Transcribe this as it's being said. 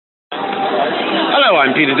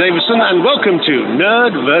I'm Peter Davison, and welcome to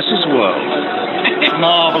Nerd vs. World.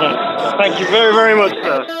 Marvellous. Thank you very, very much,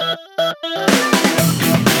 sir.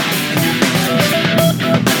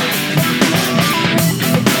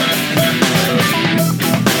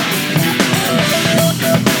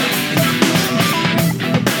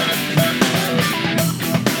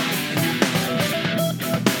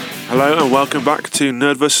 Hello and welcome back to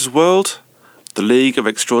Nerd vs. World, the League of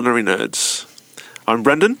Extraordinary Nerds. I'm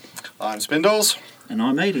Brendan. I'm Spindles. And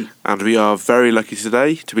I'm Adi. And we are very lucky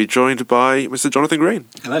today to be joined by Mr. Jonathan Green.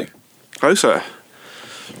 Hello. Hello, sir.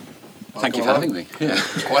 Thank you for having me. Yeah.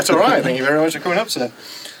 Quite all right. Thank you very much for coming up, sir.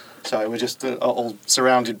 So we're just all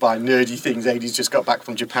surrounded by nerdy things. Adi's just got back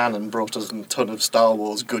from Japan and brought us a ton of Star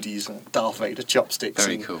Wars goodies and Darth Vader chopsticks.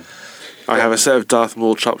 Very cool. I have a set of Darth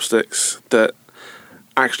Maul chopsticks that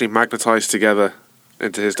actually magnetise together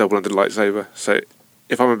into his double-ended lightsaber. So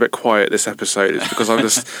if I'm a bit quiet this episode, it's because I'm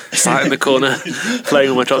just sat in the corner playing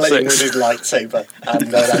with my chopsticks. Playing with his lightsaber.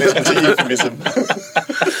 And that isn't a euphemism.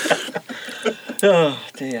 Oh,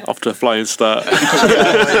 dear. Off to a flying start.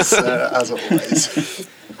 As always.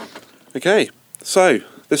 Okay, so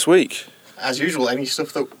this week. As usual, any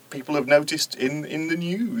stuff that people have noticed in the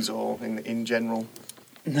news or in general?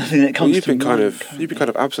 Nothing that comes You've to been mind. you've been kind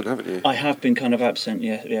of absent, haven't you? I have been kind of absent,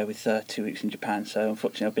 yeah, with 2 weeks in Japan. So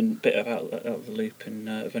unfortunately, I've been a bit out of the loop, and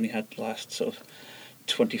I've only had the last sort of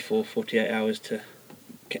 24, 48 hours to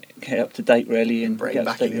get up to date, really, and Brain get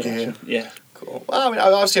back up to in date with gear. action. Yeah. Cool. Well, I mean,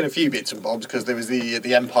 I've seen a few bits and bobs because there was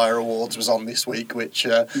the Empire Awards was on this week, which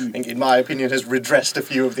I think, in my opinion, has redressed a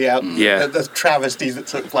few of the travesties that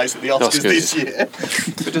took place at the Oscars this year.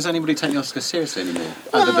 But does anybody take the Oscars seriously anymore,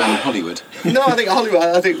 other than Hollywood? No, I think Hollywood.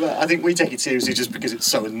 I think we take it seriously just because it's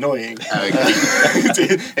so annoying.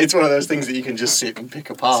 It's one of those things that you can just sit and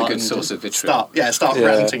pick apart. It's a good source of vitriol. Start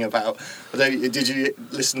ranting about. Did you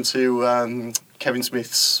listen to Kevin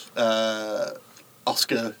Smith's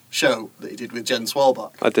Oscar show that he did with Jen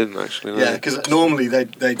Swalbach? I didn't actually. No. Yeah, because normally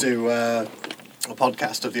they do a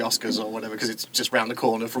podcast of the Oscars or whatever because it's just round the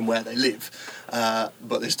corner from where they live.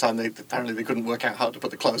 But this time apparently they couldn't work out how to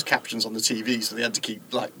put the closed captions on the TV, so they had to keep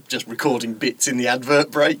just recording bits in the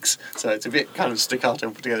advert breaks. So it's a bit kind of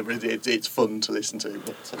staccato put together, but it's fun to listen to.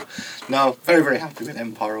 But no, very, very happy with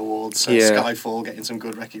Empire Awards. Skyfall getting some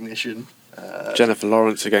good recognition. Jennifer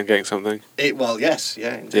Lawrence again getting something. Yes,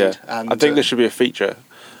 indeed. Yeah, and I think there should be a feature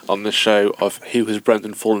on the show of who has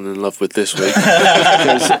Brendan fallen in love with this week.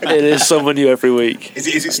 Because it is someone new every week. Is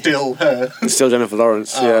it still her? It's still Jennifer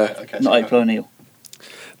Lawrence, yeah. Right, okay, Not April O'Neil.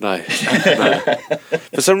 No.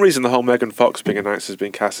 For some reason, the whole Megan Fox being announced as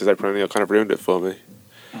being cast as April O'Neil kind of ruined it for me.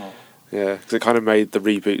 Oh. Yeah, because it kind of made the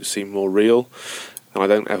reboot seem more real, and I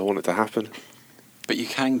don't ever want it to happen. But you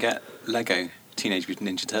can get Lego Teenage Mutant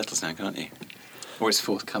Ninja Turtles now, can't you? Or it's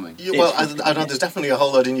forthcoming. Yeah, well, I know there's definitely a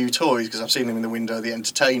whole load of new toys because I've seen them in the window of the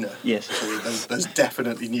Entertainer. Yes. So there's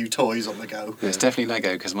definitely new toys on the go. It's definitely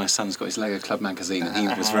Lego because my son's got his Lego Club magazine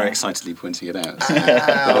and he was very excitedly pointing it out.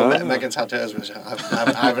 Megan's had hers, which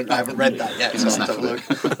I haven't read that yet. So I'll have to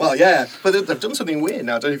look. Well, yeah, but they've done something weird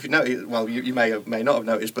now. I don't know if you noticed. Well, you may not have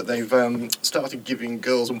noticed, but they've started giving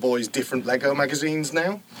girls and boys different Lego magazines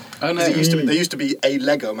now. Oh no! There used to be a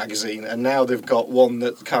Lego magazine, and now they've got one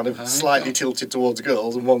that's kind of slightly tilted towards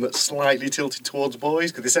girls and one that's slightly tilted towards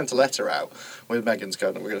boys. Because they sent a letter out with Megan's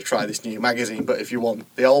going, "We're going to try this new magazine, but if you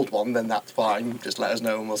want the old one, then that's fine. Just let us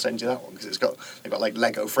know and we'll send you that one." Because they've got like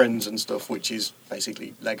Lego Friends and stuff, which is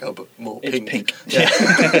basically Lego but more pink. It's pink.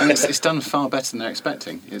 Yeah, And it's done far better than they're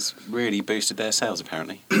expecting. It's really boosted their sales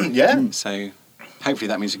apparently. yeah. So hopefully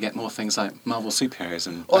that means we get more things like Marvel superheroes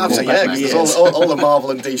and. Well, more absolutely, yeah, Batman. because all the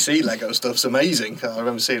Marvel and DC Lego stuff's amazing. I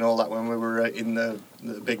remember seeing all that when we were in the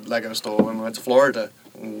big Lego store when we went to Florida,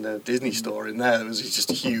 in the Disney store in there. There was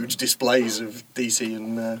just huge displays of DC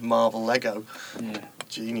and Marvel Lego. Yeah.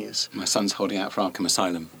 Genius. My son's holding out for Arkham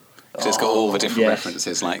Asylum. Because it's got all the different Yes.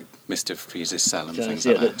 references like Mr. Freeze's cell and things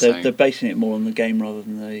Yeah, like that. they're basing it more on the game rather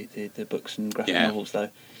than the books and graphic novels, though.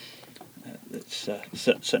 That's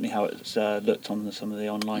certainly how it's looked on some of the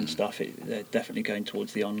online stuff. They're definitely going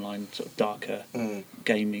towards the online sort of darker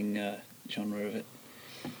gaming genre of it.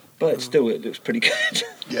 But still, it looks pretty good.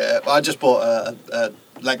 Yeah, I just bought a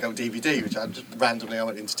Lego DVD, which I just randomly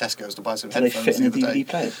went into Tesco's to buy some Do they headphones fit in the the other day. DVD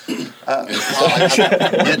players? Well, I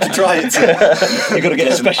haven't yet to try it. You've got to get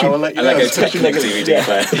a I special will let you A Lego know. technical DVD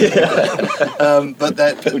player. But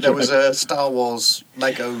there was a Star Wars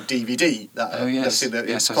Lego DVD that Oh, yes. I've seen. Yes,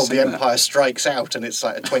 It's I've called seen The that. Empire Strikes Out, and it's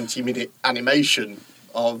like a 20-minute animation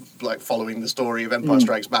of like following the story of Empire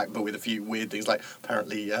Strikes Back, but with a few weird things. Like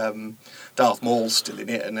apparently Darth Maul's still in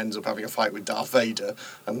it and ends up having a fight with Darth Vader,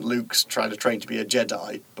 and Luke's trying to train to be a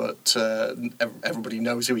Jedi, but everybody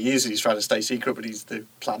knows who he is. He's trying to stay secret, but he's the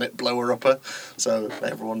planet blower upper, so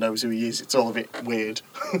everyone knows who he is. It's all a bit weird.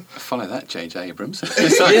 Follow that, J.J. Abrams.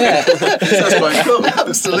 Yeah. Sounds quite cool.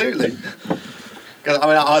 Absolutely. 'Cause, I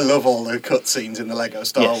mean, I love all the cutscenes in the Lego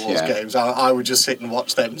Star Yes, Wars yeah. games. I would just sit and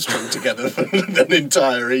watch them strung together for an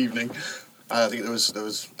entire evening. I think there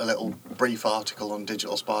was a little brief article on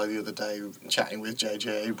Digital Spy the other day chatting with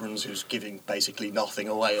J.J. Abrams, who's giving basically nothing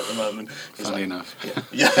away at the moment. He's Funny like, enough.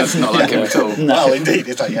 Yeah. That's not like him at all. Well, indeed.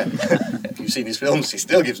 It's like, yeah. If you've seen his films, he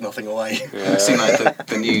still gives nothing away. I've seen like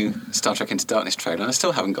the new Star Trek Into Darkness trailer, and I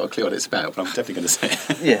still haven't got a clue what it's about, but I'm definitely going to say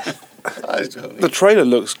it. Yeah. The trailer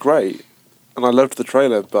looks great, and I loved the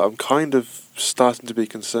trailer, but I'm kind of starting to be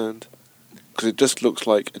concerned because it just looks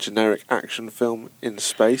like a generic action film in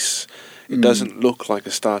space. It doesn't look like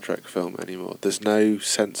a Star Trek film anymore. There's no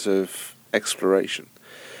sense of exploration.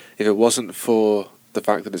 If it wasn't for the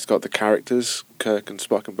fact that it's got the characters, Kirk and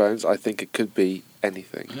Spock and Bones, I think it could be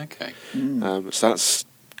anything. Okay. So that's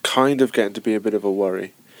kind of getting to be a bit of a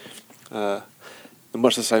worry. In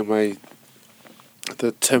much the same way,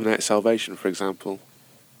 the Terminator Salvation, for example,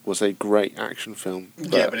 was a great action film.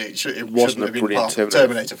 But it wasn't shouldn't a have been brilliant part of the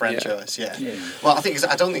Terminator franchise. Yeah. Well,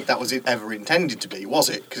 I don't think that was it ever intended to be, was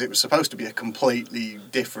it? Because it was supposed to be a completely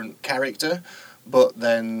different character. But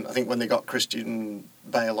then I think when they got Christian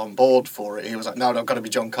Bale on board for it, he was like, "No, I've got to be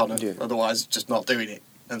John Connor. Otherwise, just not doing it."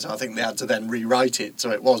 And so I think they had to then rewrite it so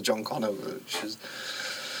it was John Connor, which is.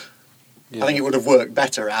 I think it would have worked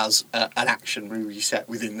better as an action movie set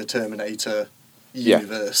within the Terminator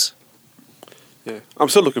universe. Yeah, I'm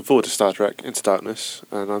still looking forward to Star Trek Into Darkness,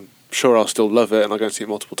 and I'm sure I'll still love it, and I'll go and see it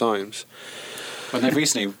multiple times. Well, they've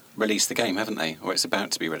recently released the game, haven't they? Or it's about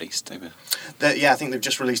to be released. I think they've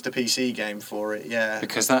just released a PC game for it, yeah.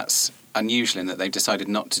 Because that's unusual in that they've decided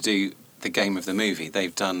not to do the game of the movie.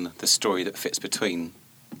 They've done the story that fits between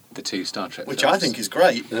the two Star Trek Which films. I think is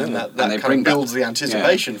great, and that they kind bring of builds back- the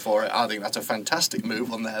anticipation for it. I think that's a fantastic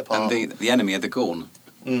move on their part. And the enemy are the Gorn,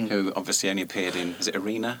 who obviously only appeared in, is it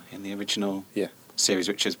Arena, in the original series,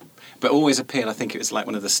 which is, but always appeared, I think it was like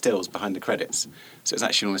one of the stills behind the credits. So it's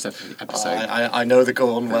actually almost every episode. I know the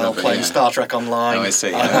Gorn well, playing Star Trek Online. Oh, I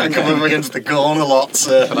see. I come up against the Gorn a lot,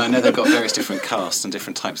 sir. But I know they've got various different casts and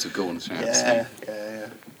different types of Gorn throughout. Yeah.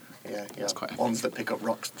 That's quite ones that pick up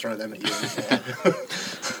rocks and throw them at you. Yeah.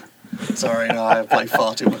 Sorry, no, I play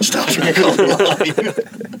far too much Star Trek Online.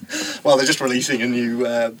 Well, they're just releasing a new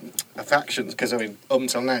factions, because I mean, up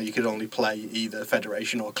until now you could only play either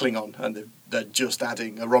Federation or Klingon, and they're just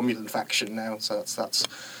adding a Romulan faction now, so that's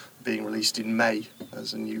being released in May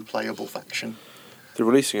as a new playable faction. They're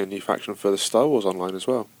releasing a new faction for the Star Wars Online as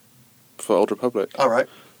well, for Old Republic. All right.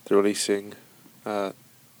 They're releasing the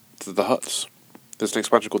Hutts. There's an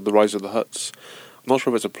expansion called The Rise of the Hutts. I'm not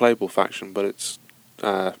sure if it's a playable faction, but it's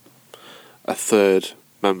a third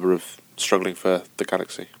member of struggling for the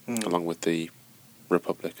galaxy, along with the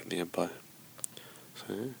Republic and the Empire.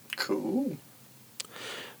 So, yeah. Cool.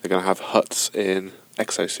 They're going to have Hutts in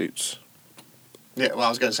exosuits. Yeah, well, I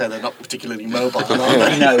was going to say they're not particularly mobile, are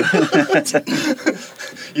they? No.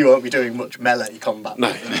 You won't be doing much melee combat.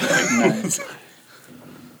 No. No.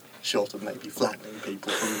 Short of maybe flattening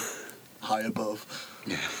people from high above.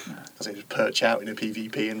 Yeah. As they just perch out in a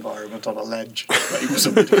PvP environment on a ledge, waiting for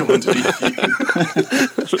somebody to come underneath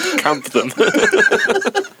you. Camp them.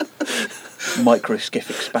 Micro skiff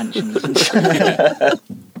expansions.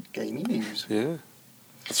 Gaming news. Yeah.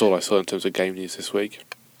 That's all I saw in terms of game news this week.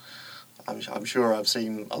 I'm sure I've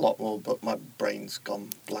seen a lot more, but my brain's gone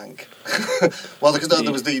blank. Well, because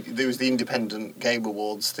there was the Independent Game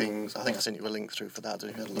Awards things. I think I sent you a link through for that.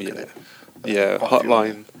 Did you have a look at it? Yeah, Quite a few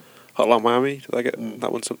of Hotline Miami, did I get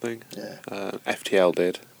that one something? Yeah. FTL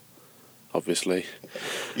did, obviously.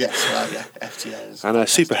 Yes, FTLs. And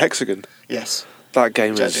Super Hexagon. Yes. That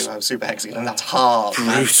game Which I is do have Super Hexagon, and that's hard.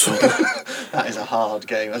 brutal. That is a hard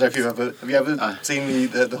game. I don't know if have you ever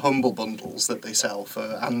seen the Humble bundles that they sell for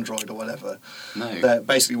Android or whatever? No.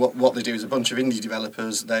 Basically, what they do is a bunch of indie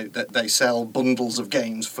developers they sell bundles of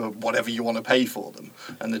games for whatever you want to pay for them,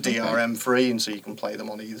 and the DRM free, and so you can play them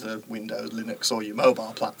on either Windows, Linux, or your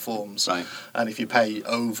mobile platforms. Right. And if you pay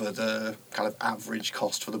over the kind of average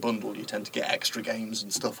cost for the bundle, you tend to get extra games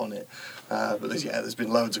and stuff on it. But there's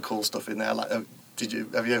been loads of cool stuff in there. Like,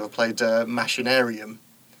 have you ever played Machinarium?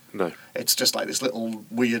 No. It's just like this little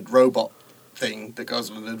weird robot thing that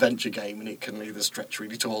goes on an adventure game, and it can either stretch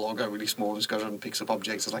really tall or go really small. Just goes around and picks up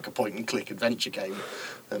objects. It's like a point-and-click adventure game.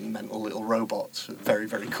 They're mental little robots. Very,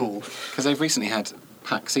 very cool. Because they've recently had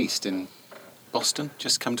PAX East in Boston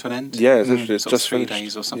just come to an end. Yeah, it's literally it's Sort of just 3 finished.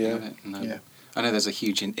 days or something Yeah. of it. And, Yeah. I know there's a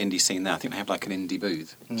huge indie scene there. I think they have like an indie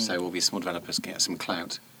booth, so all these small developers get some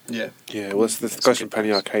clout. Yeah. Yeah, well, it's the guys from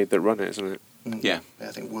Penny Arcade that run it, isn't it? Yeah. I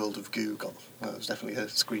think World of Goo got. Well, there's definitely a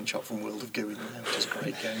screenshot from World of Goo in there, which is a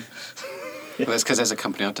great game. Well, that's because there's a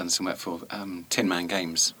company I've done some work for, Tin Man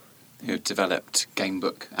Games, who have developed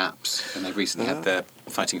gamebook apps, and they've recently had the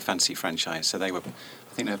Fighting Fantasy franchise. So I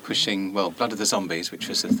think they're pushing, Blood of the Zombies, which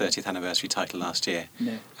was the 30th anniversary title last year,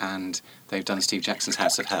 and they've done Steve Jackson's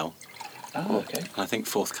House of Hell. Oh, okay. And I think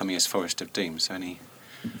forthcoming is Forest of Doom. So any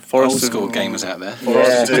Forest old of- school gamers out there.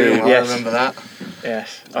 Forest of Doom, I Yes. remember that.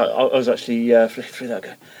 Yes, I was actually flicking through that.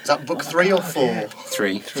 Going, Is that book 3 or 4?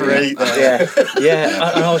 3. 3. yeah,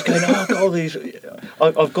 yeah. And I was going, I've got all these.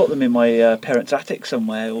 I've got them in my parents' attic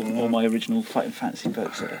somewhere, all my original Fighting Fantasy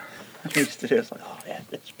books that I used to do. I was like, oh yeah,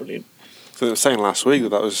 that's brilliant. So they were saying last week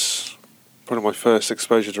that was probably my first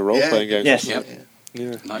exposure to role-playing games. Yes. Yep.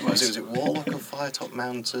 Yeah. Likewise. Was it Warlock of Firetop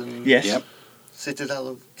Mountain? Yes. Yep. Citadel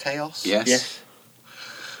of Chaos? Yes. Yes.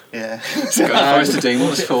 Yeah. Forest of Doom. What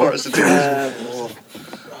was it for? Forest of Doom.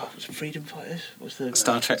 Was it Freedom Fighters? What's the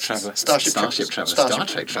Star Trek Traveller. Starship Traveller. Starship- Star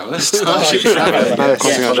Trek Traveller. Starship Traveller. Now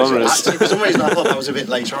crossing our genres. Actually, for some reason I thought that was a bit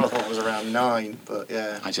later on. I thought it was around 9, but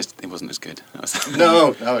yeah. It wasn't as good. That was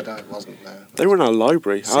No, it wasn't. No. They were in our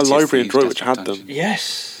library. City Our of library in Thieves, Droitwich Death had Trap them. Dungeon.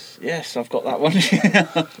 Yes, I've got that one.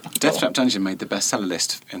 Death Trap Dungeon made the bestseller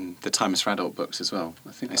list in the Times for Adult books as well.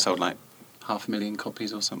 I think they sold like 500,000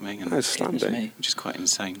 copies or something, and That slammed it. me. which is quite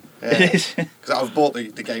insane. It is. Because I've bought the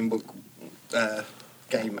game book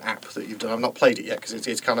game app that you've done. I've not played it yet because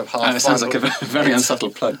it's kind of half. It sounds like final. a very unsubtle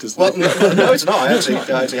plug, doesn't Well, it? no, it's not. I actually have.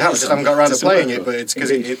 I just haven't got around to playing it, but it's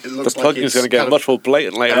because it The looks like plugging is going to get much more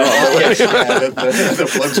blatant later on. Yes, the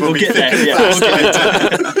plugs will We'll be get thick. there.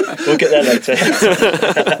 Yeah, we'll get there later.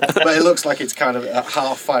 But it looks like it's kind of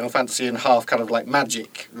half Final Fantasy and half kind of like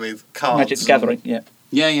Magic with cards. Magic the Gathering. Yeah.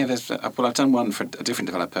 Yeah. There's I've done one for a different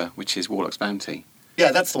developer, which is Warlock's Bounty.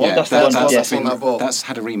 Yeah, that's the one. Yeah, That's the one. That's the one I bought. That's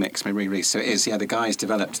had a remix, a re-release. So it is. Yeah, the guys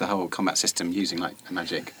developed the whole combat system using like a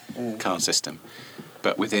Magic card system,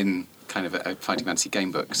 but within kind of a Fighting Fantasy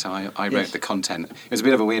game book. So I wrote Yes. the content. It was a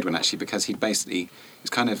bit of a weird one actually because it was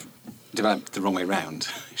kind of developed the wrong way round,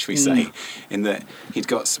 should we say, in that he'd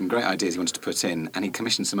got some great ideas he wanted to put in, and he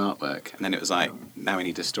commissioned some artwork, and then it was like, now we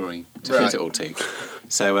need a story to Right. fit it all to.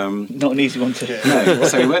 So Not an easy one to. no,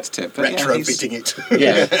 so he worked it, but Retrofitting it.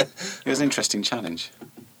 Yeah. it was an interesting challenge.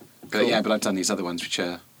 But Cool. but I've done these other ones which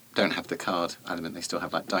don't have the card element. They still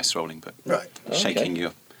have like dice rolling, but Right. shaking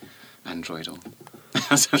your Android or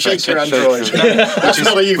Shake your Android. That's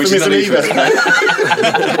not a which is euphemism not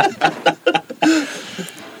either.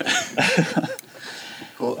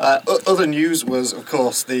 Cool. Other news was, of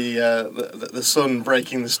course, the Sun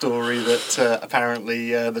breaking the story that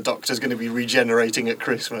apparently the Doctor's going to be regenerating at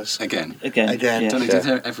Christmas. Again. Again. Again. Yeah. Don't they do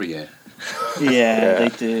that every year? Yeah, they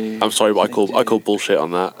do. I'm sorry, but They I call do. bullshit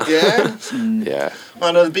on that. Yeah. Yeah.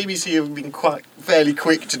 I know the BBC have been fairly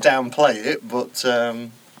quick to downplay it, but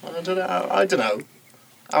I don't know.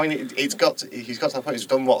 I mean, he's got to that point. He's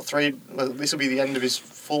done what, 3? Well, this will be the end of his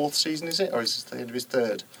 4th season, is it, or is it the end of his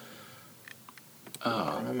 3rd? I Oh,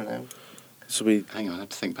 can't remember now. So we. hang on, I have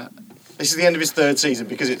to think back. This is the end of his 3rd season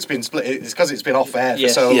because it's been split. It's because it's been off air for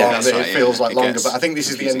Yes. so Yeah, long that's that right, it yeah. feels like It longer. gets But I think this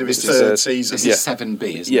is the end of his confusing. 3rd This season. This Yeah. is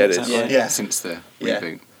 7B, isn't Yeah, it? it Is is. that right? Yeah. Since the Yeah.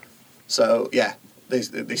 reboot. So yeah,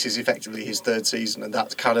 this is effectively his 3rd season, and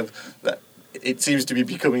that's kind of that. It seems to be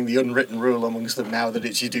becoming the unwritten rule amongst them now that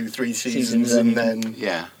it's you do 3 seasons Seasons and and- then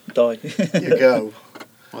Yeah. Die. you go.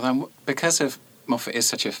 Well, then, because of Moffat is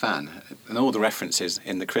such a fan, and all the references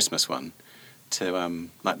in the Christmas one to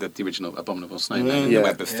like the original Abominable Snowman and Yeah. the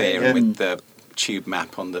Web of Fear, yeah. and with the tube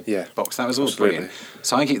map on the Yeah. box, that was all Absolutely. brilliant.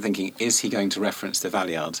 So I keep thinking, is he going to reference the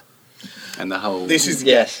Valiard and the whole? This is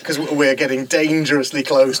Yes. because we're getting dangerously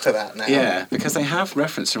close to that now. Yeah, because they have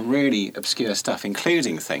referenced some really obscure stuff,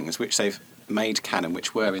 including things which they've made canon,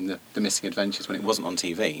 which were in the Missing Adventures when it wasn't on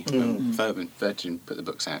TV. When Virgin put the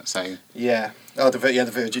books out. So Yeah. Oh, the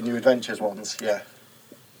Virgin New Adventures ones. Yeah.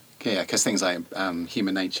 yeah, because things like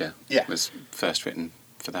Human Nature Yeah. was first written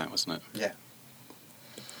for that, wasn't it? Yeah.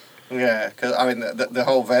 Yeah, because I mean the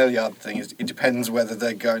whole Valeyard thing is it depends whether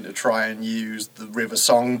they're going to try and use the River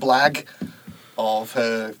Song blag of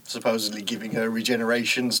her supposedly giving her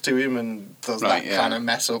regenerations to him, and does Right, that yeah. kind of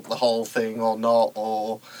mess up the whole thing or not?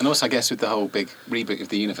 Or And also, I guess with the whole big reboot of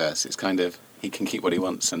the universe, it's kind of he can keep what he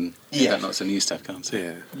wants and Yeah. lots of new stuff, can't he?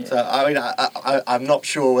 Yeah. so I mean I'm not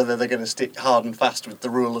sure whether they're going to stick hard and fast with the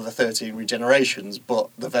rule of the 13 regenerations, but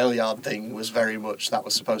the Valeyard thing was very much that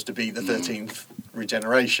was supposed to be the 13th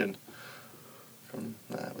regeneration. from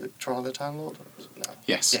was it Trial of the Time Lord? No.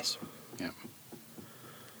 Yes. Yes. Yeah.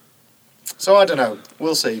 So I don't know.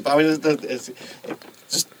 We'll see. But I mean, it's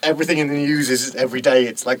just everything in the news is every day.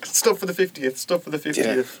 It's like stuff for the 50th, stuff for the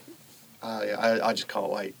 50th. Yeah, I just can't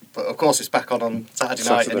wait. But of course, it's back on Saturday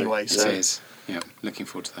night anyway. So it is. Yeah, looking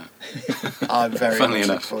forward to that. I'm very much looking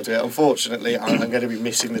enough. forward to it. Unfortunately, I'm going to be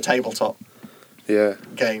missing the tabletop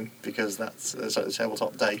game because that's the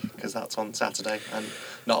tabletop day because that's on Saturday. And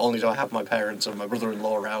not only do I have my parents and my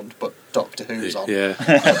brother-in-law around, but Doctor Who's on. Yeah.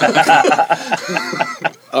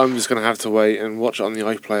 I'm just going to have to wait and watch it on the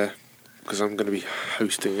iPlayer because I'm going to be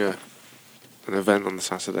hosting an event on the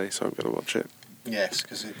Saturday, so I'm going to watch it. Yes,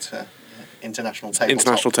 because it's International Tabletop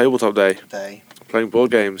International Tabletop Day. Playing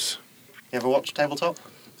board games. You ever watched Tabletop?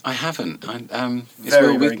 I haven't. It's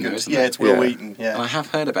Very, Will very Wheaton, good. isn't Yeah, it? it's Will Wheaton. Yeah. And I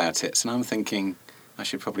have heard about it, so now I'm thinking I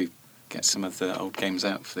should probably get some of the old games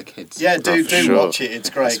out for the kids. Yeah, do sure. watch it. It's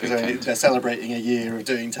great This because weekend. they're celebrating a year of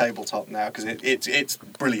doing tabletop now because it's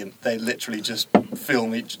brilliant. They literally just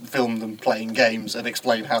film them playing games and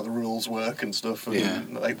explain how the rules work and stuff.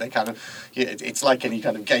 And they kind of it's like any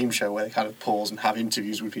kind of game show where they kind of pause and have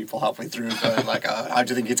interviews with people halfway through, going like, how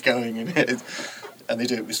do you think it's going? And they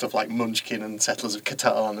do it with stuff like Munchkin and Settlers of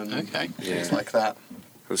Catan and things like that.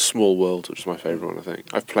 And Small World, which is my favourite one, I think.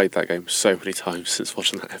 I've played that game so many times since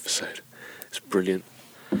watching that episode. It's brilliant.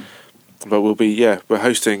 But we're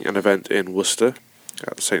hosting an event in Worcester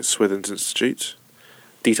at the St Swithin's Institute.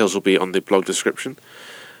 Details will be on the blog description.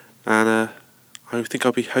 And I think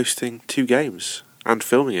I'll be hosting 2 games and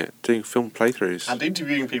filming it, doing film playthroughs. And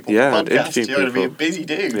interviewing people Yeah, for and podcasts. interviewing You're going to be a people. busy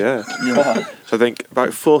dude. Yeah. Yeah. So I think about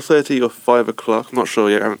 4:30 or 5 o'clock, I'm not sure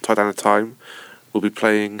yet, I haven't tied down a time, we'll be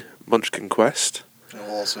playing Munchkin Quest,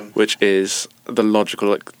 Awesome. which is the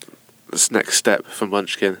logical next step for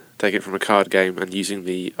Munchkin, taking it from a card game and using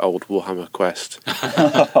the old Warhammer Quest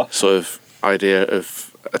sort of idea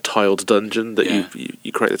of a tiled dungeon that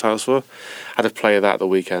you create the tiles for. I had a play of that the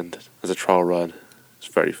weekend as a trial run. It's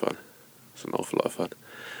very fun. It's an awful lot of fun.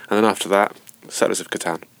 And then after that, Settlers of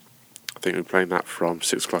Catan. I think we're playing that from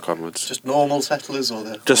 6 o'clock onwards. Just normal Settlers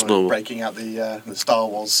or Just normal. breaking out the Star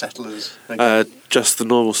Wars Settlers? Just the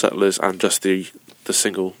normal Settlers and just the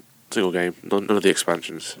single game. None of the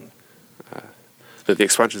expansions. The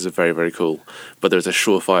expansions are very, very cool, but there's a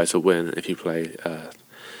surefire to win if you play. I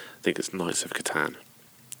think it's Knights of Catan.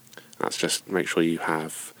 That's just make sure you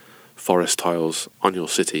have forest tiles on your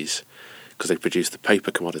cities because they produce the paper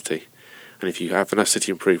commodity. And if you have enough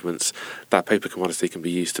city improvements, that paper commodity can be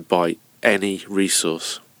used to buy any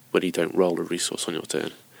resource when you don't roll a resource on your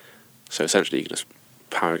turn. So essentially, you can just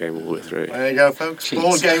power game all the way through. There you go, folks. Cheats.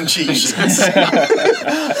 Board game cheese. You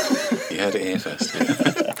heard it here first.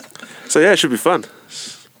 So yeah, it should be fun.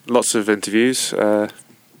 Lots of interviews, and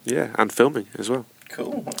filming as well.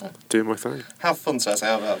 Cool. Doing my thing. Have fun, Seth.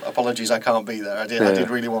 Apologies, I can't be there. I did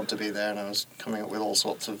really want to be there, and I was coming up with all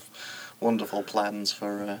sorts of wonderful plans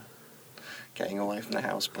for getting away from the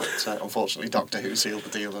house. But unfortunately, Doctor Who sealed the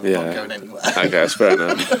deal, and I'm not going anywhere. Okay, that's fair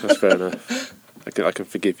enough. That's fair enough. I can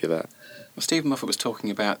forgive you that. Well, Stephen Moffat was talking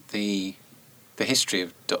about the history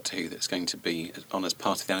of Doctor Who that's going to be on as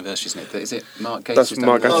part of the anniversary, isn't it? Is it Mark Gatiss? That's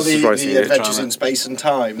Mark Gatiss. The writing it. Adventures Drama. in Space and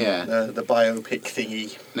Time, Yeah. the biopic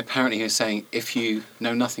thingy. And apparently he was saying if you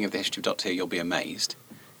know nothing of the history of Doctor Who, you'll be amazed.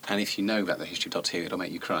 And if you know about the history of Doctor Who, it'll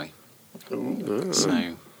make you cry. Ooh.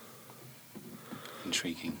 So,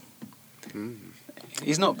 intriguing.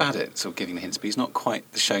 He's not bad at sort of giving the hints, but he's not quite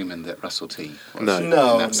the showman that Russell T was. No.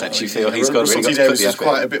 No, in that sense, you feel he's Russell really got T to put Davies the is effort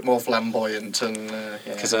quite in. a bit more flamboyant and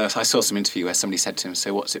Because I saw some interview where somebody said to him,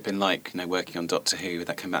 so what's it been like, working on Doctor Who,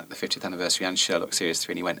 that came out the 50th anniversary and Sherlock Series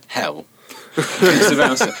 3, and he went, hell. And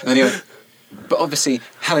then he went, but obviously,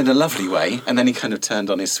 hell in a lovely way, and then he kind of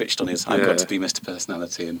switched on his, I've got to be Mr.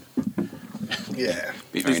 Personality and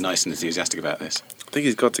be very nice and enthusiastic about this. I think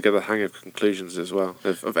he's got to get the hang of conclusions as well,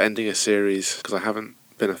 of ending a series, because I haven't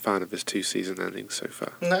been a fan of his 2-season endings so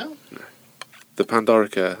far. No? The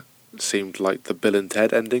Pandorica seemed like the Bill and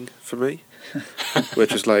Ted ending for me,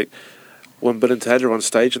 which was like when Bill and Ted are on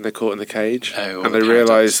stage and they're caught in the cage, and they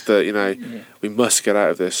realise that, we must get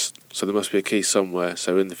out of this, so there must be a key somewhere,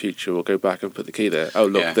 so in the future we'll go back and put the key there. Oh,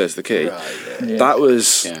 look, there's the key. Right, That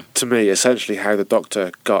was, to me, essentially how the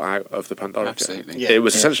Doctor got out of the Pandorica. Absolutely. It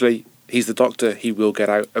was essentially, he's the Doctor, he will get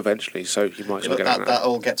out eventually, so he might as well get out now. That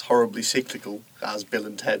all gets horribly cyclical, as Bill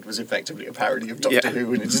and Ted was effectively a parody of Doctor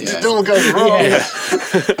Who, and it all goes wrong.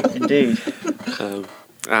 Indeed.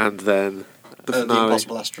 And then the finale,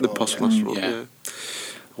 Impossible Astronaut. The Impossible Astronaut, Yeah.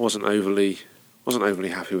 I wasn't overly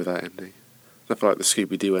happy with that ending. I feel like the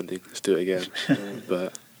Scooby-Doo ending, let's do it again.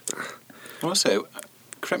 But Also,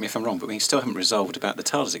 correct me if I'm wrong, but we still haven't resolved about the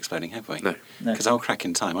TARDIS exploding, have we? No. Because I'll crack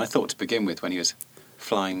in time. I thought to begin with when he was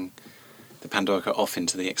flying the Pandora off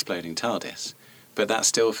into the exploding TARDIS, but that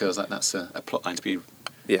still feels like that's a plot line to be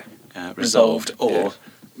resolved or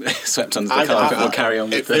swept under the carpet or carry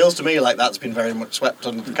on. It feels to me like that's been very much swept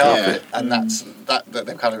under the carpet, and that's that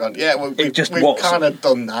they've kind of gone. Yeah, well, we've kind of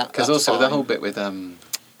done that. Because also the whole bit with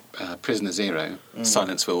Prisoner Zero,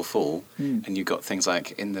 Silence Will Fall, and you've got things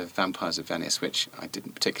like in the Vampires of Venice, which I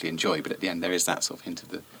didn't particularly enjoy, but at the end there is that sort of hint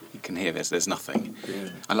of you can hear there's nothing. Yeah.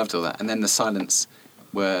 I loved all that, and then the silence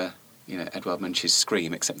where Edward Munch's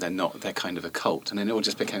scream, except they're not. They're kind of a cult, and then it all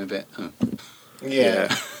just became a bit.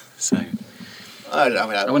 Yeah. So.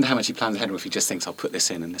 I wonder how much he plans ahead, or if he just thinks I'll put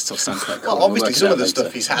this in and this sort of sounds quite cool. Well, obviously some of the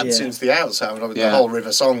stuff he's had since the outset. The whole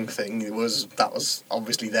River Song thing that was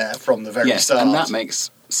obviously there from the very start. And that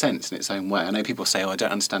makes sense in its own way. I know people say, I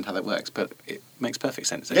don't understand how that works, but it makes perfect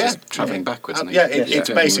sense. They're just travelling backwards. It's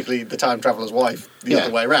basically the time traveller's wife the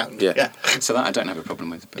other way around. Yeah. So that I don't have a problem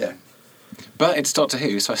with. But, but it's Doctor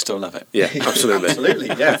Who, so I still love it. Yeah, absolutely. Absolutely,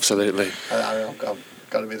 yeah. Absolutely. I've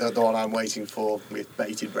got to be the one I'm waiting for with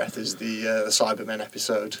bated breath is the Cybermen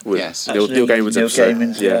episode. Yes. Neil Gaiman's episode.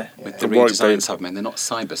 With the redesigned Cybermen. They're not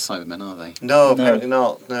Cybermen, are they? No, apparently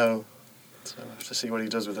not, no. So I have to see what he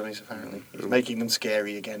does with them, apparently. He's making them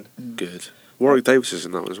scary again. Good. Warwick Davis is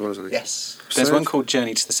in that one as well, isn't he? Yes. There's one called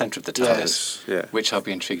Journey to the Centre of the TARDIS, which I'll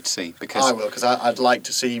be intrigued to see. Because I will, because I'd like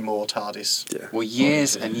to see more TARDIS. Yeah. Well,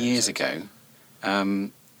 years and years ago,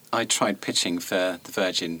 I tried pitching for the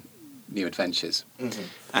Virgin New Adventures,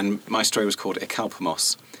 and my story was called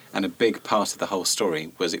Ikalpamos, and a big part of the whole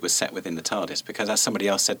story was it was set within the TARDIS, because as somebody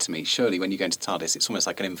else said to me, surely when you go into TARDIS it's almost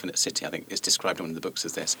like an infinite city. I think it's described in one of the books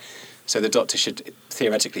as this. So the Doctor should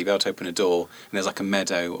theoretically be able to open a door and there's like a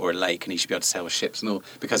meadow or a lake and he should be able to sail ships and all,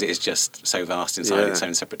 because it is just so vast inside its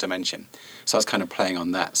own separate dimension. So I was kind of playing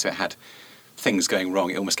on that, so it had things going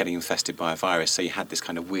wrong, it almost getting infested by a virus, so you had this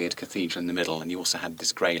kind of weird cathedral in the middle and you also had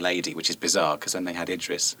this grey lady, which is bizarre because then they had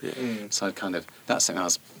Idris. So I that's something I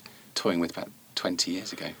was toying with about 20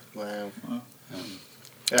 years ago. Wow.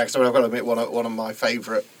 Because I've got to admit one of my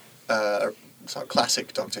favourite sort of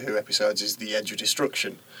classic Doctor Who episodes is The Edge of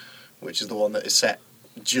Destruction, which is the one that is set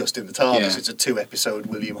just in the TARDIS. It's a 2-episode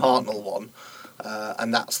William Hartnell one,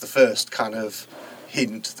 and that's the first kind of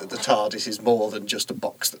hint that the TARDIS is more than just a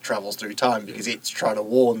box that travels through time, because it's trying to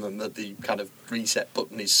warn them that the kind of reset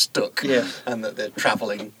button is stuck and that they're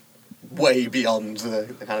travelling way beyond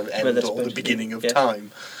the kind of end or the beginning of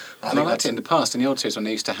time. And I liked it in the past, in the old series, when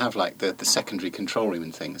they used to have like the secondary control room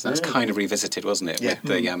and things. That's kind of revisited, wasn't it?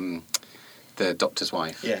 With the Doctor's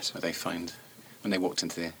wife. Yes. Where they find, when they walked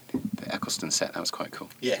into the Eccleston set, that was quite cool.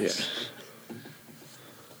 Yes.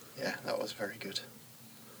 Yeah, that was very good.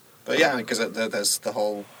 But because there's the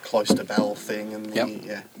whole Cloister Bell thing, and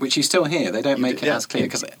which you still hear. They don't make it as clear,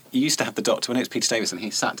 because you used to have the Doctor when it was Peter Davison.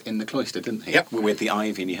 He sat in the cloister, didn't he? Yep. With the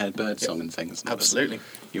ivy, and you heard birdsong and things. And absolutely.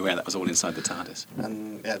 You were aware that was all inside the TARDIS.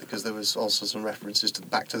 And because there was also some references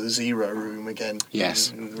back to the Zero Room again.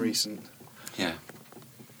 Yes. In the recent. Yeah.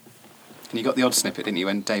 And you got the odd snippet, didn't you?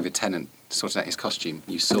 When David Tennant sorted out his costume,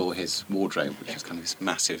 you saw his wardrobe, which was kind of this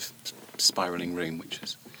massive spiralling room, which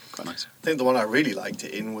was quite nice. I think the one I really liked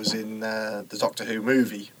it in was in the Doctor Who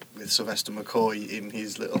movie with Sylvester McCoy in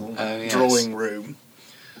his little drawing room,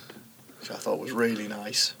 which I thought was really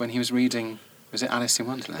nice. When he was reading, was it Alice in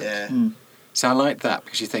Wonderland? Yeah. So I like that,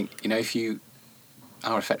 because you think, if you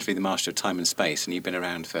are effectively the master of time and space and you've been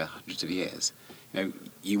around for hundreds of years,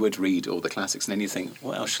 you would read all the classics and then you think,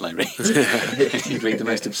 what else shall I read? You'd read the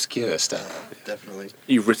most obscure stuff. Definitely.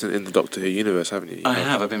 You've written in the Doctor Who universe, haven't you? I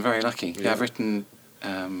have. I've been very lucky. Yeah, I've written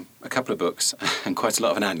a couple of books and quite a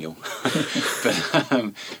lot of an annual.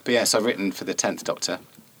 but yes, I've written for the 10th Doctor,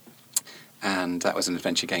 and that was an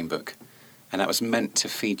adventure game book, and that was meant to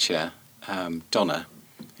feature Donna.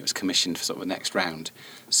 It was commissioned for sort of the next round.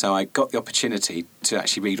 So I got the opportunity to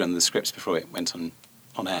actually read one of the scripts before it went on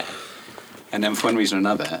air. And then for one reason or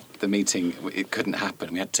another, the meeting, it couldn't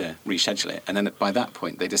happen. We had to reschedule it. And then by that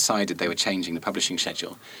point, they decided they were changing the publishing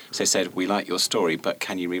schedule. So they said, we like your story, but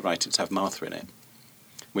can you rewrite it to have Martha in it?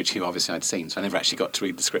 Which obviously I'd seen, so I never actually got to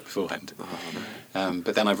read the script beforehand.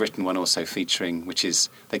 But then I've written one also featuring, which is,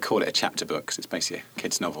 they call it a chapter book, because it's basically a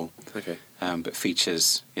kid's novel. Okay. But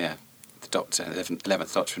features, the Doctor,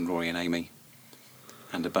 11th Doctor and Rory and Amy,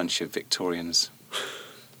 and a bunch of Victorians,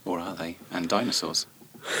 or are they, and dinosaurs.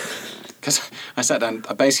 Because I sat down,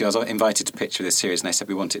 basically I was invited to pitch with this series, and they said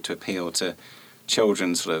we want it to appeal to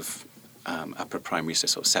children sort of upper primary, so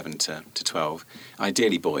sort of 7 to 12,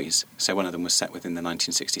 ideally boys. So one of them was set within the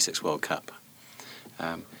 1966 World Cup.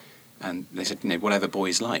 And they said, whatever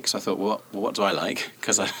boys like. So I thought, well, what do I like?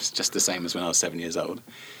 Because I was just the same as when I was 7 years old.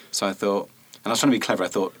 So I thought, and I was trying to be clever, I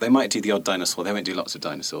thought, they might do the odd dinosaur, they won't do lots of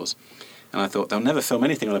dinosaurs. And I thought, they'll never film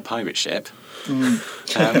anything on a pirate ship.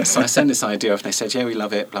 So I sent this idea off, and they said, yeah, we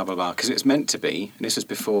love it, blah, blah, blah. Because it was meant to be, and this was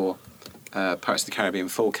before Pirates of the Caribbean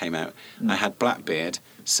 4 came out, I had Blackbeard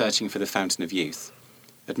searching for the Fountain of Youth,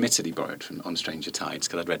 admittedly borrowed from On Stranger Tides,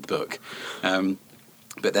 because I'd read the book,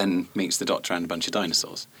 but then meets the Doctor and a bunch of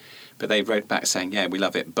dinosaurs. But they wrote back saying, yeah, we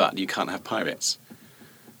love it, but you can't have pirates.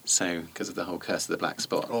 So, because of the whole Curse of the Black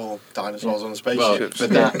Spot. Or dinosaurs on spaceships. Well,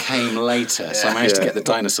 but that came later, so I managed to get the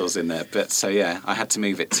dinosaurs in there. But so, yeah, I had to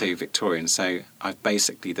move it to Victorian. So I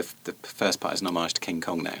basically, the first part is an homage to King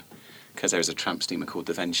Kong now, because there is a tramp steamer called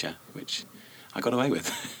the Venture, which I got away with.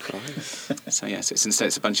 Nice. So, yeah, so instead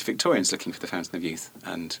it's a bunch of Victorians looking for the Fountain of Youth,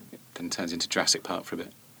 and then turns into Jurassic Park for a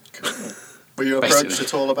bit. Cool. Were you approached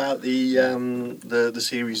at all about the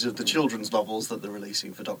series of the children's novels that they're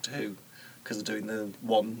releasing for Doctor Who? Because they're doing the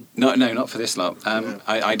one... No, not for this lot.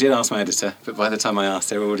 I did ask my editor, but by the time I asked,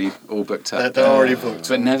 they were already all booked up. They're already booked.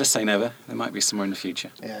 But never say never. There might be some more in the future.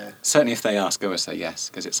 Yeah. Certainly if they ask, I will say yes,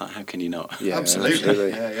 because it's like, how can you not? Yeah, absolutely.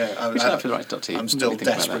 Yeah. We should have to write Doctor Who. I'm still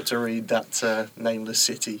desperate to read that Nameless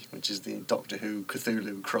City, which is the Doctor Who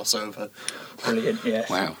Cthulhu crossover. Brilliant, yeah.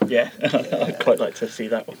 Wow. Yeah, I'd quite like to see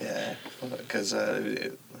that one. Yeah, because...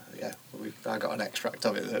 I got an extract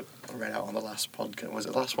of it that I read out on the last podcast. Was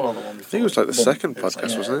it the last one or the one before? I think it was like the second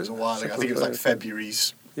podcast, wasn't it? It was a while ago. I think it was like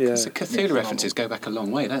February's. Yeah. So Cthulhu references go back a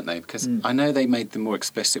long way, don't they? Because I know they made them more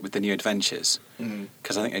explicit with the New Adventures.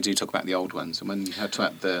 Because I think they do talk about the old ones. And when you heard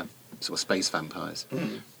about the sort of space vampires.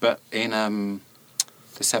 But in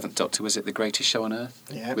the Seventh Doctor, was it The Greatest Show on Earth?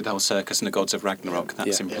 Yeah. With the whole circus and the gods of Ragnarok,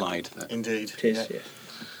 that's implied. Yeah. That Indeed. It is, yeah.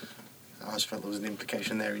 I just felt there was an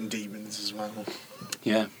implication there in demons as well.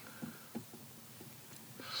 Yeah.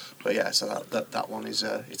 But yeah, so that one is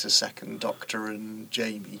it's a second Doctor and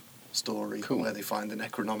Jamie story where they find the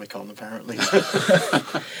Necronomicon apparently.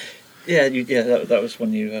 That was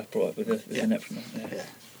one you brought up with the Necronomicon. Yeah.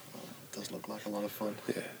 Well, it does look like a lot of fun.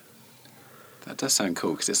 Yeah. That does sound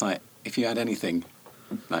cool, because it's like, if you had anything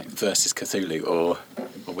like versus Cthulhu or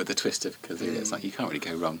with the twist of Cthulhu, it's like you can't really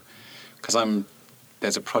go wrong. Because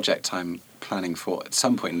there's a project I'm planning for at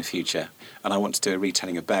some point in the future, and I want to do a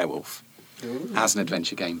retelling of Beowulf. Ooh. As an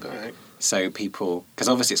adventure game book. Right. So people... Because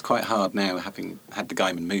obviously it's quite hard now, having had the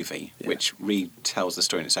Gaiman movie, which retells the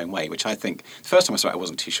story in its own way, which I think... The first time I saw it, I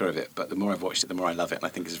wasn't too sure of it, but the more I've watched it, the more I love it, and I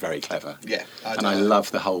think it's very clever. Yeah. I love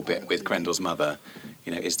the whole bit with Grendel's mother,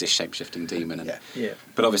 is this shape-shifting demon? And,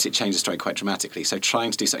 But obviously it changed the story quite dramatically, so trying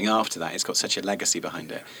to do something after that, it's got such a legacy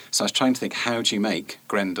behind it. So I was trying to think, how do you make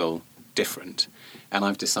Grendel different? And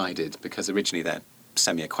I've decided, because originally they're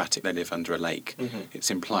semi-aquatic, they live under a lake. It's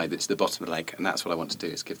implied that it's the bottom of the lake, and that's what I want to do,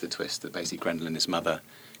 is give the twist that basically Grendel and his mother,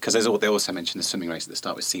 because they also mention the swimming race at the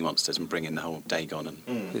start with sea monsters and bring in the whole Dagon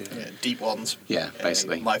and deep ones. Yeah,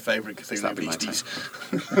 basically. My favourite Cthulhu beasties.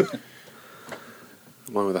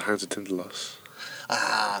 Mine with the Hounds of Tindalos.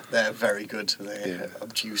 They're very good. They're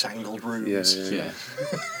obtuse angled rooms. Yeah.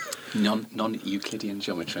 Non-Euclidean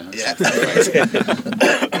geometry. Yeah. Good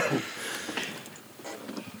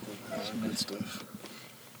stuff.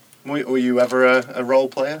 Were you ever a role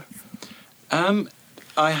player?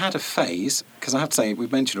 I had a phase, because I have to say,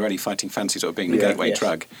 we've mentioned already Fighting Fantasy sort of being the gateway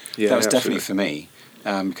drug. Yeah, that was absolutely. definitely for me,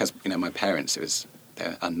 because my parents,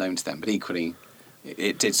 they're unknown to them, but equally,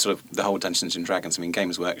 it did sort of the whole Dungeons and Dragons. I mean,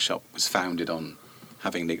 Games Workshop was founded on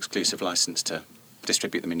having the exclusive license to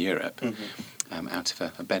distribute them in Europe, out of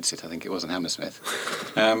a bedsit, I think it was, in Hammersmith.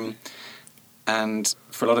 And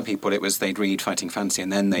for a lot of people, they'd read Fighting Fantasy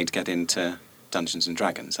and then they'd get into Dungeons and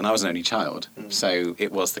Dragons. And I was an only child, so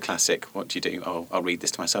it was the classic, what do you do? Oh, I'll read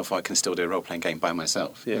this to myself, or I can still do a role-playing game by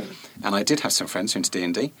myself. Yeah. And I did have some friends who were into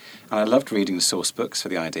D&D, and I loved reading the source books for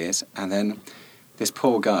the ideas. And then this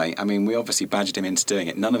poor guy, I mean, we obviously badgered him into doing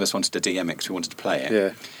it. None of us wanted to DM it because we wanted to play it.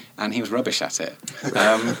 Yeah. And he was rubbish at it.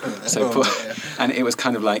 And it was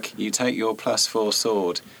kind of like, you take your +4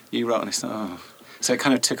 sword, you roll, and it's So it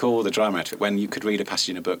kind of took all the drama out of it when you could read a passage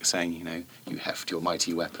in a book saying, you heft your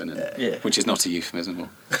mighty weapon, which is not a euphemism.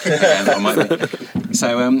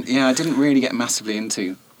 So, I didn't really get massively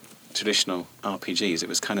into traditional RPGs. It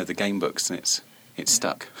was kind of the game books, and it's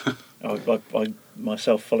stuck. I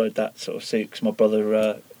myself followed that sort of suit because my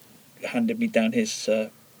brother handed me down his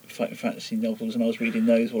Fighting Fantasy novels, and I was reading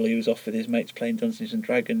those while he was off with his mates playing Dungeons and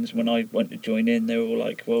Dragons. When I went to join in, they were all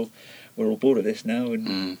like, well, we're all bored of this now,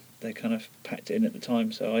 and they kind of packed it in at the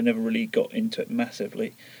time. So I never really got into it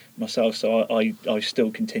massively myself. So I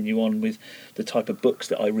still continue on with the type of books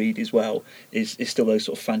that I read as well. Is still those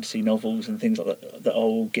sort of fantasy novels and things like that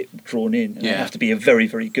I'll get drawn in. And They have to be a very,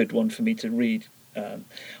 very good one for me to read.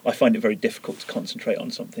 I find it very difficult to concentrate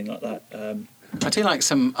on something like that. I do like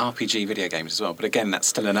some RPG video games as well, but again, that's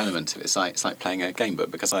still an element of it. It's like playing a game book,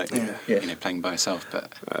 because playing by yourself.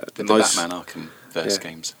 But the Batman Arkham verse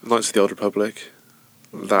games, Knights of the Old Republic,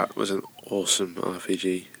 that was an awesome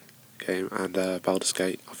RPG game, and Baldur's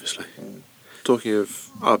Gate, obviously. Talking of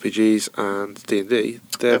RPGs and D&D,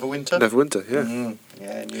 Neverwinter, yeah.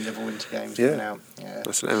 Yeah, new Neverwinter games Yeah. coming out. Yeah.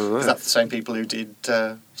 That's an MMO. Is that the same people who did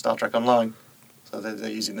Star Trek Online? So they're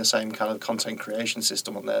using the same kind of content creation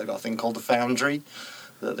system on there. They've got a thing called the Foundry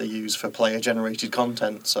that they use for player-generated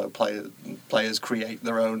content. So players create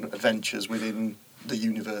their own adventures within the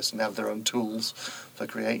universe and have their own tools for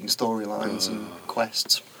creating storylines and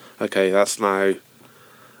quests. Okay, that's now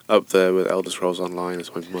up there with Elder Scrolls Online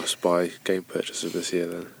as my must-buy game purchases this year,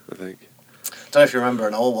 then, I think. Don't know if you remember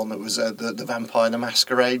an old one that was the Vampire the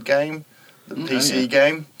Masquerade game, the PC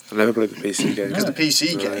game. I never played the PC game. Because the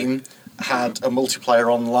PC game had a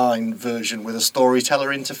multiplayer online version with a storyteller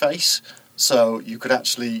interface, so you could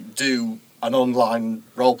actually do an online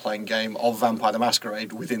role-playing game of Vampire the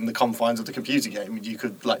Masquerade within the confines of the computer game. You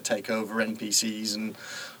could take over NPCs and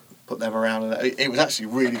put them around, and it was actually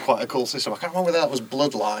really quite a cool system. I can't remember whether that was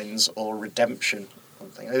Bloodlines or Redemption. I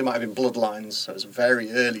think it might have been Bloodlines, so it was a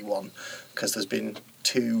very early one, because there's been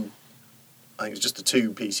I think it's just the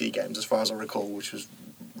two PC games as far as I recall, which was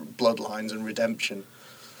Bloodlines and Redemption.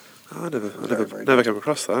 I never came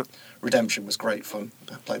across that. Redemption was great fun.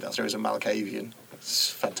 I played that through as a Malkavian. It's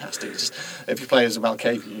fantastic. If you play as a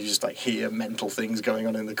Malkavian, you just hear mental things going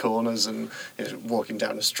on in the corners, and you're walking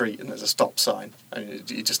down a street and there's a stop sign, and it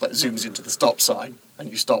just zooms into the stop sign, and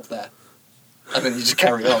you stop there. And then you just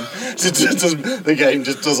carry on. The game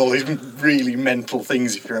just does all these really mental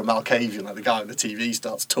things if you're a Malkavian. The guy on the TV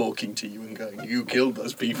starts talking to you and going, "You killed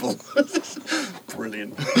those people."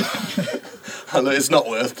 Brilliant. And it's not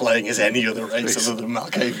worth playing as any other race other than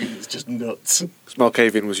Malkavian. It's just nuts.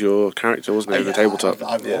 Malkavian was your character, wasn't it, in the tabletop?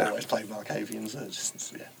 I've always played Malkavians.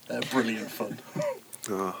 They're brilliant fun.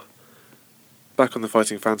 Back on the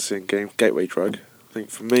Fighting Fantasy and Gateway drug, I think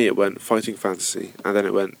for me it went Fighting Fantasy, and then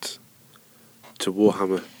it went to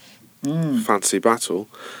Warhammer Fantasy Battle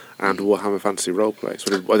and Warhammer Fantasy Roleplay.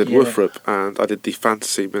 So I did Wolfrup, and I did the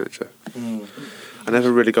Fantasy Miniature. I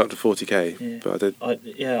never really got to 40k, but I did.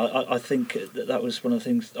 I think that was one of the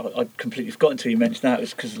things I'd completely forgotten until you mentioned that. It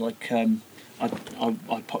was because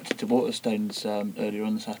I popped into Waterstones earlier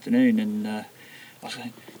on this afternoon, and I was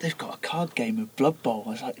going, they've got a card game of Blood Bowl. I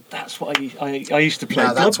was like, that's what I used to play.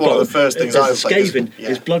 Blood that's Bowl. One of the first things I played. Skaven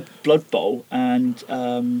is Blood Bowl, and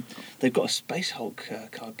they've got a Space Hulk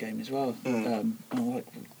card game as well.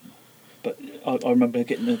 But I remember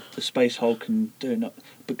getting the Space Hulk and doing that,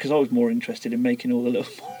 because I was more interested in making all the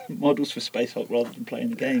little models for Space Hulk rather than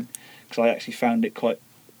playing the game, because I actually found it quite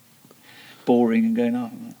boring and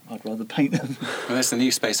going, I'd rather paint them. Well, there's the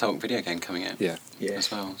new Space Hulk video game coming out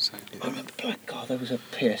as well. So. I remember, there was a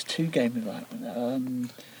PS2 game of that.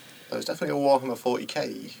 There was definitely a Warhammer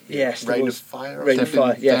 40k. Yes, Rain of Fire. Rain of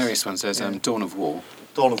Fire, yes. Various ones. There's Dawn of War.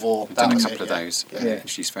 Dawn of War. They've done a couple of those. Yeah.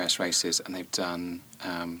 Introduced various races, and they've done.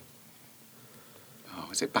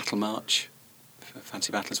 Is it Battle March?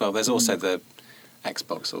 Fancy Battle as well. There's also the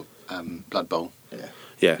Xbox or Blood Bowl.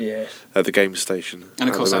 Yeah. At the game station. And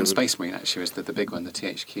of course, Space Marine actually was the big one, the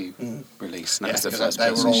THQ release. And that was the first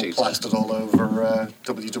they were all shooter. plastered all over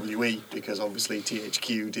WWE, because obviously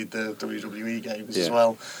THQ did the WWE games as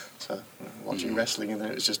well. So watching wrestling, and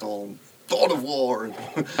then it was just all Dawn of War.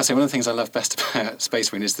 I say one of the things I love best about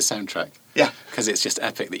Space Marine is the soundtrack. Yeah. Because it's just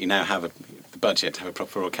epic that you now have the budget to have a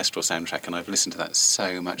proper orchestral soundtrack, and I've listened to that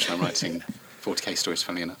so much when I'm writing 40k stories,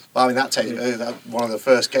 funnily enough. Well, I mean, one of the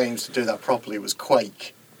first games to do that properly was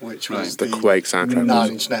Quake, which was the Quake soundtrack. 9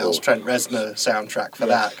 Inch Nails Trent Reznor soundtrack for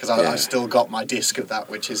that, because I still got my disc of that,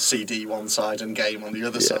 which is CD one side and game on the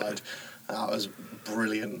other side. That was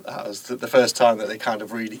brilliant. That was the first time that they kind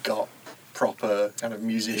of really got proper kind of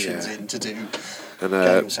musicians in to do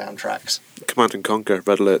game soundtracks. Command & Conquer,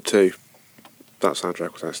 Red Alert 2. That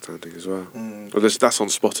soundtrack was outstanding as well. Well, that's on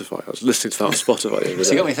Spotify. I was listening to that on Spotify the other day.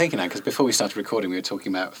 So you got me thinking now, because before we started recording, we were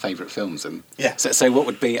talking about favourite films, and so what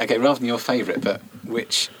would be rather than your favourite, but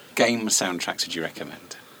which game soundtracks would you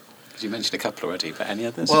recommend? Because you mentioned a couple already, but any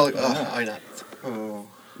others? Well,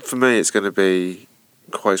 for me, it's going to be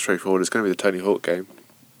quite straightforward. It's going to be the Tony Hawk game.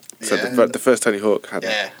 So Yeah. the first Tony Hawk had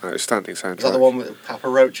Yeah. an outstanding soundtrack. Is that the one with Papa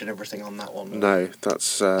Roach and everything on that one? No,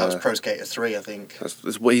 that's That was Pro Skater 3, I think.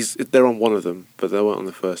 they're on one of them, but they weren't on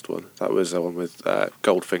the first one. That was the one with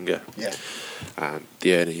Goldfinger Yeah. and the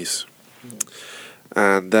Ernies.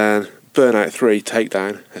 And then Burnout 3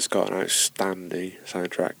 Takedown has got an outstanding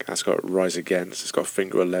soundtrack. It's got Rise Against, it's got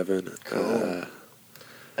Finger 11. Cool.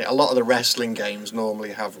 Like, a lot of the wrestling games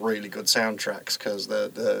normally have really good soundtracks because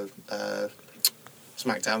the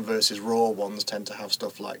SmackDown versus Raw ones tend to have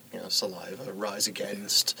stuff like Saliva, Rise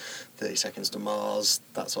Against, 30 Seconds to Mars,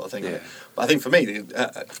 that sort of thing. Yeah. But I think for me,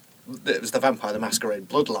 it was the Vampire the Masquerade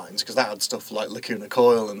Bloodlines because that had stuff like Lacuna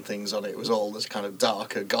Coil and things on it. It was all this kind of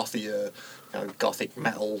darker, gothier, gothic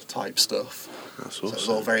metal type stuff. That's So it was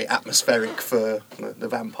awesome. all very atmospheric for the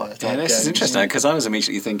vampire type Yeah, this games. is interesting because I was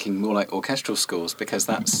immediately thinking more like orchestral scores because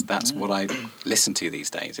that's what I listen to these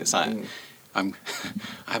days. It's like I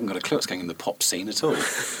haven't got a clue what's going on in the pop scene at all.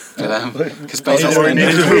 Because basically, Or even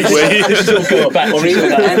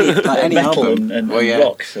any metal album, and well, yeah.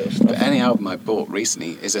 rock sort of stuff. But any album I bought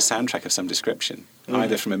recently is a soundtrack of some description,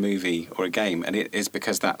 either from a movie or a game, and it is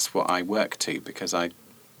because that's what I work to because I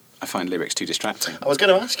find lyrics too distracting. I was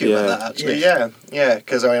going to ask you about Yeah. that actually. Yeah,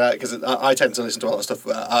 because I tend to listen to a lot of stuff.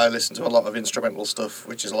 I listen to a lot of instrumental stuff,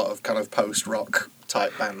 which is a lot of kind of post-rock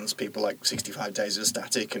type bands. People like 65 Days of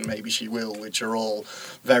Static and Maybe She Will, which are all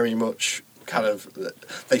very much kind of.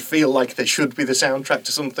 They feel like they should be the soundtrack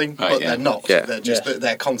to something, Right, but yeah. they're not. Yeah. They're just Yeah.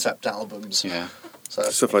 they're concept albums. Yeah, So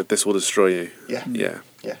Stuff like This Will Destroy You. yeah, Yeah.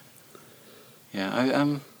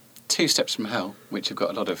 yeah. Two Steps from Hell, which have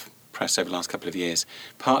got a lot of press over the last couple of years,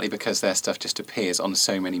 partly because their stuff just appears on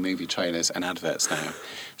so many movie trailers and adverts now.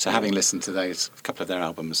 So having listened to those, a couple of their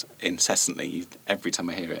albums incessantly, every time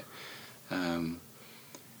I hear it.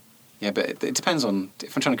 Yeah, but it depends on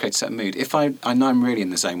if I'm trying to create a certain mood. If I know I'm really in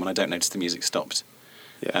the zone when I don't notice the music stopped,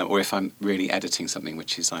 Yeah. or if I'm really editing something,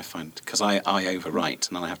 which is I find because I overwrite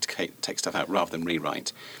and then I have to take stuff out rather than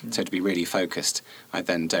rewrite. So to be really focused, I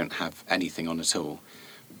then don't have anything on at all.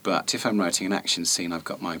 But if I'm writing an action scene, I've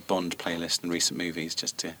got my Bond playlist and recent movies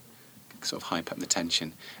just to sort of hype up the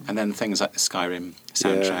tension. And then things like the Skyrim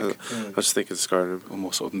soundtrack, Yeah, I was thinking Skyrim. or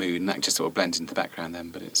more sort of mood, and that just sort of blends into the background then.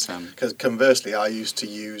 But it's because conversely, I used to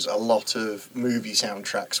use a lot of movie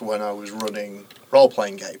soundtracks when I was running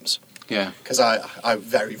role-playing games. yeah, Because I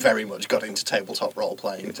very, very much got into tabletop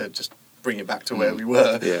role-playing to just bring it back to where we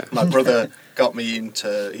were. Yeah. My brother got me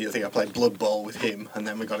into, I think I played Blood Bowl with him, and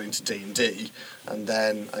then we got into D&D, and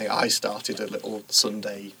then I started a little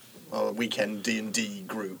Sunday weekend D&D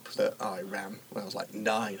group that I ran when I was like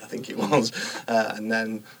 9, I think it was. And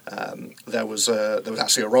then there was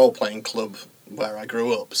actually a role-playing club where I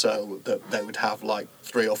grew up, so that they would have like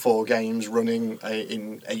 3 or 4 games running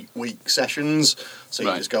in 8-week sessions. So you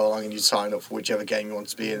Right. just go along and you'd sign up for whichever game you want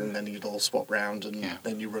to be in, and then you'd all swap round, and Yeah.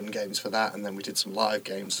 then you run games for that. And then we did some live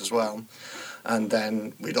games as well. And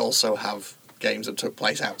then we'd also have games that took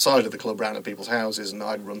place outside of the club round at people's houses, and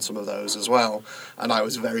I'd run some of those as well. And I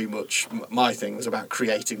was very much, my thing was about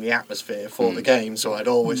creating the atmosphere for the game, so I'd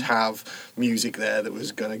always have music there that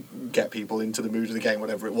was going to get people into the mood of the game,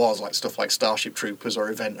 whatever it was, like stuff like Starship Troopers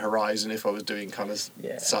or Event Horizon if I was doing kind of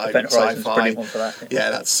Event Horizon's a sci-fi. brilliant one for that.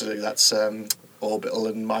 Yeah, that's Orbital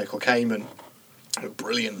and Michael Kamen. A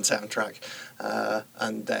brilliant soundtrack.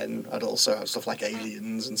 And then I'd also have stuff like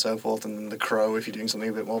Aliens and so forth, and then The Crow if you're doing something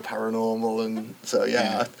a bit more paranormal. And so,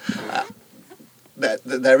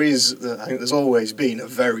 there is, I think there's always been a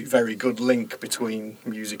very, very good link between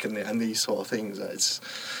music and these sort of things.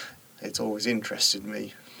 It's always interested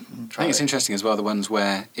me. I think it's interesting as well the ones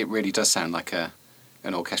where it really does sound like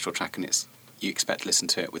an orchestral track, and you expect to listen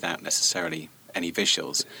to it without necessarily any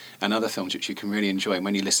visuals, and other films which you can really enjoy. And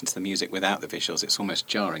when you listen to the music without the visuals, it's almost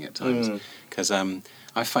jarring at times. Because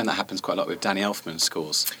I find that happens quite a lot with Danny Elfman's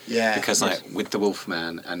scores. Yeah. Because like with The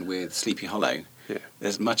Wolfman and with Sleepy Hollow, Yeah.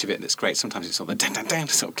 there's much of it that's great. Sometimes it's sort of the dang, dang, dang,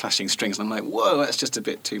 sort of clashing strings, and I'm like, whoa, that's just a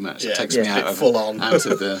bit too much. Yeah, It takes yeah, me a out bit of full on. out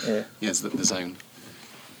of the the zone.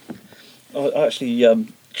 I actually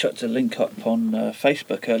chucked a link up on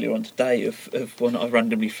Facebook earlier on today of one I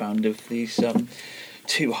randomly found of these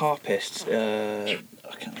 2 harpists. I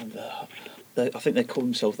can't remember. I think they call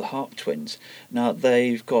themselves the Harp Twins. Now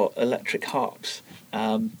they've got electric harps,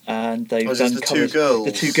 and they've Oh, is this done the 2 covers. girls?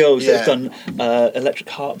 The 2 girls that have Yeah. done electric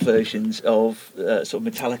harp versions of sort of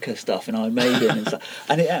Metallica stuff and Iron Maiden and stuff.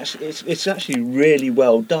 And it's actually really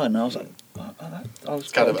well done. I was like, I was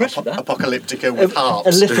It's kind of impressed with that. Apocalyptica with harps.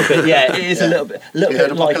 A little bit, yeah. It is a little bit, Have you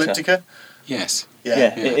heard lighter. Apocalyptica? Yes.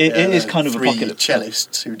 Yeah, it is kind of 3 apocalyptic.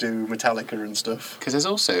 cellists who do Metallica and stuff. Because there's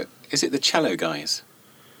also, is it the cello guys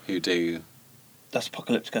who do? That's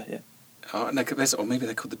Apocalyptica, yeah. Oh, no, or maybe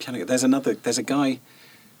they're called the piano. There's a guy,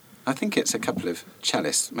 I think it's a couple of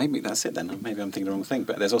cellists. Maybe that's it then. Maybe I'm thinking the wrong thing.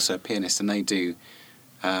 But there's also a pianist, and they do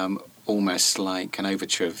almost like an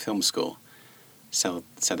overture of a film score. So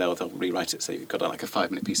they'll rewrite it. So you've got like a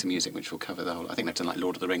 5-minute piece of music which will cover the whole. I think they've done like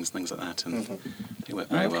Lord of the Rings and things like that, and they work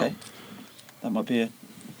very well. That might be a.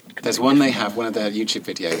 There's one they have, one of their YouTube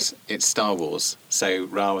videos. It's Star Wars. So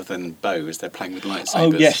rather than bows, they're playing with lightsabers.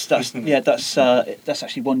 Oh yes, that's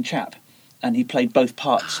actually one chap, and he played both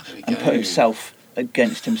parts and put himself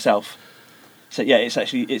against himself. So yeah,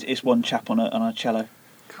 it's one chap on a cello.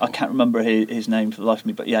 Cool. I can't remember his name for the life of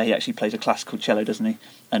me, but yeah, he actually plays a classical cello, doesn't he?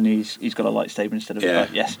 And he's got a lightsaber instead of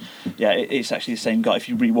it's actually the same guy. If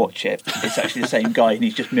you rewatch it, it's actually the same guy, and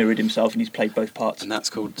he's just mirrored himself, and he's played both parts. And that's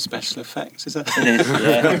called special effects, is it? It is.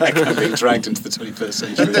 Yeah. Being dragged into the 21st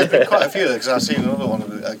century. There's been quite a few because I've seen another one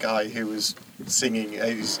of a guy who was singing.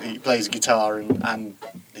 He plays guitar and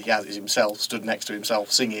he has himself stood next to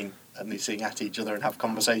himself singing. And they sing at each other and have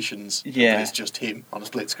conversations. Yeah. But it's just him on a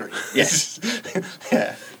split screen. Yes.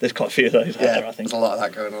 Yeah. There's quite a few of those out there, I think. There's a lot of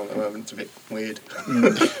that going on at the moment. It's a bit weird.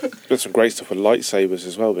 There's some great stuff with lightsabers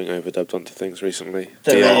as well being overdubbed onto things recently.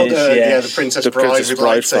 The Princess Bride with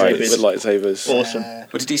fight lightsabers. with lightsabers. Awesome. Well,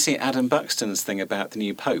 did you see Adam Buxton's thing about the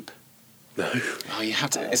new Pope? No. Oh, you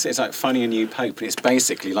have to. It's like finding a new pope, and it's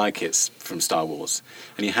basically like it's from Star Wars.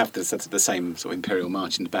 And you have the same sort of imperial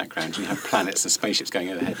march in the background, and you have planets and spaceships going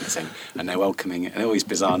overhead and saying, and they're welcoming, and all these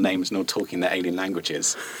bizarre names, and all talking their alien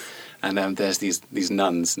languages. And there's these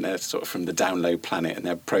nuns, and they're sort of from the down low planet, and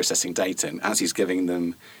they're processing data. And as he's giving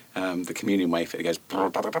them the communion wafer, it goes,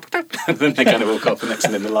 and then they kind of walk off the next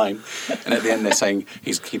one in the line. And at the end, they're saying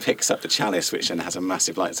he picks up the chalice, which then has a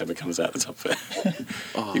massive lightsaber comes out the top of it.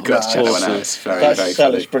 You've got to check that one out. It's very funny.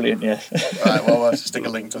 That looks brilliant. Yes. Right. Well, we'll stick a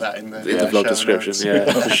link to that in the vlog description. Notes.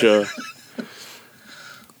 Yeah, for sure.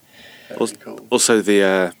 Also,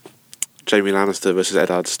 the Jaime Lannister versus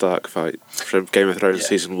Eddard Stark fight from Game of Thrones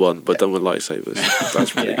season 1, but done with lightsabers.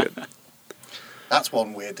 That's really good. That's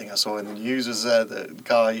one weird thing I saw in the news. Was the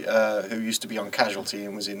guy who used to be on Casualty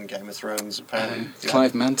and was in Game of Thrones, apparently.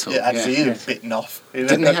 Clive Mantle. Yeah, had his ear bitten off.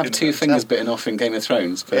 Didn't he have 2 fingers bitten off in Game of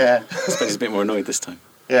Thrones? But I suppose he's a bit more annoyed this time.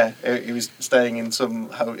 Yeah, he was staying in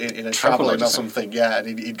in a travel inn or something. Yeah,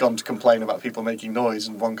 and he'd gone to complain about people making noise,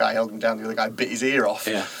 and one guy held him down, the other guy bit his ear off.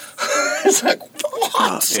 Yeah. It's like,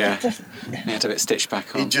 what? Yeah. He had to have it stitched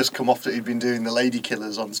back on. He'd just come off that he'd been doing the Lady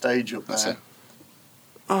Killers on stage up there. That's it.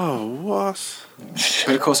 Oh, what?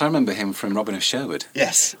 But of course, I remember him from Robin of Sherwood.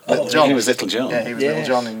 Yes, Little John. He was Little John. Yeah, he was Little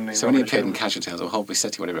John in so when he appeared in Casualty, or Holby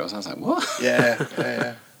City, whatever it was, I was like, what? Yeah.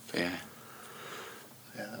 But yeah.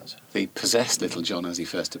 That was... The possessed Little John as he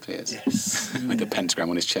first appears. Yes. With the pentagram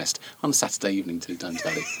on his chest on Saturday evening to Duns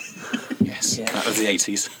Valley. Yes, that was the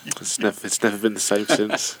 80s. It's never been the same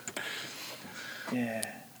since. Yeah,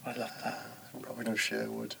 I love that. Robin of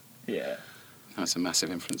Sherwood. Yeah. That's a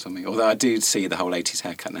massive influence on me. Although I do see the whole 80s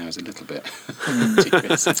haircut now as a little bit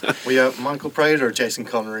ridiculous. Were you Michael Praed or Jason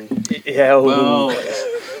Connery? Yeah. Well,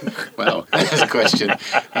 that's a question.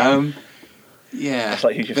 Yeah.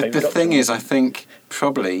 Like who's your the thing is, I think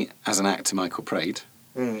probably as an actor, Michael Praed.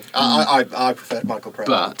 I preferred Michael Praed.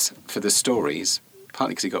 But for the stories,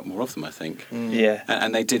 partly because he got more of them, I think. Yeah.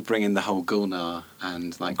 And they did bring in the whole Gulnar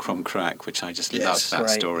and like Crom Crack, which I just loved that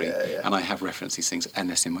story. Yeah. And I have referenced these things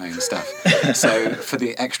endless in my own stuff. So for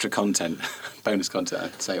the extra content, bonus content,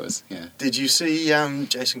 I'd say it was, Did you see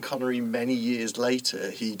Jason Connery many years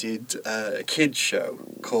later? He did a kids show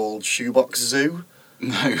called Shoebox Zoo.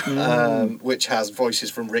 No. Which has voices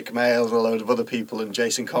from Rick Mayall and a load of other people, and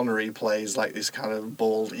Jason Connery plays like this kind of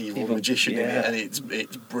bald, evil magician in it, and it's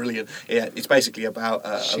brilliant. Yeah, it's basically about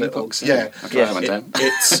a little.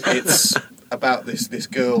 It's about this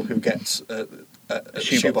girl who gets a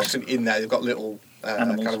shoebox, and in there they've got little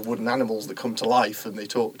kind of wooden animals that come to life, and they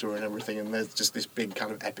talk to her and everything, and there's just this big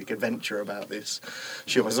kind of epic adventure about this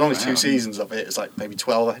shoebox. There's only 2 seasons of it. It's like maybe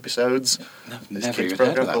 12 episodes. This kids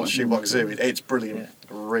program called Shoebox Zoo. It's brilliant. Yeah.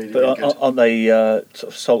 Really but good. Aren't they sort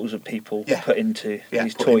of souls of people put into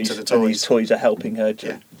these toys? Into the and these toys are helping her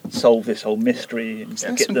to solve this whole mystery and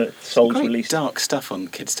get the souls released. Dark stuff on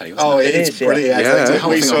kids' tales. Oh, it's brilliant. Yeah.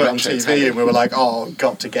 We saw it on TV and we were like,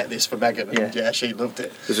 got to get this for Megan. And she loved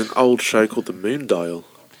it. There's an old show called The Moon Dial.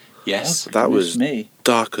 Yes. That was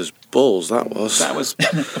dark as balls, that was. Well,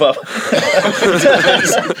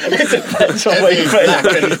 it depends on where you put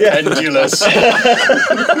it. Pendulous.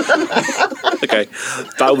 Okay,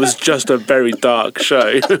 that was just a very dark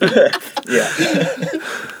show.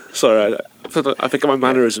 Sorry, I think of my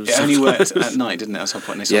mannerisms. It only worked at night, didn't it? At some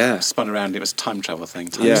point, they sort of spun around. It was a time travel thing,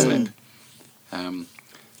 time slip. The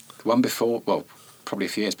one before, well, probably a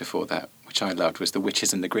few years before that, which I loved, was The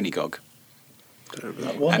Witches and the Grinnygog.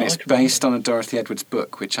 That one And I it's can based on a Dorothy Edwards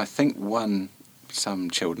book, which I think won some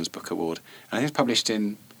children's book award. And I think it's published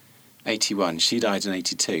in 81. She died in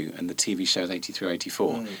 82, and the TV show is 83 or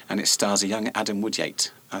 84. And it stars a young Adam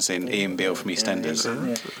Woodyates, as in Ian Beale from EastEnders.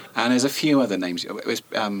 And there's a few other names. It was,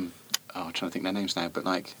 I'm trying to think their names now, but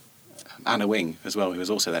like Anna Wing as well, who was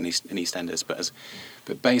also then in EastEnders.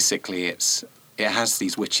 But basically, it has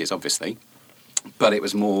these witches, obviously, but it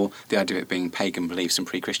was more the idea of it being pagan beliefs and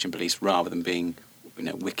pre-Christian beliefs rather than being,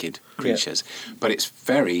 wicked creatures. But it's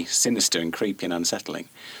very sinister and creepy and unsettling.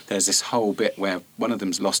 There's this whole bit where one of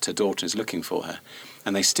them's lost her daughter and is looking for her,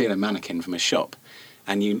 and they steal a mannequin from a shop,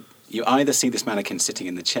 and you either see this mannequin sitting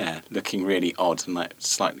in the chair looking really odd and like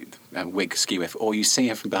slightly wig skew, or you see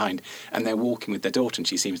her from behind and they're walking with their daughter and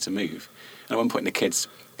she seems to move. And at one point the kids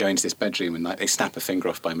go into this bedroom and like they snap a finger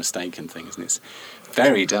off by mistake and things, and it's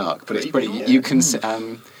very dark, but it's brilliant.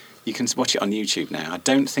 You can watch it on YouTube now. I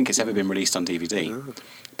don't think it's ever been released on DVD,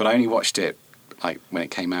 but I only watched it like when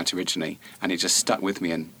it came out originally, and it just stuck with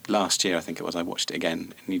me. And last year, I think it was, I watched it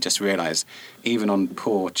again, and you just realise, even on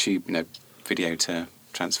poor tube, video to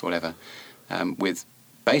transfer, whatever, with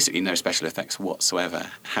basically no special effects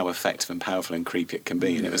whatsoever, how effective and powerful and creepy it can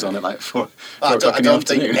be. And it was on at like 4 o'clock in the don't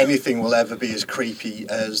think afternoon. anything will ever be as creepy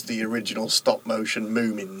as the original stop-motion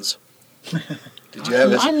Moomins. Did you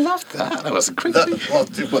ever? I loved that. That wasn't creepy.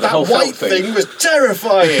 That whole white felt thing was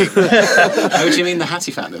terrifying. Oh, do you mean the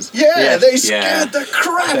Hattie Fatteners? Yeah, they scared the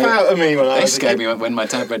crap out of me when I They was scared a me kid. when my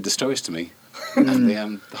dad read the stories to me. The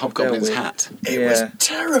Hobgoblin's They're weird. hat. It was There was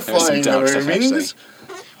terrifying, some dark the stuff, actually. Moomins.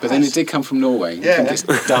 But then it did come from Norway. I think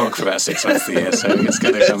it's dark for about 6 months of the year, so it's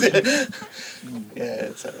going to come. Yeah,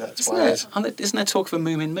 that's why. Isn't there talk of a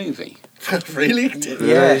Moomin movie? Really?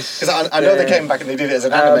 Yes. Because I know they came back and they did it as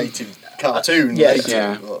an animated cartoon. yeah, later,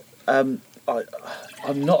 yeah. but-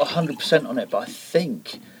 I'm not 100% on it, but I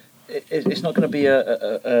think it's not going to be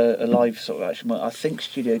a live sort of action. I think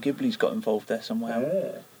Studio Ghibli's got involved there somehow.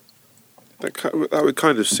 That would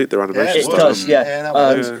kind of suit their animation It style. does, yeah. that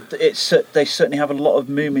would. They certainly have a lot of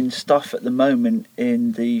Moomin stuff at the moment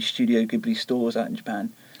in the Studio Ghibli stores out in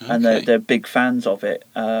Japan, and Okay. they're big fans of it.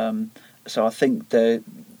 So I think the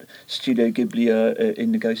Studio Ghibli are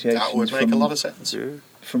in negotiations. That would make a lot of sense. Yeah.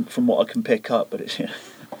 From what I can pick up, but it's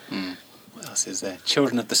What else is there?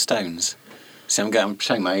 Children of the Stones. See, I'm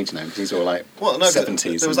showing my age now because these are all like Well, no,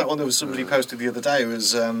 70s. there was that one that was somebody posted the other day. It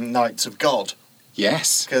was Knights of God.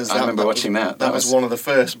 Yes, Because I remember watching that. That was one of the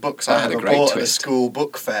first books I that had a ever great bought at a twist. school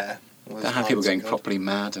book fair. was That had people Knights going of God. properly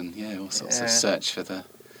mad and all sorts of Yeah. search for the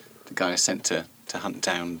guy sent to hunt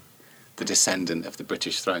down the descendant of the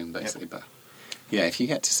British throne, basically. But yeah, if you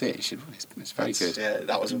get to see it, you should. It's very good. Yeah,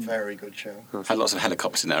 that was a very good show. Had lots of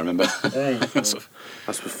helicopters in it, I remember. Sort of-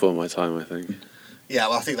 That's before my time, I think. Yeah,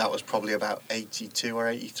 well, I think that was probably about 82 or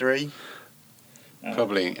 83.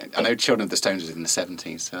 Probably. I know Children of the Stones was in the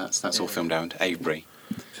 70s, so that's all filmed around Avebury.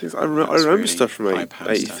 I remember really stuff from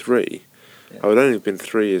high-powered stuff. 83. I would only have been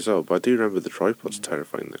 3 years old, but I do remember the tripods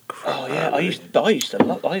terrifying the crap Oh out yeah, of I me. used to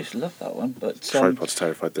love that one. But Tripods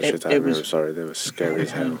terrified the it- shit out it of me. was I'm sorry, they were scary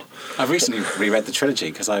as hell. I've recently reread the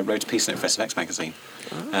trilogy because I wrote a piece in it for SF X magazine.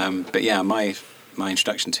 But yeah, my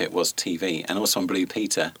introduction to it was TV, and also on Blue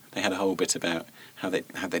Peter they had a whole bit about how they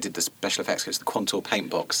did the special effects. It was the Quantor paint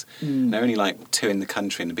box. And there were only like 2 in the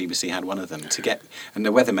country, and the BBC had one of them and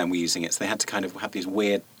the weathermen were using it, so they had to kind of have these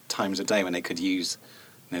weird times of day when they could use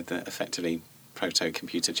the effectively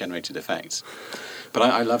proto-computer generated effects. But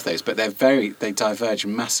I love those, but they diverge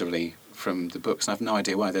massively from the books, and I've no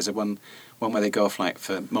idea why. There's one where they go off like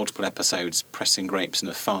for multiple episodes pressing grapes in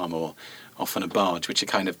a farm or off on a barge, which are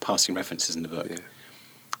kind of passing references in the book. Yeah.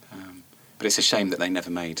 But it's a shame that they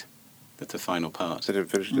never made the final part. They didn't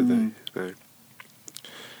finish, did they? No.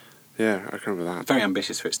 Yeah, I can remember that. Very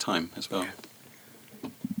ambitious for its time as well.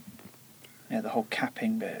 yeah, the whole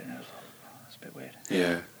capping bit. That's a bit weird.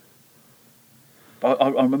 Yeah. But I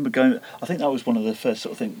remember going. I think that was one of the first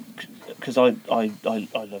sort of things because I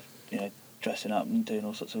love dressing up and doing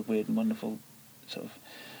all sorts of weird and wonderful sort of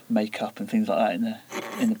makeup and things like that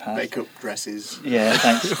in the past. Makeup dresses. Yeah,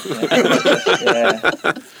 thanks. Yeah.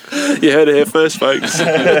 You heard it here first, folks.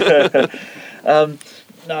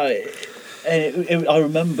 No, I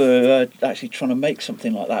remember actually trying to make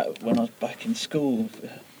something like that when I was back in school.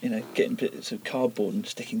 Getting bits of cardboard and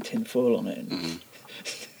sticking tin foil on it. And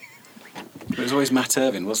It was always Matt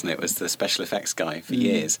Irvin, wasn't it? Was the special effects guy for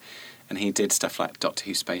years. And he did stuff like Doctor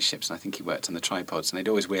Who spaceships, and I think he worked on the tripods, and they'd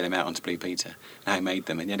always wheel him out onto Blue Peter, and how he made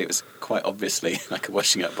them, and yet it was quite obviously like a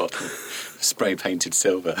washing up bottle, spray-painted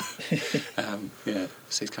silver.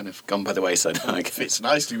 So he's kind of gone by the wayside now, I guess. Fits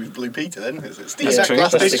nicely with Blue Peter then. It's the That's exact true,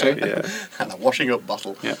 plastic. that's true. Yeah. And a washing up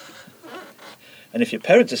bottle. Yeah. And if your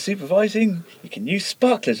parents are supervising, you can use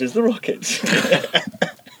sparklers as the rockets.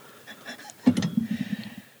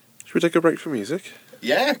 Should we take a break for music?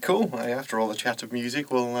 Yeah, cool. After all the chat of music,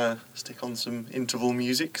 we'll stick on some interval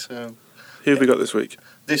music. So Who have we got this week?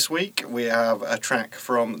 this week we have a track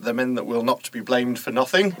from The Men That Will Not Be Blamed for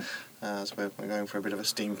Nothing. So we're going for a bit of a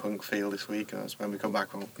steampunk feel this week. So when we come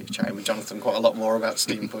back, we'll be chatting with Jonathan quite a lot more about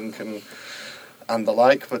steampunk and the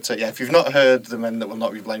like. But if you've not heard The Men That Will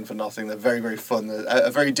Not Be Blamed for Nothing, they're very, very fun. A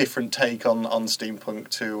very different take on steampunk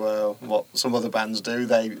to what some other bands do.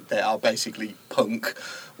 They are basically punk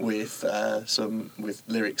with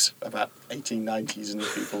lyrics about 1890s and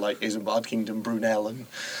people like Isambard Kingdom Brunel and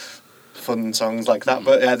fun songs like that.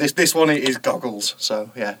 But this one is Goggles.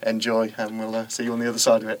 So enjoy, and we'll see you on the other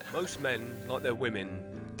side of it. Most men like their women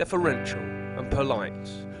deferential and polite,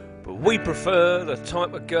 but we prefer the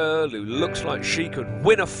type of girl who looks like she could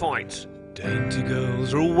win a fight. Dainty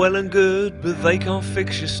girls are all well and good, but they can't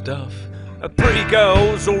fix your stuff. A pretty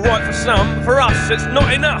girl's alright for some, but for us it's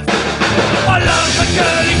not enough. I love the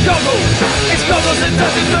girly goggles, it's goggles that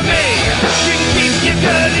does it for me. You can keep your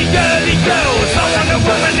girly girls. I want a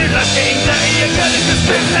woman who's looking dirty, a girl who's just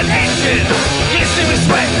dripped an engine, glistening with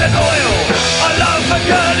sweat and oil. I love the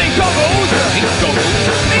girly goggles, it's goggles,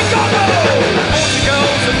 it's goggles. Naughty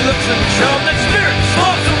girls and looks and charm, that spirit,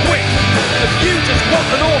 smarts and wit. If you just want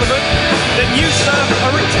an ornament, then you serve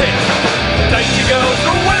her a tip. Dainty girls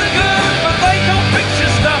are all well and good, but they can't fix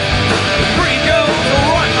your stuff. The pretty girls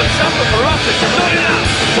alright for some, but for us it's not enough.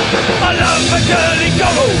 I love the girly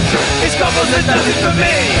goggles, it's goggles that does it for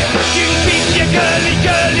me. You can keep your girly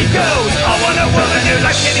girls. I want a woman who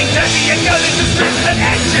likes getting dirty, a girl who's just dripped an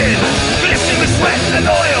engine, glistening with sweat and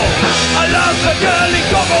oil. I love the girly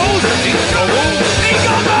goggles, it's goggles, it's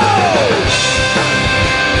goggles.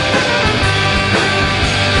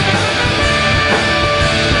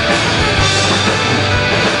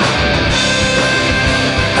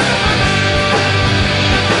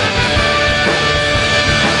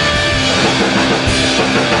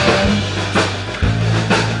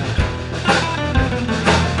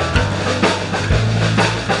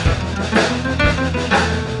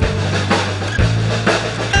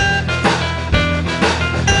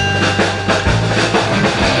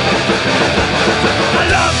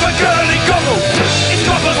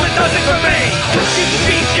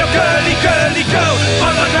 Girly girl,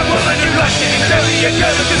 I'm like a woman who likes getting dirty, a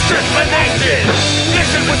girl who can strip an engine,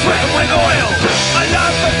 glisten with sweat and with oil. I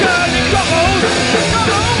love the girly goggles,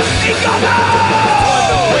 it's goggles!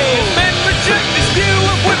 Men reject this view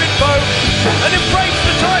of women folk and embrace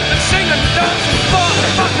the type that sing and dance and fart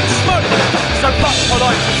and fuck and smoke. So fuck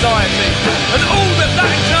polite society and all that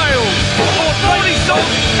entails. More body salt,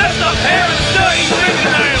 messed up hair and dirty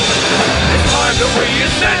fingernails. It's time that we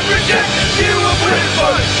as men reject this view of women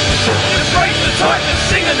folk. Embrace the type that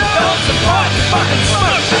sing and dance and party and fuck and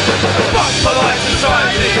smoke. And fuck polite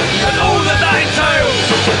society and all that entails.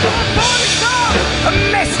 Body salt and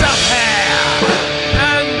messed up hair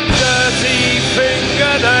and dirty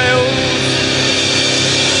fingernails.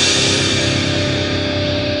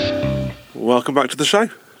 Welcome back to the show.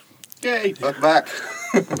 Yay, welcome back.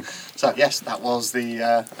 So yes, that was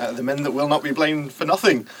the Men That Will Not Be Blamed for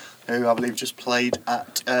Nothing, who I believe just played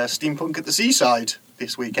at Steampunk at the Seaside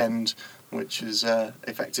this weekend, which is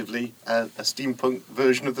effectively a steampunk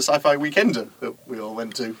version of the Sci-Fi Weekender that we all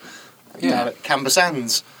went to down at Camber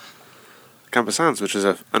Sands. Camber Sands, which is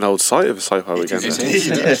an old site of a Sci-Fi Weekender.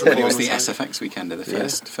 It was the SFX Weekender, the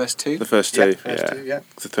first two. The first two, first two, yeah.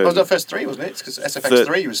 The third. Well, the first three, wasn't it? Because SFX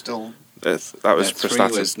 3 was still... that was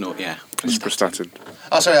Prestatyn. Was not, Prestatyn.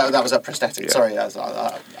 Oh, sorry, that was at Prestatyn. Yeah. Sorry, I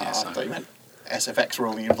thought you meant SFX were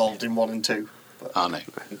only involved in 1 and 2. But no.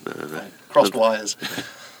 Crossed wires.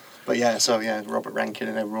 But Robert Rankin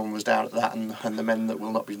and everyone was down at that, and the Men That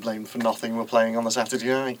Will Not Be Blamed for Nothing were playing on the Saturday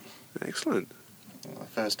night. Excellent. The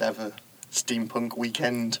first ever steampunk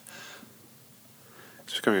weekend.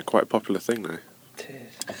 It's becoming a quite popular thing now.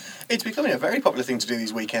 It's becoming a very popular thing to do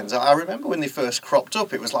these weekends. I remember when they first cropped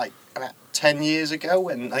up, it was like about 10 years ago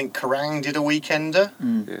when I think Kerrang did a weekender.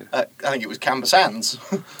 Yeah. I think it was Camber Sands.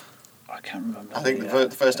 I can't remember. I think the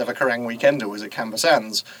first ever Kerrang weekender was at Camber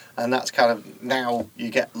Sands, and that's kind of, now you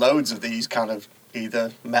get loads of these kind of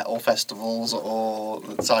either metal festivals or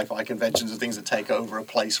sci-fi conventions and things that take over a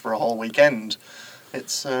place for a whole weekend.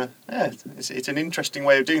 It's it's an interesting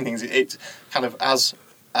way of doing things. It's kind of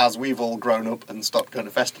as we've all grown up and stopped going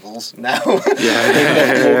to festivals now.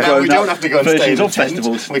 Now we don't have to go and stay in a tent.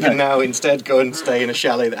 Festivals. We can now instead go and stay in a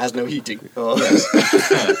chalet that has no heating.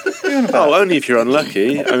 Oh, only if you're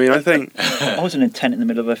unlucky. I mean, I think I was in a tent in the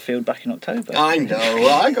middle of a field back in October. I know.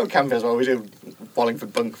 Well, I go camping as well. We do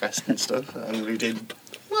Wallingford Bunk Fest and stuff, and we did.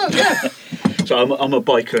 Well, yeah. So I'm a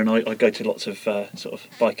biker, and I go to lots of sort of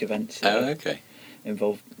bike events. Oh, okay.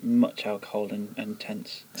 Involve much alcohol and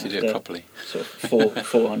tents. So you do it properly. Sort of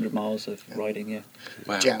 400 miles of riding, yeah.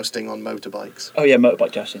 Wow. Jousting on motorbikes. Oh yeah,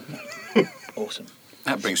 motorbike jousting. Awesome.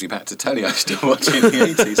 That brings me back to Tony. I was still watching in the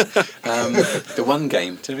 80s. The One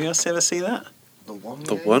Game. Did we ever see that? The one.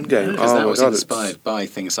 the one game. Because Oh that my was god! inspired by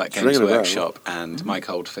things like ringing Games a bell. Workshop and Mike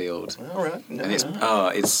Oldfield. All right. No, And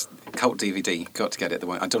it's cult DVD. Got to get it. I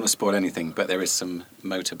don't want to spoil anything, but there is some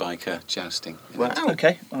motorbiker jousting. in it. Wow.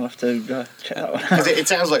 Okay, I'll have to check that one out. Because it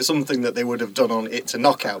sounds like something that they would have done on It's a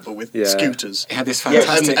Knockout, but with Yeah. scooters. It had this Yeah,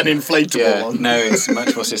 fantastic... an inflatable one. No, it's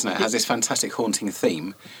much worse, isn't it? It has this fantastic haunting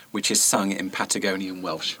theme, which is sung in Patagonian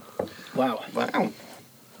Welsh, Wow. Wow.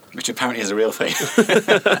 which apparently is a real thing.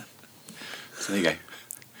 So there you go.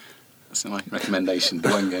 That's my recommendation, The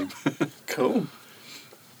One Game. Cool.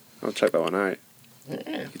 I'll check that one out.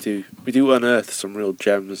 Yeah. We do unearth some real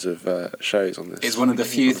gems of shows on this. It's one of the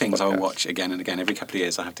few on the things I'll podcast. watch again and again. Every couple of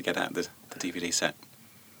years I have to get out the DVD set.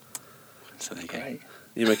 So there you go. Great.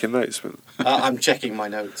 You making notes, but I'm checking my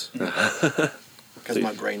notes. Because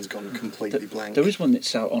my brain's gone completely blank. There is one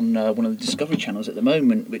that's out on one of the Discovery channels at the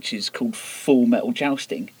moment, which is called Full Metal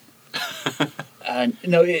Jousting. And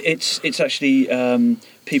no, it's actually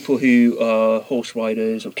people who are horse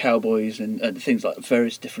riders or cowboys and things like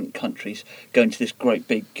various different countries going to this great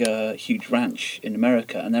big huge ranch in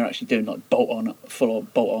America, and they're actually doing like full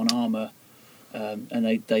bolt-on armour,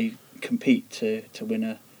 and they compete to win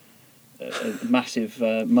a massive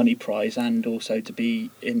money prize and also to be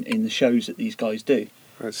in the shows that these guys do.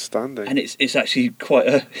 outstanding. And it's actually quite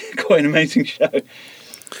an amazing show.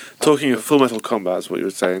 Talking of Full Metal Combat, is what you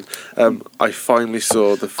were saying. I finally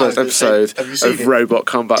saw the first I was gonna episode say, have you seen of it? Robot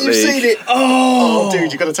Combat You've League. seen it? Oh,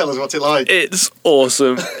 dude, you've got to tell us what's it like. It's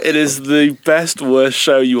awesome. It is the best, worst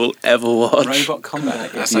show you will ever watch. Robot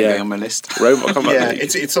Combat. That's like Yeah. going on my list. Robot Combat Yeah,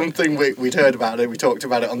 League. it's something we'd heard about it. We talked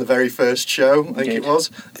about it on the very first show, I think it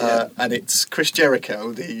was. And it's Chris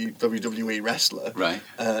Jericho, the WWE wrestler, Right.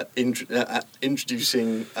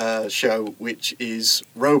 introducing a show which is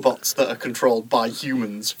robots that are controlled by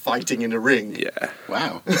humans fighting in a ring. Yeah.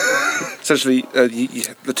 Wow. Essentially,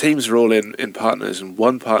 the teams are all in partners, and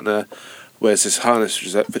one partner wears this harness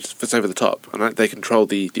which fits over the top, and they control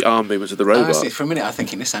the arm movements of the robot. See, for a minute, I'm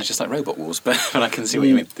thinking this sounds just like Robot Wars, but I can see what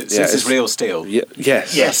you mean. Since Yeah, it's it's- real steel. Yes,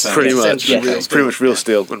 Yes, pretty yes, much. essentially real It's steel. pretty much real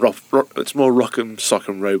steel, and it's more rock'em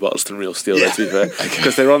sock'em robots than real steel. Yeah. To be fair,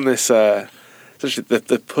 because they're on this. Essentially,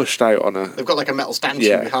 they're pushed out on a. They've got like a metal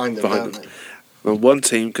stanchion behind them, behind don't them. they? And one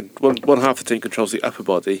team, one half of the team controls the upper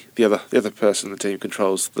body. The other person in the team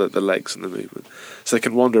controls the legs and the movement. So they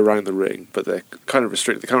can wander around the ring, but they're kind of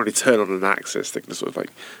restricted. They can't really turn on an axis. They can just sort of like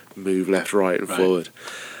move left, right, and forward.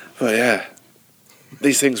 But yeah,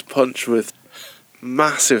 these things punch with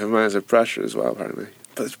massive amounts of pressure as well. Apparently,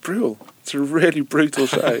 but it's brutal. It's a really brutal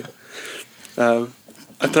show. I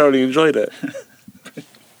thoroughly enjoyed it.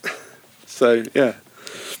 So yeah.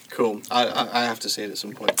 Cool. I have to see it at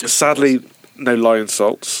some point. Just Sadly, no lion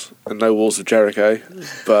salts and no walls of Jericho,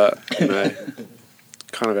 but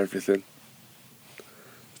kind of everything.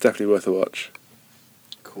 It's definitely worth a watch.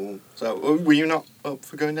 Cool. So, were you not up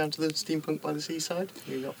for going down to the Steampunk by the Seaside?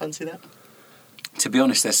 You not fancy that? To be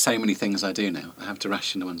honest, there's so many things I do now. I have to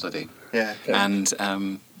ration the ones I do. Yeah. And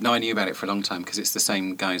no, I knew about it for a long time because it's the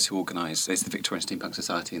same guys who organise. It's the Victorian Steampunk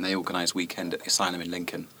Society, and they organise weekend at the Asylum in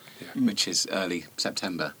Lincoln, which is early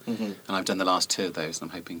September. And I've done the last two of those, and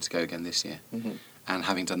I'm hoping to go again this year. And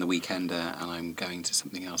having done the Weekender, and I'm going to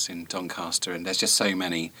something else in Doncaster, and there's just so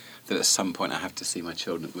many that at some point I have to see my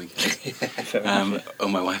children at the weekend. Or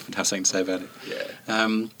my wife would have something to say about it.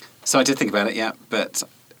 Yeah. So I did think about it, yeah, but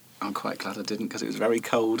I'm quite glad I didn't because it was very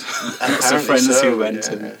cold. Lots of Apparently friends so, who went,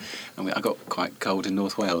 yeah. and I got quite cold in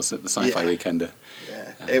North Wales at the Sci-Fi Yeah. Weekender.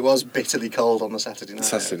 Yeah. It was bitterly cold on the Saturday night.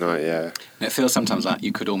 Saturday night, yeah. And it feels sometimes like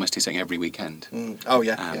you could almost do something every weekend. Oh,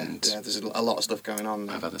 yeah. And yeah. There's a lot of stuff going on I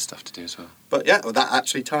now. have other stuff to do as well. But yeah, well, that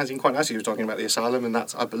actually ties in quite nicely. You were talking about the asylum, and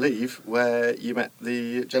that's, I believe, where you met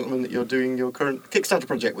the gentleman that you're doing your current Kickstarter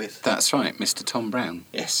project with. That's right, Mr. Tom Brown.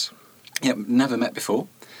 Yes. Yep, never met before,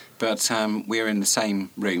 but we were in the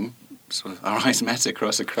same room. Sort of our eyes met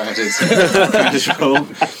across a crowded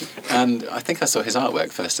room. And I think I saw his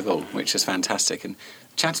artwork first of all, which was fantastic, and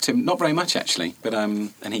chatted to him, not very much actually, but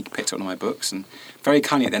and he picked up one of my books, and very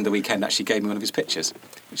kindly at the end of the weekend actually gave me one of his pictures,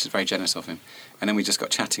 which is very generous of him. And then we just got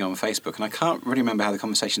chatting on Facebook, and I can't really remember how the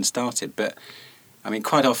conversation started, but I mean,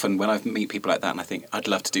 quite often when I meet people like that and I think, I'd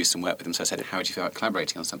love to do some work with them, so I said, how would you feel about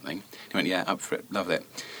collaborating on something? He went, yeah, up for it, love it.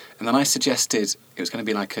 And then I suggested it was going to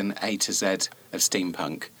be like an A to Z of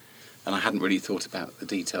steampunk, and I hadn't really thought about the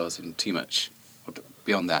details in too much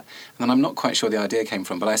beyond that. And then I'm not quite sure the idea came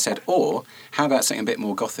from, but I said, or how about something a bit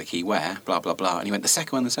more gothic-y, where, blah, blah, blah. And he went, the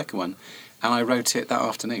second one. And I wrote it that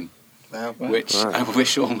afternoon. Wow. Which I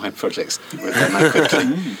wish all my projects were done that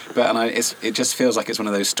quickly. But it just feels like it's one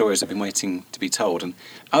of those stories that have been waiting to be told. And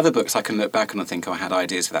other books I can look back on and think, I had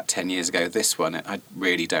ideas for that 10 years ago. This one, I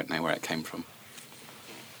really don't know where it came from.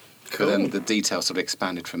 Cool. But then the details sort of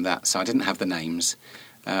expanded from that. So I didn't have the names.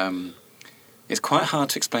 It's quite hard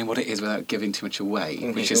to explain what it is without giving too much away,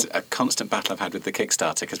 which is a constant battle I've had with the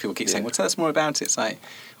Kickstarter, because people keep saying, well, tell us more about it. It's like,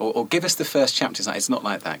 or give us the first chapter. It's like, it's not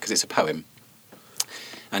like that, because it's a poem.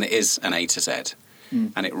 And it is an A to Z.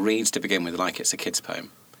 And it reads to begin with like it's a kid's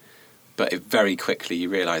poem. But very quickly you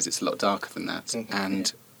realise it's a lot darker than that.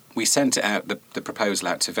 And we sent it out, the proposal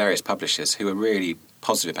out to various publishers who were really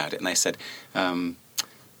positive about it. And they said,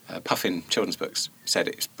 Puffin Children's Books said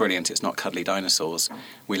it's brilliant, it's not cuddly dinosaurs,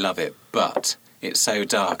 we love it, but it's so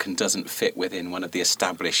dark and doesn't fit within one of the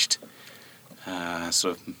established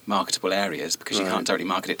sort of marketable areas, because you can't directly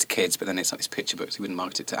market it to kids, but then it's like these picture books, you wouldn't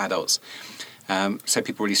market it to adults. So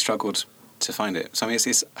people really struggled to find it. So I mean,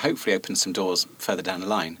 it's hopefully opened some doors further down the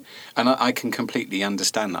line. And I can completely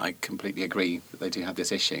understand that. I completely agree that they do have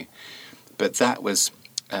this issue. But that was...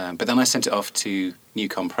 but then I sent it off to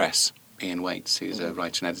Newcom Press, Ian Waits, who's a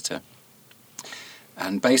writer and editor.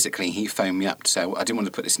 And basically he phoned me up to say, well, I didn't want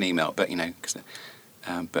to put this in email, but,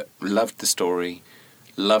 but loved the story,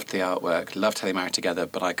 loved the artwork, loved how they married together,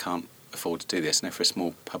 but I can't afford to do this. For a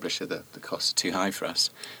small publisher, the costs are too high for us.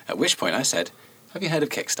 At which point I said, have you heard of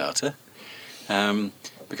Kickstarter?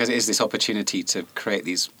 Because it is this opportunity to create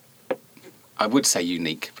these, I would say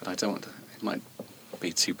unique, but I don't want to, it might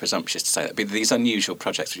be too presumptuous to say that, but these unusual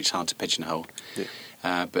projects which is hard to pigeonhole.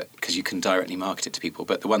 But because you can directly market it to people.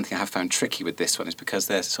 But the one thing I have found tricky with this one is because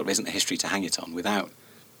there sort of isn't a history to hang it on without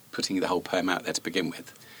putting the whole poem out there to begin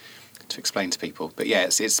with, to explain to people. But yeah,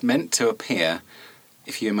 it's meant to appear,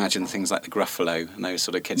 if you imagine things like the Gruffalo and those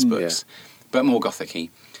sort of kids' books, but more gothic-y.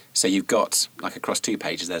 So you've got, like across 2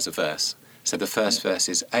 pages, there's a verse. So the first verse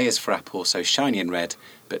is, A is for apple, so shiny and red,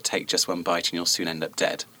 but take just one bite and you'll soon end up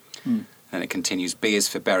dead. And it continues, B is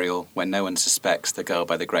for burial, when no one suspects the girl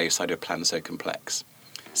by the graveside of a plan so complex.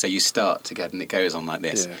 So you start to get, and it goes on like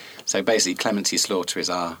this. So basically, Clemency Slaughter is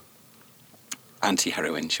our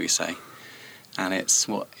anti-heroine, shall we say. And it's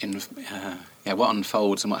what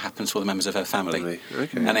unfolds and what happens for the members of her family.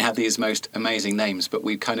 And they have these most amazing names, but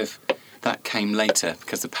we that came later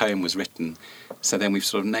because the poem was written. So then we've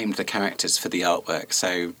sort of named the characters for the artwork.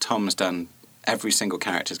 So Tom's done, every single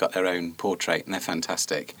character's got their own portrait, and they're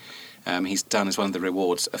fantastic. He's done, as one of the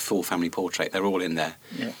rewards, a full family portrait. They're all in there.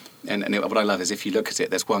 And what I love is if you look at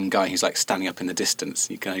it, there's one guy who's like standing up in the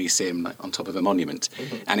distance. You can only see him like, on top of a monument.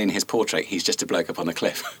 And in his portrait, he's just a bloke up on a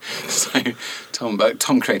cliff. So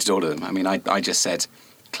Tom created all of them. I mean, I just said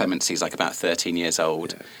Clemency's like about 13 years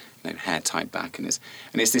old, hair tied back. And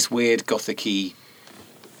it's this weird gothic-y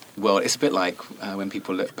world. It's a bit like when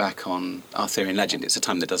people look back on Arthurian legend. It's a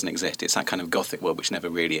time that doesn't exist. It's that kind of gothic world which never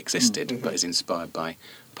really existed, but is inspired by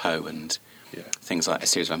Poe and things like A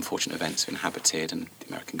Series of Unfortunate Events inhabited and the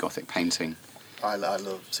American Gothic painting. I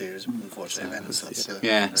love Series of Unfortunate Events.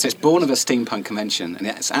 So it's born of a steampunk convention, and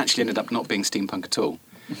it's actually ended up not being steampunk at all,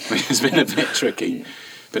 which has been a bit tricky.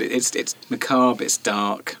 But it's macabre, it's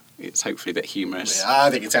dark, it's hopefully a bit humorous. I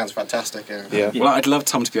think it sounds fantastic. Well, I'd love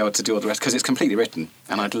Tom to be able to do all the rest, because it's completely written,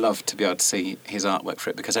 and I'd love to be able to see his artwork for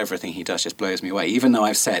it, because everything he does just blows me away. Even though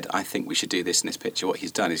I've said, I think we should do this in this picture, what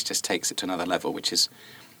he's done is just takes it to another level, which is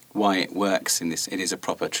why it works in this. It is a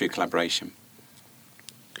proper, true collaboration.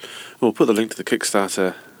 We'll put the link to the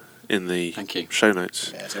Kickstarter in the show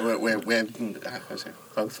notes. Yeah, so we're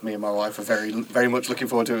both me and my wife are very, very much looking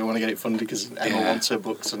forward to it. We want to get it funded because Emma wants her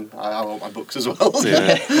books and I want my books as well.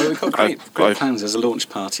 Well, we've got great plans. There's a launch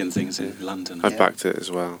party and things in London. I've backed it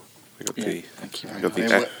as well. Thank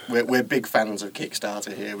you. We're big fans of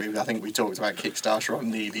Kickstarter here. I think we talked about Kickstarter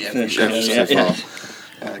on the every show so far.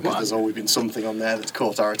 Because there's always been something on there that's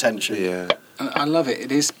caught our attention. I love it.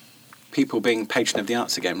 It is people being patron of the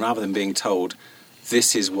arts again, rather than being told,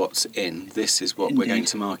 this is what's in, this is what we're going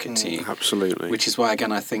to market to you. Absolutely. Which is why,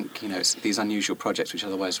 again, I think, it's these unusual projects which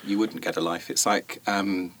otherwise you wouldn't get a life. It's like,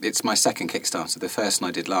 it's my second Kickstarter. The first one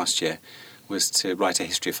I did last year was to write a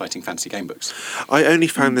history of fighting fantasy game books. I only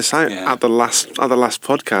found this out at the last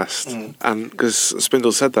podcast, and because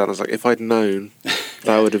Spindle said that, I was like, if I'd known,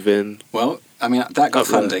 that would have been. Well, I mean, that got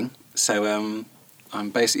funding, so I'm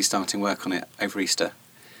basically starting work on it over Easter,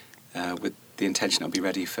 with the intention it'll be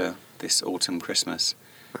ready for this autumn, Christmas.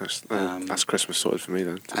 That's Christmas sorted for me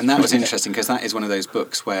then. And that was interesting because that is one of those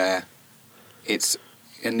books where it's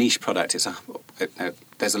a niche product.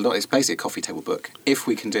 There's a lot. It's basically a coffee table book. If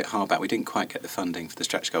we can do it hardback, we didn't quite get the funding for the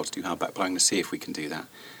stretch goal to do hardback, but I'm going to see if we can do that.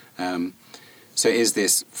 So it is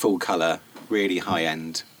this full colour, really high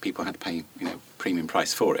end. People had to pay premium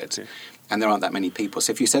price for it, and there aren't that many people.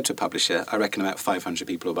 So if you said to a publisher, I reckon about 500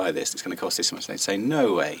 people will buy this, it's going to cost this much, they'd say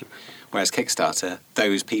no way. Whereas Kickstarter,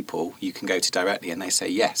 those people you can go to directly and they say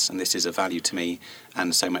yes, and this is a value to me,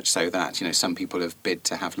 and so much so that some people have bid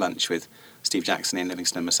to have lunch with Steve Jackson in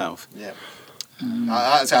Livingston and myself. Yeah,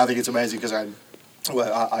 I think it's amazing because I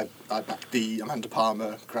backed the Amanda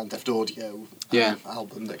Palmer Grand Theft Audio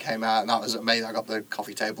album that came out, and that was amazing. I got the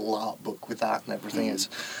coffee table art book with that and everything.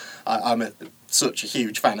 I'm such a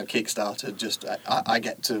huge fan of Kickstarter. Just I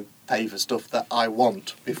get to pay for stuff that I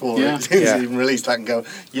want before it's even released. I can go,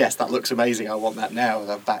 yes, that looks amazing. I want that now.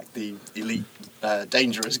 I've backed the Elite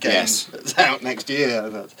Dangerous game that's out next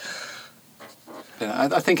year.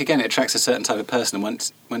 I think again it attracts a certain type of person,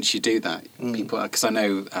 and once you do that, people. Because I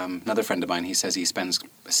know another friend of mine. He says he spends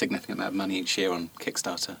a significant amount of money each year on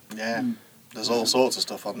Kickstarter. Yeah. There's all sorts of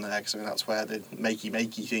stuff on there, because that's where the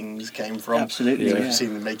makey things came from. Absolutely, You've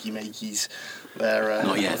seen the makeys. They're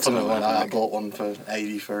not yet. I bought one for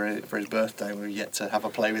Adi for his birthday, and we're yet to have a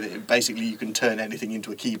play with it. Basically, you can turn anything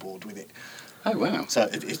into a keyboard with it. Oh wow! So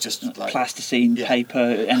it's just like plasticine, paper,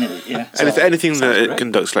 anything. Anything that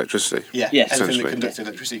conducts electricity. Anything that conducts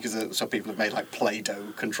electricity, because some people have made like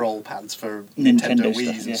Play-Doh control pads for Nintendo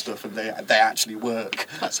Wii's and stuff, and they actually work.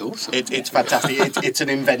 That's awesome. It's fantastic. It's an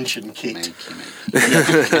invention kit.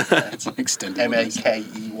 It's an extended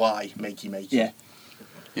Makey, makey.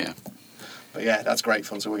 Yeah. But yeah, that's great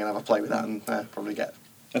fun. So we're gonna have a play with that and probably get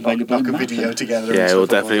available knock a video together. Yeah, we'll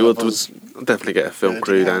definitely get a film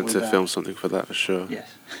crew down to film something for that for sure. Yes.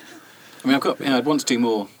 I mean, I'd want to do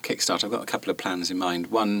more Kickstarter. I've got a couple of plans in mind.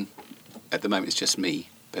 One, at the moment, is just me,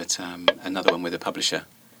 but another one with a publisher,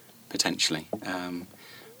 potentially.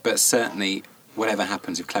 But certainly, whatever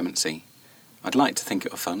happens with Clemency, I'd like to think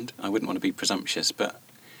it'll fund. I wouldn't want to be presumptuous, but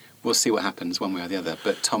we'll see what happens one way or the other.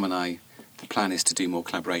 But Tom and I, the plan is to do more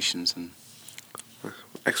collaborations and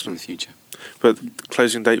excellent in the future. But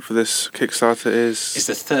closing date for this Kickstarter is? It's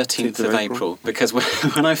the 13th of April, because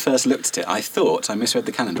when I first looked at it, I misread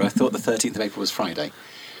the calendar. I thought the 13th of April was Friday.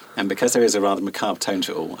 And because there is a rather macabre tone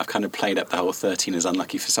to it all, I've kind of played up the whole 13 as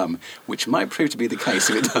unlucky for some, which might prove to be the case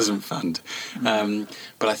if it doesn't fund.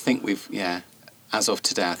 But I think as of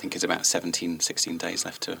today, I think it's about 16 days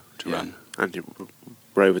left to run. And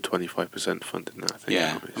we're over 25% funded now, I think.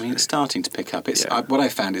 Yeah, I mean, it's starting to pick up. What I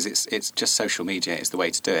found is it's just social media is the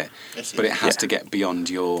way to do it. But it has to get beyond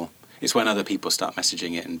your... It's when other people start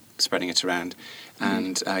messaging it and spreading it around.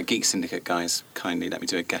 And Geek Syndicate guys kindly let me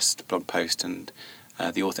do a guest blog post, and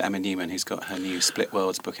the author Emma Newman, who's got her new Split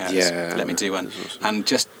Worlds book out, let me do one. Awesome. And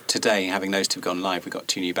just today, having those two gone live, we've got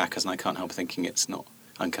 2 new backers, and I can't help thinking it's not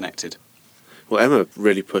unconnected. Well, Emma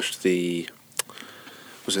really pushed the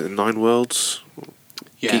 9 Worlds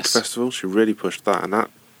Geek Festival? She really pushed that, and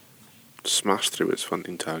that smashed through its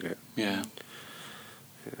funding target. Yeah.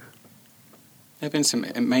 There have been some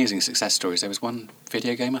amazing success stories. There was one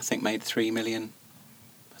video game I think made 3 million.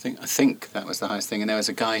 I think that was the highest thing. And there was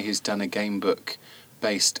a guy who's done a game book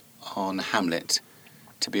based on Hamlet,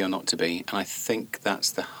 To Be or Not to Be, and I think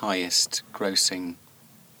that's the highest grossing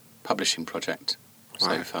publishing project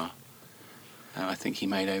so far. I think he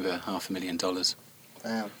made over $500,000.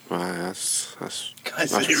 Wow, that's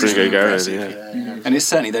pretty good going, yeah. And it's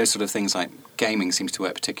certainly those sort of things, like gaming seems to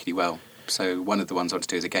work particularly well. So one of the ones I want to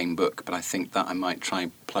do is a game book, but I think that I might try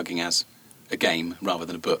plugging as a game rather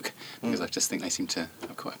than a book, because I just think they seem to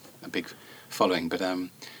have quite a big following. But I'm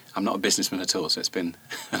not a businessman at all, so it's been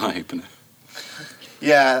an eye-opener.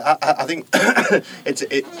 Yeah, I think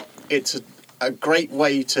it's a great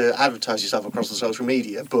way to advertise yourself across the social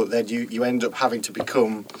media, but then you end up having to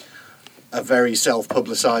become a very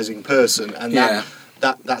self-publicising person, and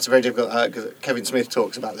that's very difficult because Kevin Smith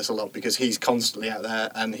talks about this a lot because he's constantly out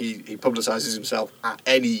there and he publicises himself at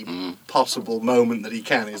any possible moment that he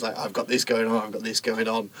can. He's like, I've got this going on, I've got this going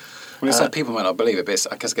on. Well, it's like people might not believe it, but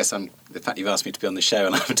I guess the fact you've asked me to be on the show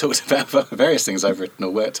and I've talked about various things I've written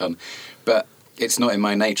or worked on, but it's not in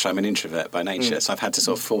my nature. I'm an introvert by nature, so I've had to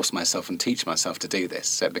sort of force myself and teach myself to do this,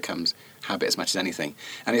 so it becomes habit as much as anything.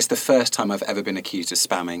 And it's the first time I've ever been accused of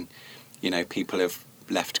spamming. You know, people have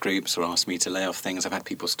left groups or asked me to lay off things. I've had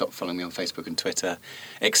people stop following me on Facebook and Twitter,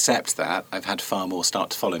 except that I've had far more start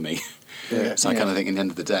to follow me. So I kind of think at the end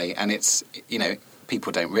of the day, and it's, you know,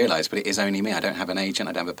 people don't realise, but it is only me. I don't have an agent,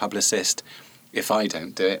 I don't have a publicist. If I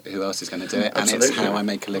don't do it, who else is going to do it? Absolutely. And it's how I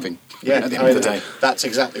make a living Yeah, at the end of the day. That's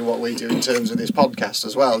exactly what we do in terms of this podcast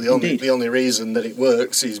as well. The only reason that it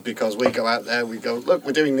works is because we go out there, we go, look,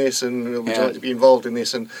 we're doing this and we'd like to be involved in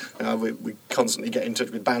this, and we constantly get in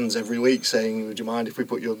touch with bands every week saying, would you mind if we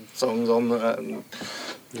put your songs on, and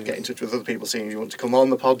get in touch with other people saying you want to come on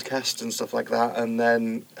the podcast and stuff like that, and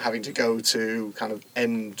then having to go to kind of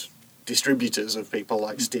end distributors of people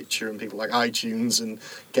like Stitcher and people like iTunes and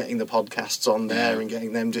getting the podcasts on there and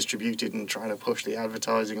getting them distributed and trying to push the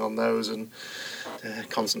advertising on those and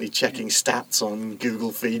constantly checking stats on Google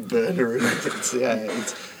Feedburner.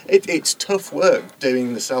 And it's tough work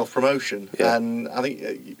doing the self-promotion. And I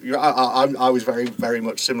think I was very, very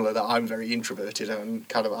much similar, that I'm very introverted and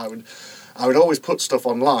kind of I would always put stuff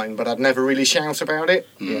online, but I'd never really shout about it.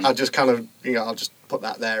 I'd just kind of, I'll just put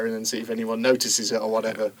that there and then see if anyone notices it or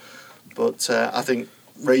whatever. But I think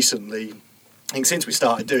recently, since we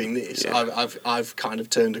started doing this, I've kind of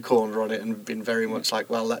turned a corner on it and been very much like,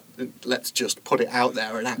 well, let's just put it out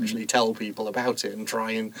there and actually tell people about it and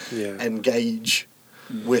try and engage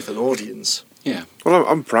with an audience. Yeah. Well,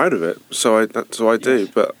 I'm proud of it, so I do,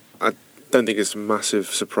 but I don't think it's a massive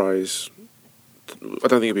surprise. I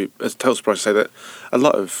don't think it'd be a total surprise to say that a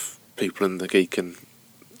lot of people in the geek and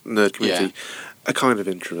nerd community are kind of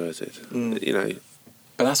introverted, you know.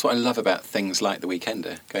 But that's what I love about things like The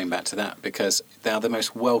Weekender, going back to that, because they are the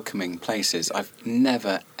most welcoming places. I've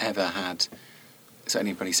never, ever had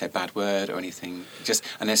anybody say a bad word or anything.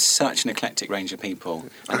 And there's such an eclectic range of people,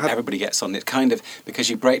 and everybody gets on it, kind of,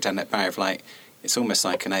 because you break down that barrier of, like, it's almost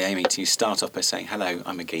like an AA meeting. You start off by saying, hello,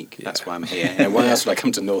 I'm a geek, that's why I'm here. You know, why else would I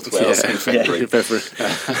come to North Wales in February?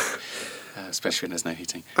 Especially when there's no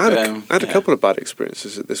heating. I had a couple of bad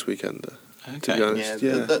experiences at this weekend. To be honest,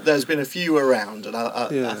 there's been a few around, and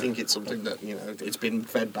I think it's something that, it's been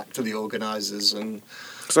fed back to the organisers, and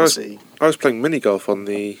I was playing mini golf on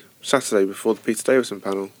the Saturday before the Peter Davison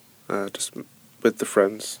panel, just with the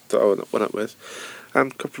friends that I went up with,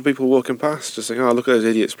 and a couple of people walking past, just saying, "Oh, look at those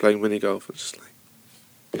idiots playing mini golf." It's just like,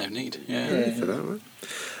 no need, for that, right?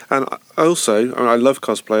 And I also, I love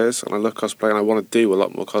cosplayers, and I love cosplay, and I want to do a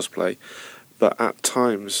lot more cosplay. But at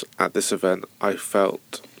times at this event, I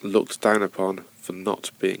felt looked down upon for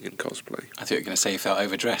not being in cosplay. I thought you were going to say you felt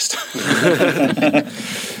overdressed.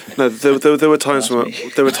 No, there were times when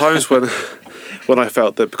I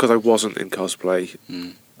felt that because I wasn't in cosplay,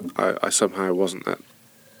 I somehow wasn't at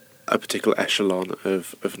a particular echelon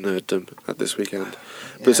of nerddom at this weekend.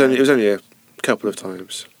 But it was only a couple of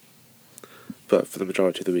times. But for the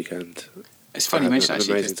majority of the weekend, it's funny you mention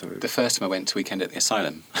actually, because time. The first time I went to Weekend at the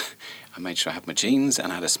Asylum, I made sure I had my jeans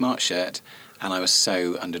and I had a smart shirt, and I was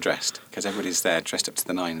so underdressed because everybody's there dressed up to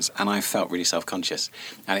the nines, and I felt really self-conscious.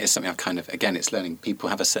 And it is something I've kind of, again, it's learning. People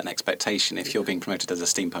have a certain expectation. If you're being promoted as a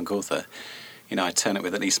steampunk author, I turn up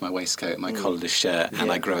with at least my waistcoat, my collarless shirt,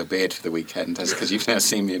 and I grow a beard for the weekend, because you've now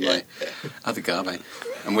seen me in my other garb,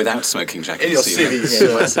 and without smoking jackets. In your civvies.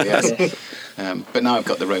 Yes. But now I've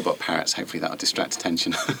got the robot parrots. Hopefully that'll distract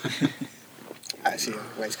attention. Actually,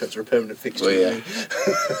 waistcoats are a permanent fixture. Well, yeah.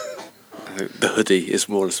 I think the hoodie is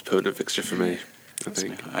more or less a permanent fixture for me. I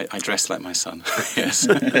think I dress like my son. Yes,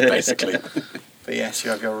 basically. But yes, you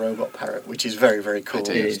have your robot parrot, which is very, very cool.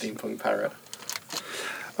 Steampunk parrot.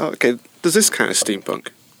 Oh, okay, does this count as steampunk?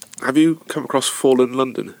 Have you come across Fallen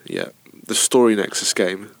London yet? The Story Nexus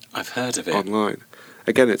game. I've heard of it. Online.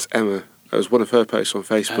 Again, it's Emma. It was one of her posts on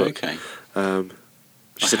Facebook. Okay. I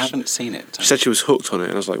haven't seen it. She said she was hooked on it,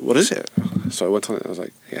 and I was like, what is it? So I went on it, and I was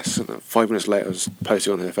like, yes. And 5 minutes later, I was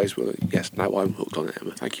posting on her Facebook, like, yes, now I'm hooked on it,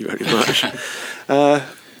 Emma. Thank you very much.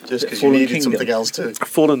 Just because you needed something else to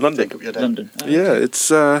Fallen London. take up your day. London. Oh, yeah, it's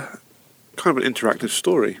kind of an interactive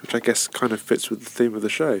story, which I guess kind of fits with the theme of the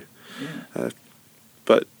show. Yeah.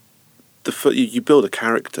 But you build a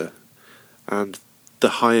character, and the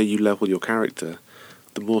higher you level your character,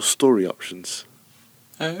 the more story options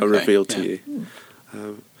are revealed to you.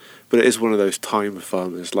 But it is one of those time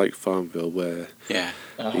farmers like Farmville where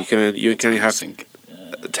you can only have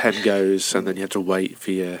 10 goes, and then you had to wait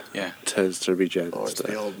for your turns to regen. Or it's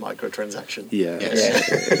the old microtransaction. Yeah.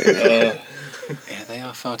 Yeah, they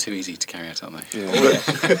are far too easy to carry out, aren't they? Yeah.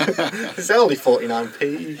 It's only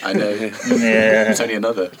 49p. I know. Yeah. It's only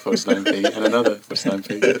another 49p and another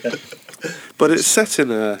 49p. But it's set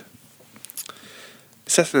in an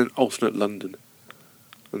alternate London,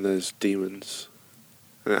 and there's demons,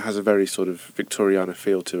 and it has a very sort of Victoriana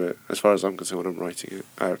feel to it, as far as I'm concerned when I'm writing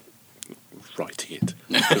it.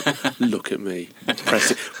 Look at me,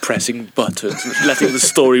 pressing buttons, letting the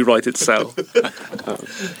story write itself.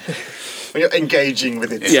 When you're engaging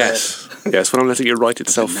with it. Yes, when I'm letting it write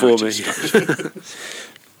itself for me.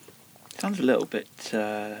 Sounds a little bit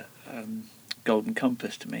Golden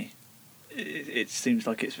Compass to me. It seems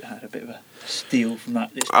like it's had a bit of a steal from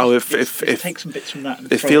that. It takes some bits from that.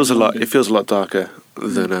 It feels a lot. It feels a lot darker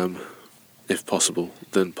than, if possible,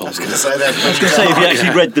 than possible. I was going to say, if you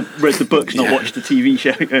actually read the books, not watched the TV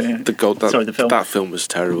show. The film. That film was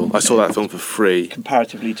terrible. I saw that film for free.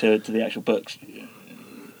 Comparatively to the actual books.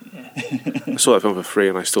 I saw that film for free,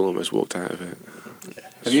 and I still almost walked out of it.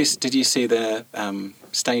 Did you see the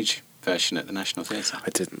stage version at the National Theatre? I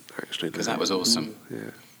didn't actually, because that was awesome.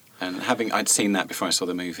 Yeah. And I'd seen that before I saw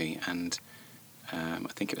the movie, and I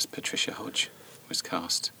think it was Patricia Hodge was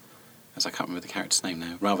cast, as I can't remember the character's name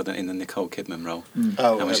now, rather than in the Nicole Kidman role.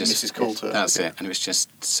 Mrs. Coulter. That's it, and it was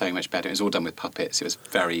just so much better. It was all done with puppets. It was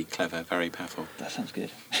very clever, very powerful. That sounds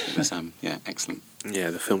good. It was excellent.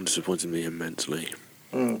 Yeah, the film disappointed me immensely.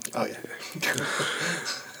 Oh yeah.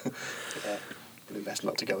 Probably best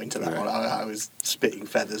not to go into that one. I was spitting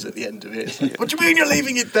feathers at the end of it. It's like, what do you mean you're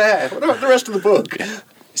leaving it there? What about the rest of the book?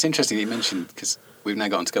 It's interesting that you mentioned, because we've now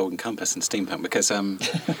got onto Golden Compass and steampunk, because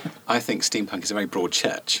I think steampunk is a very broad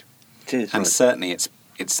church. It is. And certainly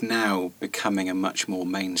it's now becoming a much more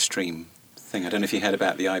mainstream thing. I don't know if you heard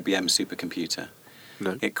about the IBM supercomputer.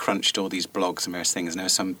 No. It crunched all these blogs and various things, and there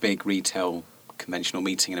was some big retail conventional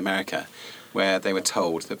meeting in America where they were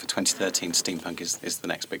told that for 2013 steampunk is the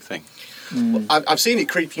next big thing. Well, I've seen it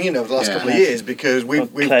creeping in over the last couple of years, because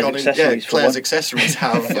we've gone in. Yeah, Claire's Accessories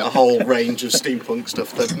have a whole range of steampunk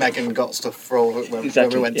stuff that Megan got stuff for all when we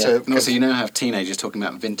went to. And also, you now have teenagers talking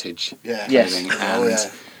about vintage clothing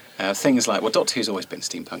and things like, well, Doctor Who's always been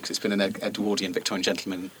steampunk. It's been an Edwardian Victorian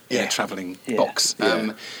gentleman travelling box.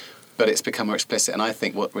 But it's become more explicit, and I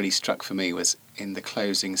think what really struck for me was in the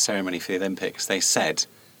closing ceremony for the Olympics, they said,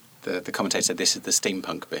 the commentator said, this is the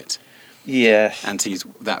steampunk bit. Yes. And to use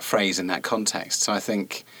that phrase in that context. So I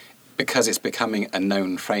think because it's becoming a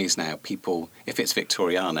known phrase now, people, if it's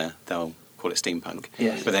Victoriana, they'll call it steampunk.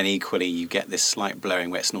 Yes. But then equally you get this slight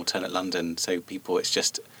blurring where it's an alternate London, so people, it's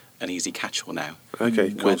just an easy catch-all now.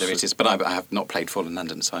 Okay, cool. Whether it is, but I have not played Fallen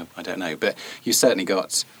London, so I don't know. But you certainly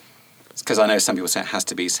got, because I know some people say it has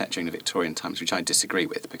to be set during the Victorian times, which I disagree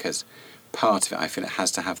with, because part of it, I feel it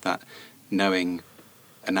has to have that knowing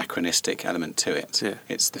anachronistic element to it. Yeah.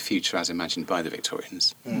 It's the future as imagined by the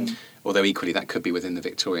Victorians. Although equally that could be within the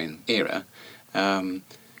Victorian era.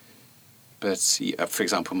 But for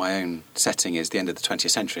example, my own setting is the end of the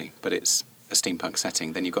 20th century, but it's a steampunk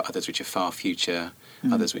setting. Then you've got others which are far future,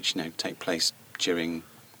 others which take place during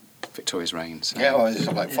Victoria's reign. So. Yeah, well, it's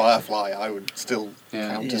like Firefly. I would still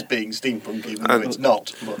count as being steampunk, even though it's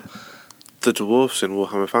not. But the dwarfs in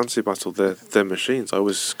Warhammer Fantasy Battle, they're machines. I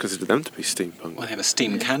always consider them to be steampunk. Well, they have a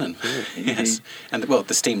steam cannon. Yes. And,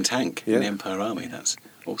 the steam tank in the Empire Army. That's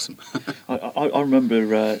awesome. I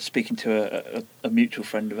remember speaking to a mutual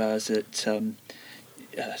friend of ours that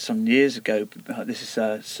some years ago. This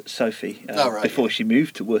is Sophie. Before she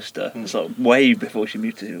moved to Worcester, it's like way before she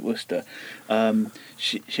moved to Worcester.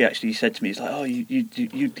 She actually said to me, "It's like, oh,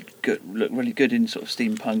 you look really good in sort of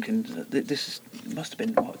steampunk," and this must have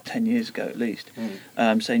been 10 years ago at least.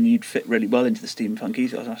 Saying you'd fit really well into the steampunk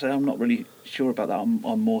ethos. I said, I'm not really sure about that.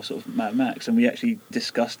 I'm more sort of Mad Max, and we actually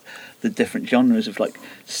discussed the different genres of like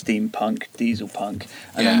steampunk, diesel punk,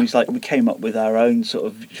 and then we came up with our own sort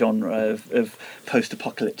of genre of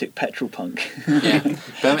post-apocalyptic petrol punk. Yeah,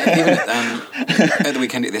 but even at the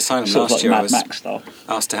weekend at the Asylum sort last of like year, Mad I was Max style.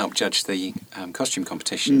 asked to help judge the costume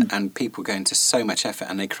competition, and people go into so much effort,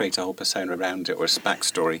 and they create a whole persona around it or a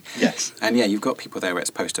backstory. Yes, and you've got people there where it's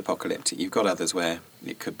post-apocalyptic. You've got others where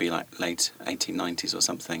it could be like late 1890s or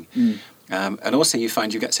something. And also you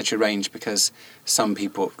find you get such a range because some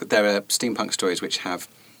people, there are steampunk stories which have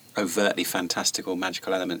overtly fantastical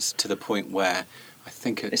magical elements to the point where I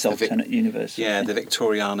think it's alternate universe. Yeah, the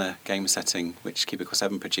Victoriana game setting which Cubicle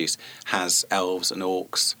 7 produced has elves and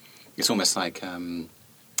orcs. It's almost like I'm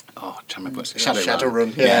trying to remember what's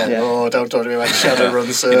Shadowrun. Yeah. Oh, don't talk to me about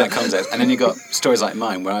Shadowrun, sir. In that context. And then you've got stories like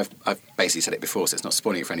mine where I've basically said it before, so it's not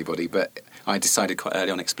spoiling it for anybody, but I decided quite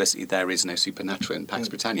early on explicitly there is no supernatural in Pax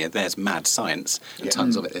Britannia. There's mad science and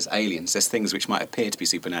tons of it. There's aliens. There's things which might appear to be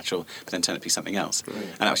supernatural but then turn out to be something else.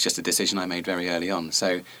 And that was just a decision I made very early on.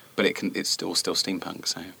 So, but it's still steampunk.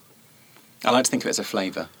 So I like to think of it as a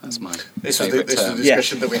flavour. That's my favourite This was term. the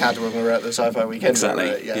discussion that we had when we were at the Sci-Fi Weekend.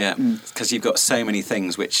 Exactly, yeah. Because you've got so many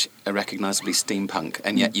things which are recognisably steampunk,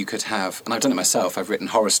 and yet you could have, and I've done it myself, I've written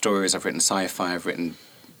horror stories, I've written sci-fi, I've written,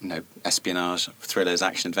 espionage, thrillers,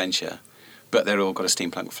 action-adventure, but they're all got a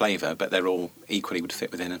steampunk flavour, but they're all equally would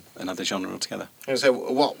fit within another genre altogether. And so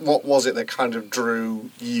what was it that kind of drew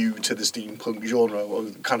you to the steampunk genre, or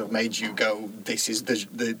kind of made you go, this is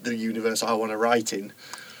the universe I want to write in?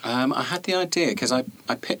 I had the idea because I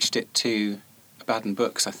pitched it to Baden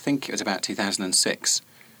Books. I think it was about 2006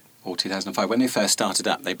 or 2005 when they first started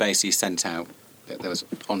up. They basically sent out, there was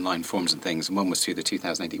online forums and things, and one was through the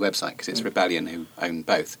 2000 AD website because it's Rebellion who own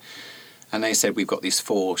both. And they said, we've got these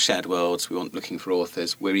 4 shared worlds, we want looking for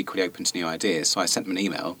authors, we're equally open to new ideas. So I sent them an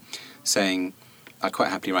email saying, I'd quite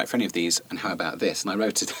happily write for any of these, and how about this? And I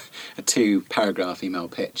wrote a 2-paragraph email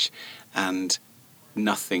pitch, and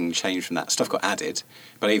nothing changed from that. Stuff got added,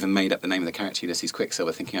 but I even made up the name of the character, Ulysses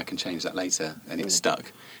Quicksilver, thinking I can change that later, and it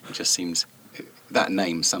stuck. It just seems, that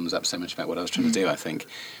name sums up so much about what I was trying to do, I think.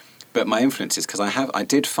 But my influences, because I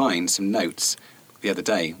did find some notes the other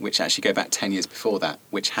day, which actually go back 10 years before that,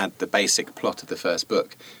 which had the basic plot of the first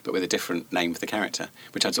book, but with a different name for the character,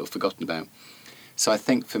 which I'd sort of forgotten about. So I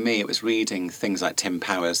think for me it was reading things like Tim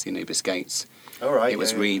Powers, The Anubis Gates. All right. It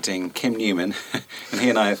was reading Kim Newman, and he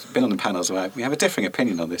and I have been on the panels where we have a differing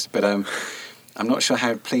opinion on this, but I'm not sure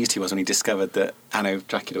how pleased he was when he discovered that Anno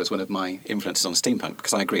Dracula was one of my influences on steampunk,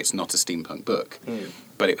 because I agree it's not a steampunk book,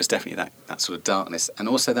 but it was definitely that sort of darkness, and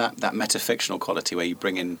also that meta-fictional quality where you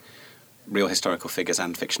bring in real historical figures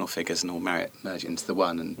and fictional figures and all merge into the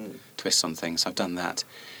one and twists on things. So I've done that.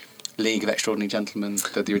 League of Extraordinary Gentlemen,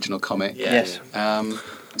 the original comic. Yes.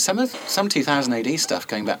 Some 2000 AD stuff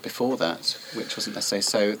going back before that, which wasn't necessarily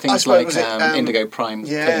so. Things suppose, like Indigo Prime,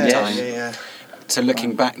 Time. Yeah. So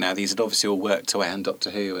looking back now, these had obviously all worked away on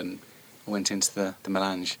Doctor Who and went into the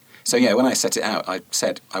melange. So yeah, when I set it out, I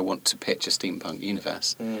said I want to pitch a steampunk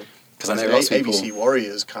universe. Because I know lots of people... ABC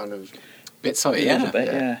Warriors kind of... Bits of it, A little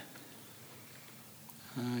bit,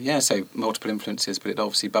 yeah. So multiple influences, but it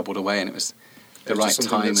obviously bubbled away and it was the right just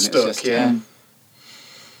time. And stuck, it was just,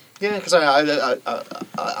 yeah, because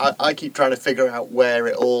I keep trying to figure out where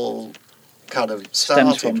it all kind of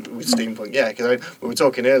started with steampunk. Yeah, because we were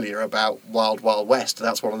talking earlier about Wild Wild West.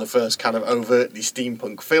 That's one of the first kind of overtly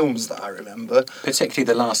steampunk films that I remember. Particularly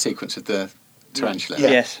the last sequence with the tarantula. Yeah.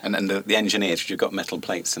 Yes. And the engineers, which have got metal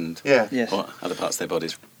plates and Yes. or other parts of their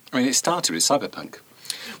bodies. I mean, it started with cyberpunk.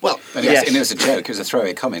 Well, And it was a joke. It was a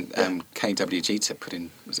throwaway comment. KW Jeter put in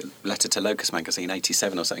a letter to Locus magazine,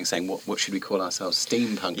 87 or something, saying what should we call ourselves?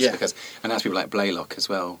 Steampunks. Yeah. Because and that's people like Blaylock as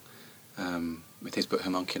well, with his book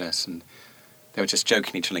Homunculus, and they were just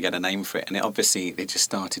jokingly trying to get a name for it. And it just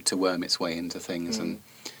started to worm its way into things, and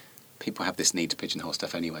people have this need to pigeonhole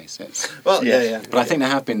stuff anyway. So it's, But I think there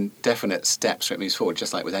have been definite steps where it moves forward,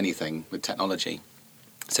 just like with anything with technology.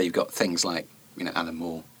 So you've got things like Alan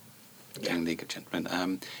Moore. League of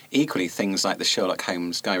Gentlemen. Equally, things like the Sherlock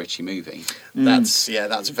Holmes Guy Ritchie movie. That's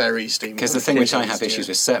very steampunk. Because the thing which I have issues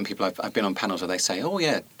with certain people, I've been on panels where they say, "Oh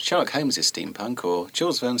yeah, Sherlock Holmes is steampunk," or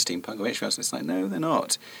Jules Verne's steampunk, or H.G. Wells. It's like, no, they're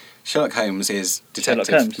not. Sherlock Holmes is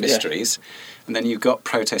detective mysteries, and then you've got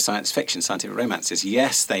proto-science fiction, scientific romances.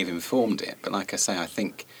 Yes, they've informed it, but like I say, I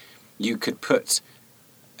think you could put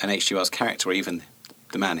an H.G. Wells character, or even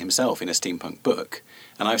the man himself, in a steampunk book.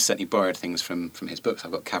 And I've certainly borrowed things from his books.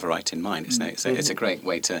 I've got Cavorite in mind. It's a great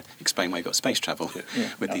way to explain why you've got space travel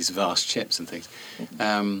with these vast ships and things.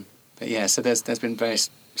 But yeah, so there's been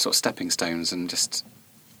various sort of stepping stones and just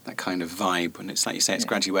that kind of vibe. And it's like you say, it's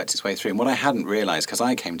gradually worked its way through. And what I hadn't realised, because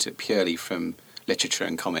I came to it purely from literature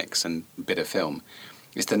and comics and a bit of film,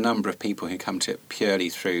 is the number of people who come to it purely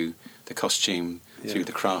through the costume, through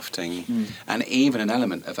the crafting, and even an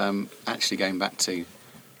element of actually going back to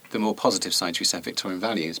the more positive side, we say, Victorian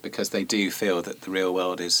values, because they do feel that the real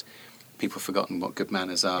world is people have forgotten what good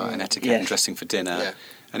manners are and etiquette and dressing for dinner,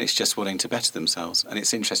 and it's just wanting to better themselves. And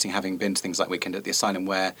it's interesting having been to things like Weekend at the Asylum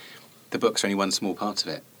where the books are only one small part of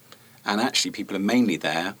it. And actually people are mainly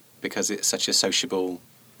there because it's such a sociable,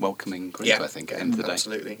 welcoming group, I think, at the end of the day.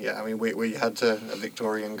 Absolutely, yeah. I mean, we had a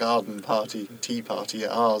Victorian garden tea party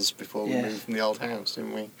at ours before we moved from the old house,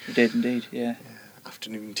 didn't we? We did indeed, yeah.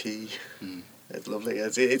 Afternoon tea. It's lovely.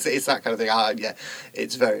 It's that kind of thing.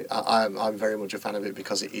 It's very. I'm very much a fan of it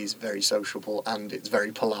because it is very sociable and it's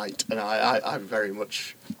very polite, and I very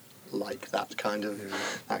much like that kind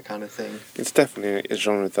of thing. It's definitely a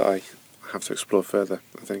genre that I have to explore further.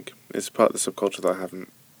 I think it's part of the subculture that I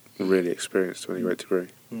haven't really experienced to any great degree.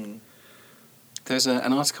 There's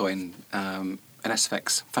an article in an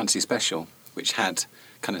SFX fantasy special which had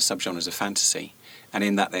kind of subgenres of fantasy, and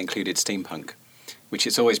in that they included steampunk, which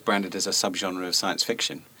is always branded as a subgenre of science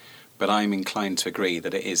fiction. But I'm inclined to agree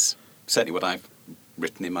that it is certainly what I've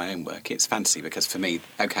written in my own work. It's fantasy because for me,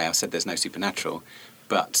 okay, I've said there's no supernatural,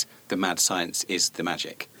 but the mad science is the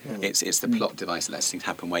magic. It's the plot device that lets things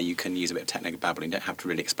happen where you can use a bit of technical babbling. You don't have to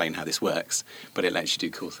really explain how this works, but it lets you do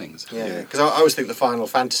cool things. Yeah, because I always think the Final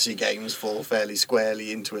Fantasy games fall fairly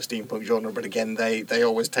squarely into a steampunk genre, but again, they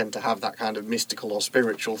always tend to have that kind of mystical or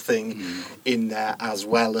spiritual thing in there, as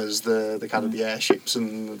well as the kind of the airships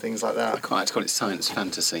and things like that. I quite like to call it science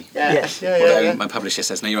fantasy. Yeah, Yes. Although my publisher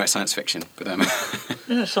says, no, you write science fiction. But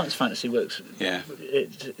Science fantasy works. Yeah.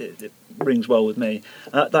 It rings well with me.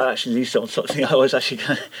 That actually leads on something I was actually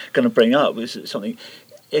going to bring up. Was something,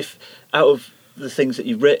 if out of the things that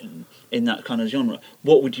you've written in that kind of genre,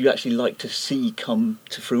 what would you actually like to see come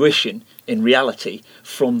to fruition in reality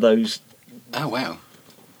from those? Oh, wow.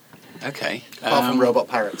 Okay. Apart from robot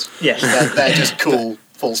parrots. Yes. They're just cool,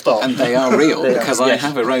 full stop. And they are real, because I yes.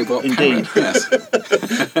 have a robot Indeed. parrot.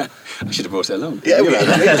 Yes. I should have brought it along. Yeah,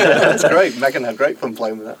 that's great. Megan had great fun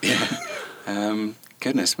playing with that.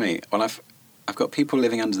 Goodness me. Well, I've got people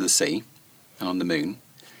living under the sea and on the moon,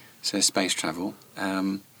 so space travel.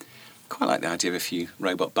 Quite like the idea of a few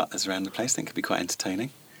robot butlers around the place. I think could be quite entertaining.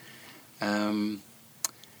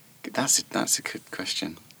 That's a good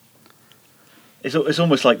question. It's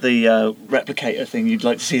almost like the replicator thing you'd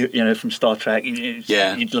like to see, from Star Trek.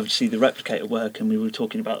 You'd love to see the replicator work, and we were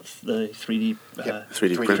talking about the 3D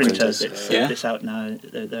 3D printers. printers. It's out now.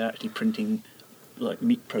 They're actually printing like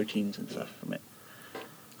meat proteins and stuff from it.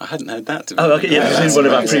 I hadn't heard that. Oh, okay, yeah, it's in one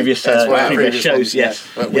of our previous previous shows. ones,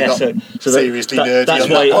 Yes, so seriously nerdy. That's on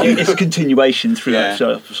why that one. it's a continuation through Yeah.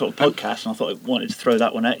 that sort of podcast. And I thought I wanted to throw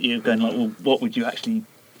that one at you, going like, well, what would you actually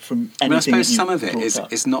from anything? I suppose that you some of it brought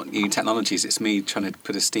up? is not new technologies. It's me trying to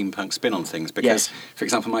put a steampunk spin on things. Because, for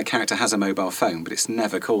example, my character has a mobile phone, but it's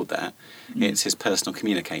never called that. It's his personal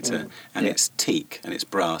communicator, and it's teak, and it's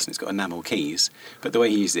brass, and it's got enamel keys. But the way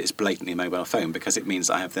he uses it is blatantly a mobile phone, because it means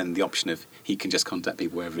I have then the option of he can just contact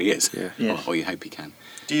people wherever he is, or you hope he can.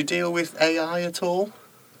 Do you deal with AI at all?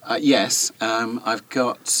 Yes, I've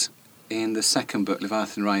got in the second book,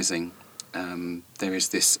 Leviathan Rising, there is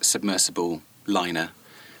this submersible liner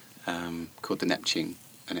called the Neptune,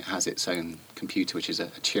 and it has its own computer, which is a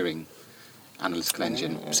Turing analytical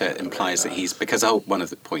engine. So it implies that because one of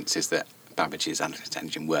the points is that Babbage's analytical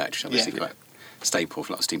engine worked, which is obviously quite staple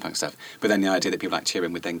for a lot of steampunk stuff. But then the idea that people like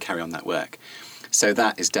Turing would then carry on that work. So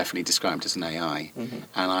that is definitely described as an AI, and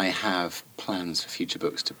I have plans for future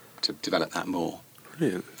books to develop that more.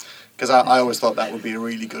 Brilliant. Because I always thought that would be a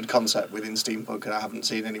really good concept within steampunk, and I haven't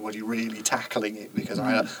seen anybody really tackling it, because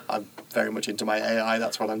I'm very much into my AI.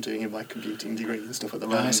 That's what I'm doing in my computing degree and stuff at the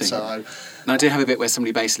moment. And I do have a bit where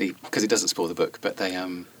somebody basically, because it doesn't spoil the book, but they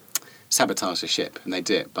sabotage a ship, and they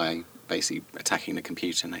do it by basically attacking the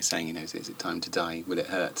computer, and they're saying, is it time to die? Will it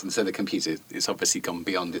hurt? And so the computer, it's obviously gone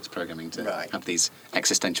beyond its programming to have these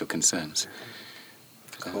existential concerns.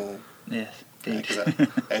 Cool. Yes.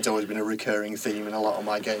 It's always been a recurring theme in a lot of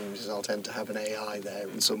my games, is I'll tend to have an AI there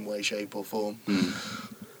in some way, shape or form. I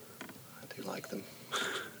do like them.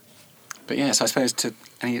 But yes, I suppose to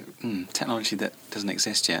any technology that doesn't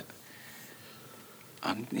exist yet,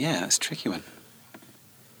 that's a tricky one.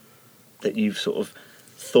 That you've sort of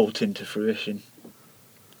thought into fruition.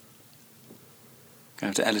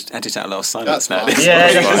 Going to have to edit out a lot of silence now.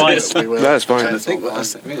 That's fine. That's fine. I think what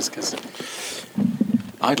else there is, because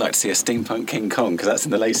I'd like to see a steampunk King Kong, because that's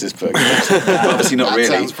in the latest book. Obviously not really.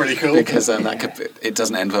 Sounds pretty cool. Because it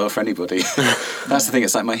doesn't end well for anybody. That's the thing.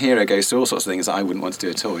 It's like my hero goes through all sorts of things that I wouldn't want to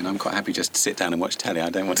do at all, and I'm quite happy just to sit down and watch telly.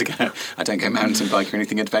 I don't go mountain bike or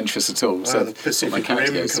anything adventurous at all. So the Pacific my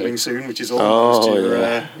Rim goes coming through. soon, which is almost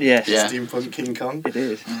Yes. steampunk King Kong. It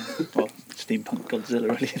is. Well, steampunk Godzilla,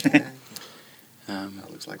 really.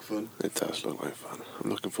 That looks like fun. It does look like fun.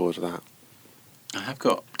 I'm looking forward to that. I have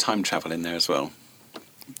got time travel in there as well.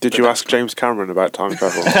 Did you ask James Cameron about time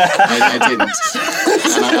travel? I didn't.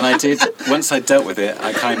 And I did. Once I dealt with it,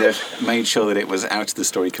 I kind of made sure that it was out of the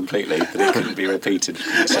story completely, that it couldn't be repeated.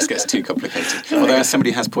 It just gets too complicated. Although, as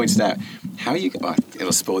somebody has pointed out, how are you... Well,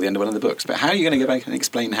 it'll spoil the end of one of the books, but how are you going to go back and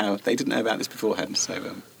explain how they didn't know about this beforehand?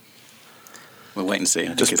 So we'll wait and see.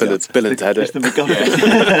 Just Bill and Ted it.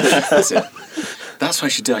 That's it. That's what I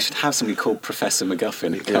should do. I should have somebody called Professor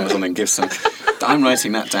MacGuffin who comes on and gives some... I'm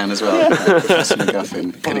writing that down as well. Professor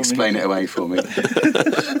MacGuffin can explain it away for me.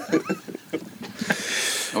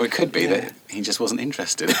 Or it could be that he just wasn't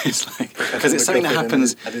interested. It's like, because it's something that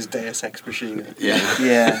happens at his Deus Ex Machina. Yeah.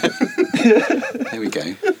 Yeah. There we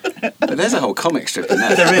go. But there's a whole comic strip in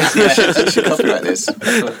there. There is, yeah. You should copyright this.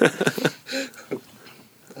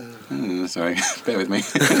 Sorry, bear with me.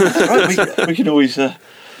 Right, we can always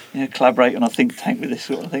collaborate on a think tank with this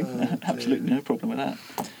sort of thing. Absolutely no problem with that.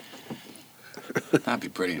 That'd be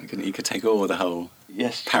brilliant. Couldn't you? You could take all the whole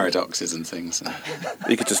Yes. paradoxes and things.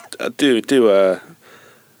 You could just do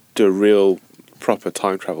a real proper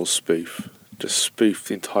time travel spoof. Just spoof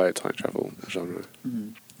the entire time travel genre.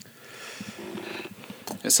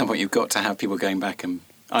 At some point, you've got to have people going back and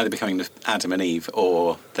either becoming the Adam and Eve,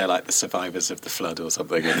 or they're like the survivors of the flood or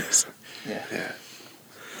something. And Yeah.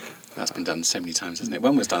 that's been done so many times, hasn't it?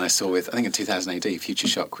 One was done, I saw with, I think in 2000 AD, Future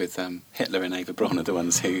Shock with Hitler and Ava Braun are the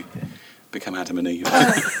ones who become Adam and Eve.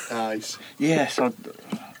 Nice. Yes, I've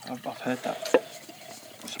heard that.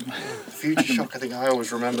 Future Shock, I think I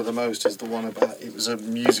always remember the most, is the one about, it was a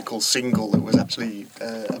musical single that was actually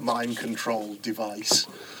a mind control device.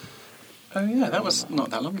 Oh yeah, that was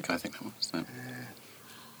not that long ago, I think that was. No.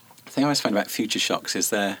 The thing I always find about Future Shocks is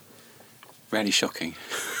they're really shocking.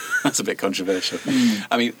 That's a bit controversial.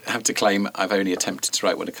 I mean, I have to claim I've only attempted to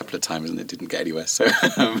write one a couple of times and it didn't get anywhere, so...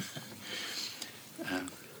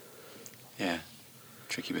 yeah,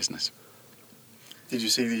 tricky business. Did you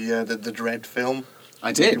see the Dread film?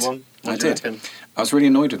 I did. One? I What do you did. reckon? I was really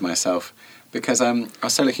annoyed with myself because I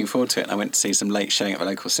was so looking forward to it. And I went to see some late showing at a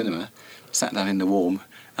local cinema, sat down in the warm,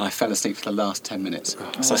 and I fell asleep for the last 10 minutes.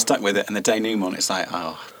 So I stuck with it, and the denouement, it's like,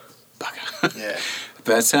 oh, bugger. Yeah.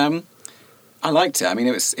 But I liked it. I mean,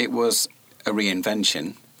 it was a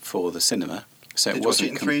reinvention for the cinema. So Did it you watch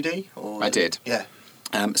it wasn't. in 3D? Or I did. Yeah.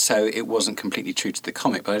 So it wasn't completely true to the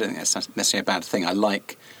comic, but I don't think that's necessarily a bad thing. I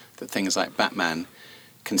like that things like Batman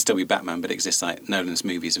can still be Batman, but exist. Like Nolan's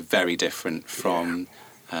movies are very different from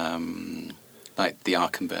like the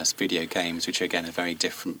Arkhamverse video games, which again are very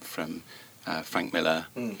different from Frank Miller,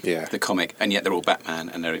 Yeah. the comic, and yet they're all Batman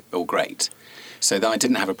and they're all great. So I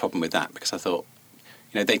didn't have a problem with that because I thought,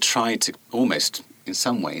 they tried to almost, in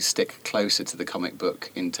some ways, stick closer to the comic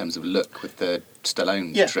book in terms of look with the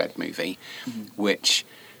Stallone Dread movie, which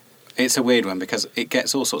it's a weird one because it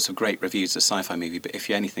gets all sorts of great reviews as a sci-fi movie, but if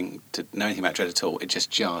you know anything about Dread at all, it just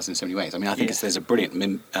jars in so many ways. I mean, I think there's a brilliant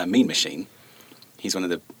Mean Machine. He's one of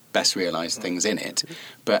the best realised things in it,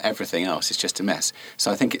 but everything else is just a mess.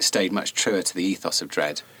 So I think it stayed much truer to the ethos of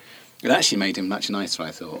Dread. It actually made him much nicer, I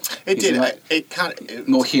thought. It He's did. It kind of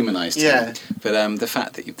more humanised. Yeah. Him. But the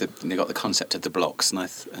fact that they got the concept of the blocks and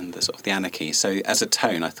the sort of the anarchy. So as a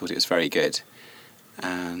tone, I thought it was very good.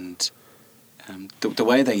 And the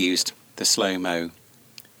way they used the slow-mo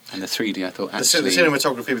and the 3D, I thought actually... The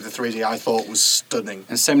cinematography with the 3D I thought was stunning.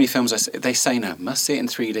 And so many films, they say now, must see it in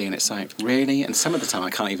 3D, and it's like, really? And some of the time I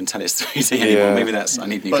can't even tell it's 3D anymore. Yeah. Maybe I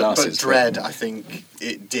need new glasses. But Dread, I think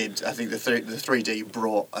it did. I think the 3D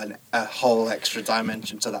brought a whole extra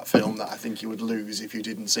dimension to that film that I think you would lose if you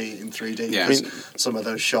didn't see it in 3D. Yeah. Because some of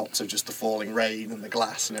those shots of just the falling rain and the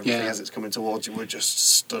glass and everything as it's coming towards you were just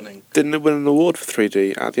stunning. Didn't it win an award for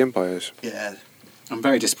 3D at the Empires? Yeah. I'm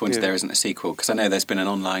very disappointed there isn't a sequel, because I know there's been an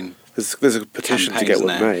online There's a petition to campaign, get isn't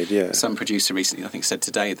one there? made, yeah. Some producer recently, I think, said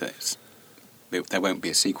today that there won't be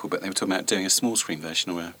a sequel, but they were talking about doing a small screen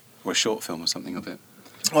version or a short film or something of it.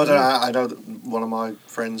 Well, I know that one of my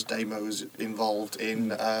friends, Damo, was involved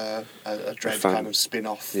in a Dread kind of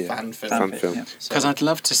spin-off fan film. Fan film. Yeah. Because I'd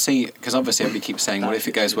love to see, because obviously everybody keeps saying, well, if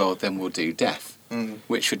it goes well, then we'll do Death,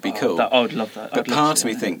 which would be cool. I would love that. But part of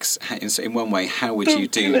me thinks, in one way, how would you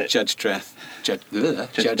do Judge Death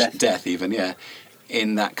even,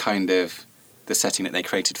 in that kind of the setting that they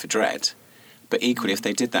created for Dread. But equally, if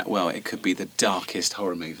they did that well, it could be the darkest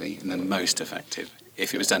horror movie and the most effective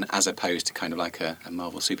if it was done as opposed to kind of like a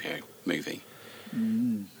Marvel superhero movie.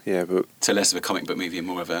 Yeah, but So less of a comic book movie and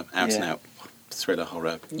more of a out-and-out thriller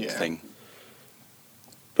horror thing.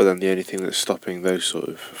 But then the only thing that's stopping those sort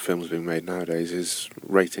of films being made nowadays is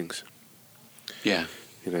ratings. Yeah.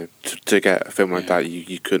 To get a film like that,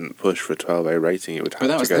 you couldn't push for a 12A rating. It would have But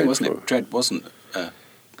that was to the go thing, wasn't for... it? Dread wasn't...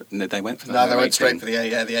 they went for that. No, they went straight for the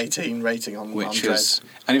 18 rating on which Dread. was...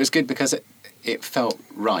 And it was good because it felt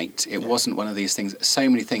right. It wasn't one of these things... So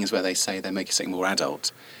many things where they say they make something more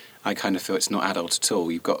adult. I kind of feel it's not adult at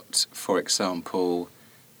all. You've got, for example,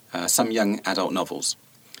 some young adult novels.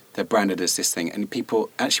 They're branded as this thing. And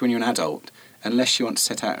people... Actually, when you're an adult, unless you want to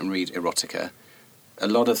set out and read erotica, a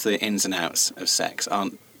lot of the ins and outs of sex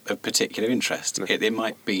aren't of particular interest. It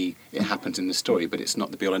might be, it happens in the story, but it's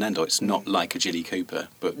not the be-all and end-all. It's not like a Jilly Cooper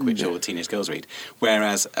book, which all teenage girls read.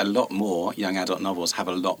 Whereas a lot more young adult novels have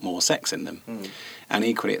a lot more sex in them. And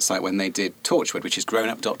equally, it's like when they did Torchwood, which is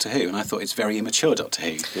grown-up Doctor Who, and I thought it's very immature Doctor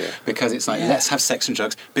Who. Because it's like, let's have sex and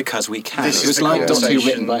drugs because we can. It was like Doctor Who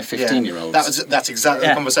written by 15-year-olds. That's exactly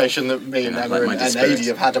the conversation that me and Emma like and Adi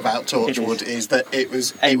have had about Torchwood, is that it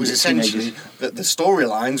was essentially that the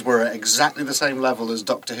storylines were at exactly the same level as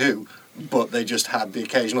Doctor Who, but they just had the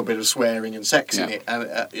occasional bit of swearing and sex in it. And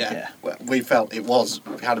well, we felt it was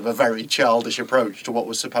kind of a very childish approach to what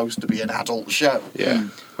was supposed to be an adult show.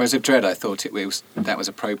 Whereas with Dread, I thought that was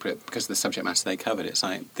appropriate because of the subject matter they covered. It's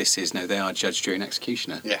like, they are judge, jury and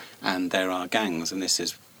executioner. And there are gangs, and this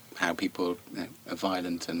is how people are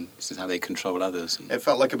violent, and this is how they control others. It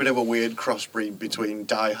felt like a bit of a weird crossbreed between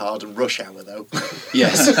Die Hard and Rush Hour, though.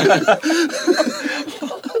 Yes.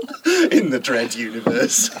 In the Dread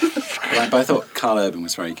universe. But I thought Carl Urban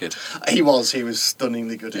was very good. He was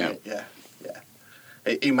stunningly good at it,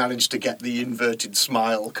 He managed to get the inverted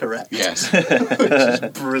smile correct. Yes. Which is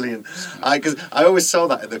brilliant. Because I always saw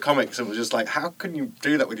that in the comics and was just like, how can you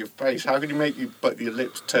do that with your face? How can you make your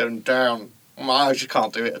lips turn down? I just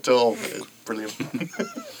can't do it at all. It's brilliant.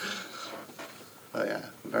 But yeah,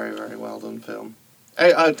 very, very well done film.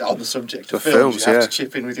 Hey, on the subject of films, you have to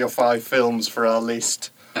chip in with your 5 films for our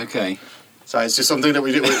list. Okay. So it's just something that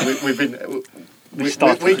we came up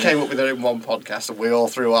with it in one podcast, and we all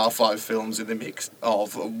threw our 5 films in the mix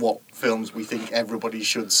of what films we think everybody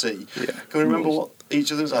should see. Can we remember what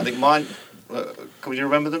each of them is? I think mine. Can you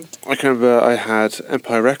remember them? I can remember I had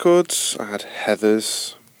Empire Records, I had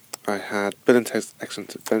Heathers, I had Bill and Ted's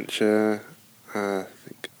Excellent Adventure, I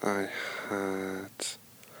think I had...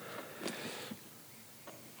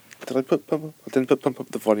 Did I put Pump Up? I didn't put Pump Up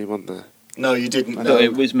the Volume on there. No, you didn't. No,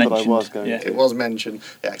 it was mentioned. But I was going to. It was mentioned.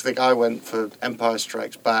 Yeah, I think I went for Empire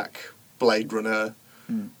Strikes Back, Blade Runner.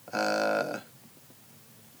 I'm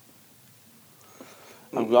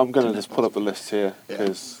going to just pull up the list here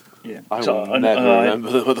because I will So, never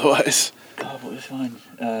remember them otherwise. God, what was mine?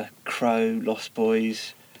 Crow, Lost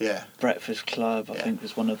Boys. Yeah. Breakfast Club, I think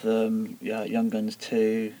was one of them. Yeah, Young Guns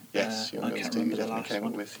 2. Yes, Young I Guns can't 2 remember the definitely last came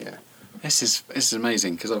one. up with, This is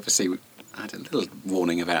amazing because obviously I had a little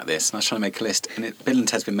warning about this, and I was trying to make a list, and Bill and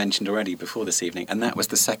Ted's been mentioned already before this evening, and that was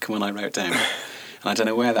the second one I wrote down. And I don't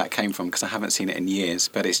know where that came from because I haven't seen it in years,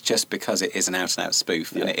 but it's just because it is an out-and-out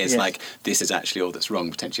spoof, and it is like, this is actually all that's wrong,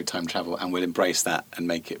 potentially time travel, and we'll embrace that and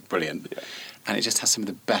make it brilliant. And it just has some of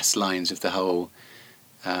the best lines of the whole...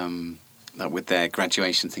 like with their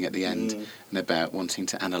graduation thing at the end, and about wanting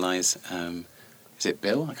to analyse. Is it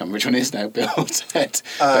Bill? I can't remember which one it is now. Bill or Ted?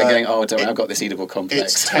 But going, don't worry, I've got this Oedipal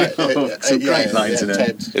complex. It's Ted. Some great lines in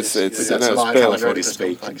it. It's that's Bill. my Bill kind of before he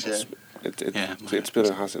speaks. complex, It's Bill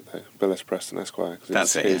who has it though. Bill S. Preston Esquire.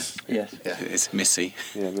 That's it. Yes. It's Missy.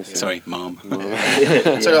 Yeah, Missy. Sorry, Mom.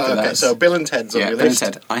 So Bill and Ted's on your Bill and list.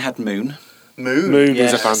 Ted. I had Moon. Moon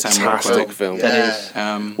is a Sam fantastic Rockwell. film.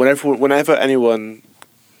 Yeah. Whenever anyone,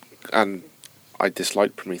 and I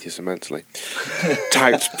dislike Prometheus immensely,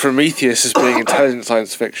 tagged Prometheus as being intelligent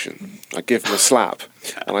science fiction, I give them a slap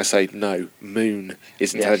and I say, no, Moon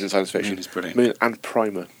is intelligent science fiction. Moon is brilliant. Moon and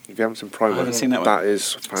Primer. If you haven't seen Primer, I haven't seen that one. That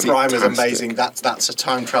is fantastic. Primer's amazing. That's a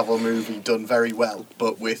time travel movie done very well,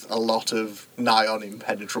 but with a lot of nigh on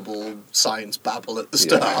impenetrable science babble at the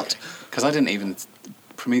start. Because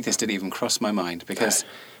Prometheus didn't even cross my mind because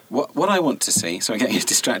what I want to see, so I'm getting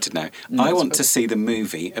distracted now, I want to see the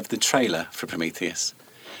movie of the trailer for Prometheus.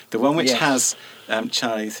 The one which has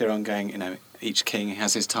Charlie Theron going, each king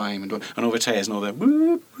has his time, and all the tears and all the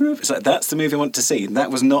whoop, whoop. It's like, that's the movie I want to see.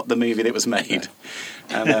 That was not the movie that was made.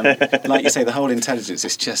 And like you say, the whole intelligence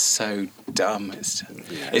is just so dumb.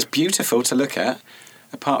 It's beautiful to look at,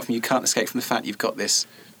 apart from you can't escape from the fact you've got this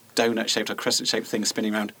donut-shaped or crescent-shaped thing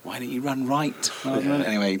spinning around. Why don't you run right?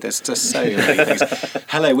 Anyway, there's just so many things.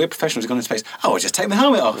 Hello, we're professionals who've gone into space. Oh, just take the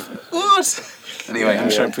helmet off. What? Anyway, I'm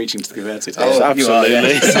sure I'm preaching to the converted.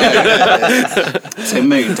 Absolutely. So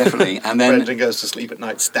Moon, definitely. And then Brendan goes to sleep at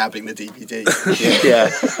night stabbing the DVD.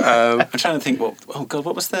 I'm trying to think,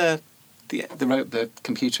 what was the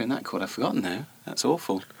computer in that called? I've forgotten now. That's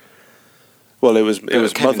awful. Well, it was Kevin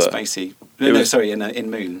Mother. Spacey. In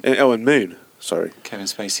Moon. In Moon. Sorry. Kevin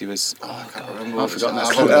Spacey was... I can't remember. I've forgotten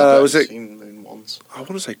that. Was it... Seen Moon once. I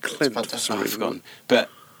want to say Clint. I've forgotten.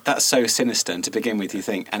 But that's so sinister, and to begin with, you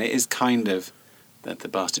think, and it is kind of the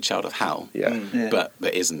bastard child of Hal, but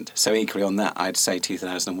isn't. So equally on that, I'd say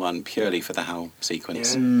 2001 purely for the Hal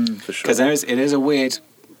sequence. For sure. Because it is a weird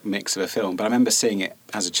mix of a film, but I remember seeing it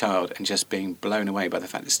as a child and just being blown away by the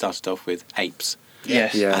fact it started off with apes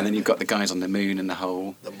Yes. Yeah. And then you've got the guys on the moon and the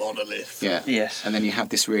whole... The monolith. Yeah. Yes. And then you have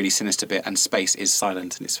this really sinister bit, and space is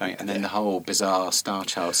silent, and it's very... And then the whole bizarre Star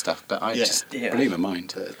Child stuff, but I just blew my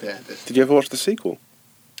mind. Did you ever watch the sequel?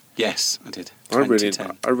 Yes, I did. I really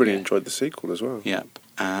 2010. enjoyed the sequel as well. Yep.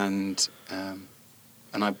 And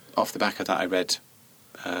I, off the back of that, I read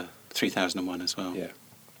 3001 as well. Yeah.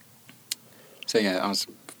 So yeah, I was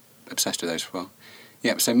obsessed with those for a while.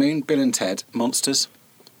 Yep, so Moon, Bill and Ted, Monsters.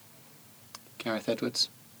 Gareth Edwards.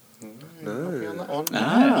 No. On that one.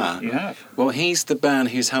 Ah. You have. Well, he's the man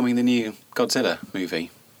who's helming the new Godzilla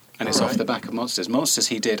movie. And it's off the back of Monsters. Monsters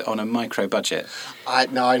he did on a micro budget. I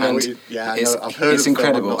know. And I know. I've heard it's of them,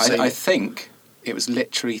 incredible. I've not seen I it. think it was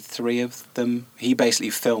literally 3 of them. He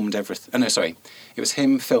basically filmed everything. Oh, no, sorry. It was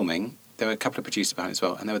him filming. There were a couple of producers behind it as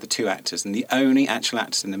well, and there were the 2 actors. And the only actual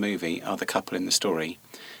actors in the movie are the couple in the story.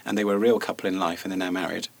 And they were a real couple in life, and they're now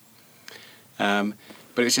married.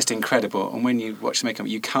 But it's just incredible. And when you watch the makeup,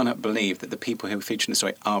 you cannot believe that the people who feature in the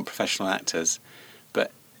story aren't professional actors.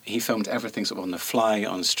 But he filmed everything sort of on the fly,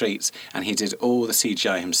 on streets, and he did all the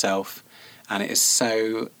CGI himself. And it is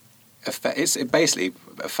so... It's basically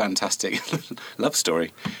a fantastic love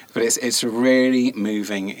story. But it's a really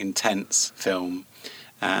moving, intense film.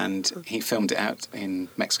 And he filmed it out in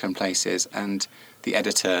Mexican places, and the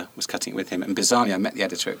editor was cutting it with him. And bizarrely, I met the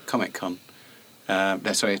editor at Comic-Con. At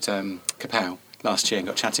Kapow last year, and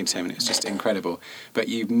got chatting to him, and it was just incredible. But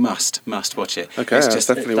you must watch it. Okay, it's that's just,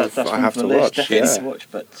 definitely what I have to watch. Definitely Yeah. to watch,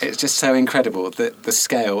 but it's just so incredible, the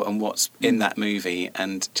scale and what's in that movie,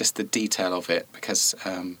 and just the detail of it. Because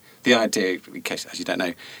the idea, in case as you don't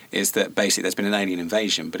know, is that basically there's been an alien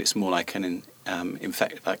invasion, but it's more like an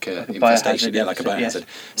infestation, like a biohazard. Yes.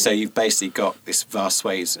 So you've basically got this vast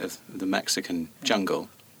swathes of the Mexican jungle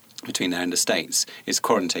between there and the States is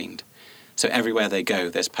quarantined. So everywhere they go,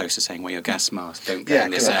 there's posters saying, "Wear your gas mask. Don't go Yeah,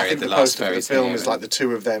 in because this I area." think The the last poster for the ferry's film here. is like the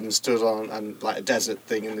 2 of them stood on and like a desert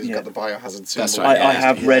thing, and he's got the biohazard symbol. That's right. I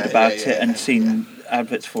have read about yeah, it and seen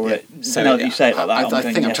adverts for it. So now that you say it like that, I I'm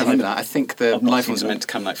think going, I'm yes, trying to remember that. I think the I've not life seen forms are that. meant to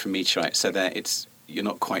come like from meteorites, so that you're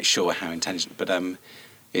not quite sure how intelligent, but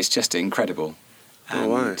it's just incredible. And Oh,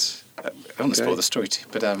 wow. I don't want to spoil the story too,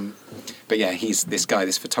 but yeah, he's this guy,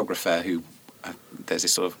 this photographer who there's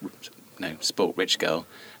this sort of sport rich girl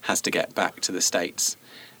has to get back to the States,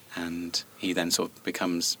 and he then sort of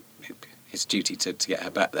becomes his duty to get her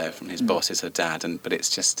back there from his boss is her dad, but it's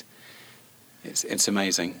just it's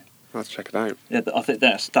amazing. Let's check it out. Yeah, I think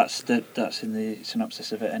that's in the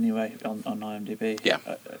synopsis of it anyway on IMDb. Yeah.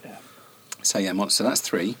 Yeah. So yeah, Monster, that's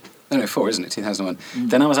 3. No, 4, isn't it? 2001.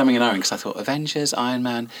 Then I was having an iron because I thought Avengers, Iron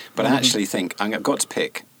Man, but I actually think I've got to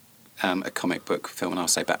pick a comic book film, and I'll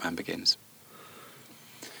say Batman Begins.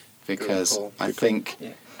 Because I think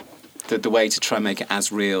the way to try and make it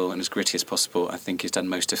as real and as gritty as possible, I think is done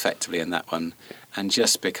most effectively in that one. And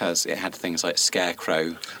just because it had things like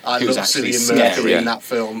Scarecrow, I who's love actually Cillian Murphy scary, in that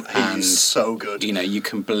film. and He's so good. you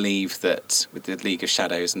can believe that with the League of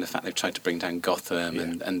Shadows and the fact they've tried to bring down Gotham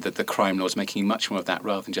and the crime lords, making much more of that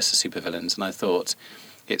rather than just the supervillains. And I thought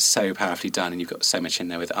it's so powerfully done, and you've got so much in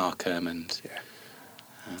there with Arkham and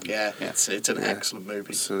it's an excellent movie.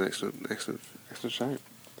 It's an excellent shout.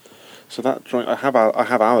 So that drawing, I have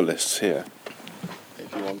our lists here.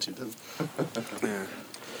 If you wanted them. Yeah.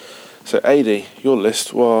 So AD, your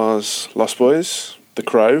list was Lost Boys, The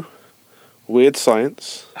Crow, Weird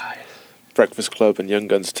Science, Breakfast Club, and Young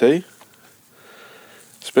Guns 2.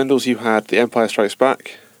 Spindles, you had The Empire Strikes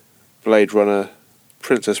Back, Blade Runner,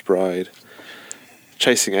 Princess Bride,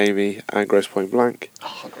 Chasing Amy, and Grosse Pointe Blank.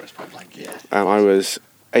 Oh, Grosse Pointe Blank, yeah. And I was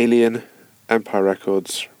Alien, Empire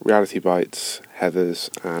Records, Reality Bites, Heathers,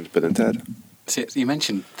 and Bill and Ted. See, you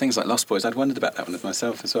mentioned things like Lost Boys. I'd wondered about that one of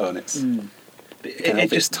myself as well, and it's It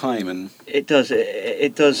just time and It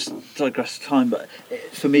does digress time, but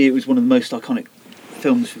for me it was one of the most iconic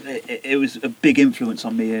films. It was a big influence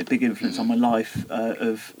on me, a big influence on my life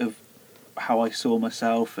of how I saw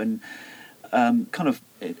myself, and kind of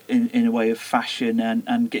in a way of fashion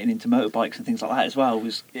and getting into motorbikes and things like that as well.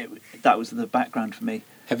 That was the background for me.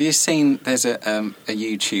 Have you seen? There's a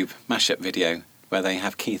YouTube mashup video where they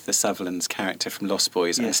have Keith Sutherland's character from Lost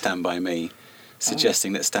Boys and Stand By Me,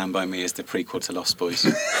 suggesting that Stand By Me is the prequel to Lost Boys.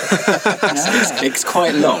 It's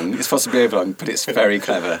quite long. It's possibly over long, but it's very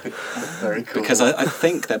clever. Very cool. Because I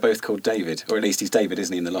think they're both called David, or at least he's David,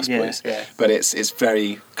 isn't he, in the Lost Boys? Yeah. But it's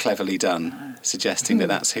very cleverly done, suggesting that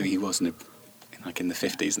that's who he was in the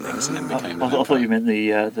 50s and things, and then became. I thought you meant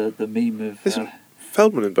the meme of. There's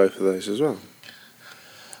Feldman in both of those as well.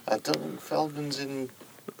 I don't think Feldman's in.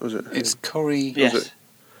 Was it? It's Corey. Yes.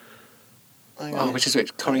 Which is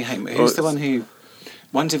which? Corey Haim. Who's the one who?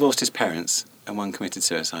 One divorced his parents and one committed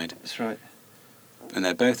suicide. That's right. and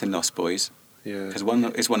they're both in Lost Boys. Yeah. Because one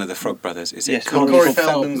is one of the Frog Brothers. Is Yes, it Corey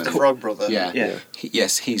Feldman's the Frog Brother. Yeah. Yeah.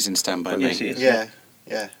 Yes, he's in Stand By Me. Yes, he is.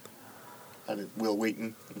 Yeah. And Will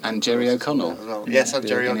Wheaton. And Jerry O'Connell. As well. Yes, and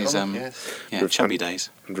Jerry In his, O'Connell, yes. Yeah, chubby days.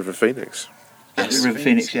 And River Phoenix. Yes. River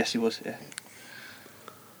Phoenix, yes, he was. Yeah.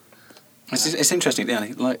 It's interesting,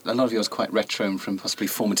 yeah. Like a lot of yours quite retro and from possibly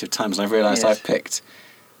formative times, and I've realised Yes. I've picked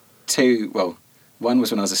two. Well, one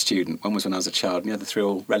was when I was a student, one was when I was a child, and the other three are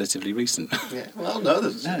all relatively recent. Yeah. Well, no,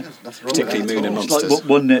 there's nothing wrong Particularly with that Moon at and all. Monsters. Like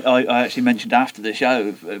one that I actually mentioned after the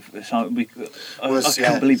show. I Was,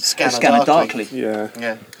 can't believe Scanner Scanner Darkly. Darkly. Yeah.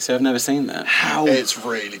 Yeah. So I've never seen that. How? It's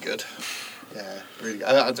really good. Yeah, really good.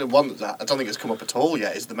 I don't think it's come up at all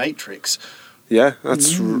yet, is The Matrix. Yeah,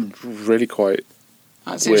 that's really quite...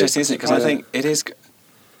 That's Weird. interesting, isn't it? Because I Yeah. think it is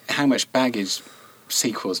how much baggage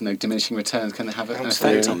sequels, diminishing returns can have an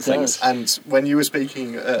Absolutely. effect on It things. does. And when you were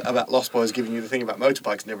speaking about Lost Boys giving you the thing about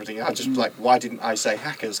motorbikes and everything, I just like, why didn't I say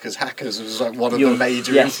Hackers? Because Hackers was like one of the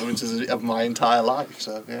major yes. influences of my entire life.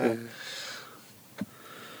 So yeah.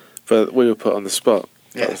 But we were put on the spot.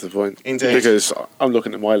 Yeah. That's the point. Indeed. Because I'm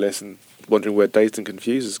looking at my list and wondering where Dazed and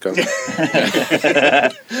Confused has gone.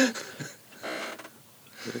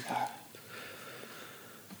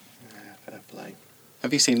 Fair play.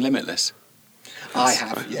 Have you seen Limitless? I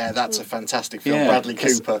have. Yeah, that's a fantastic film. Yeah, Bradley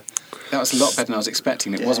 'cause- Cooper. That was a lot better than I was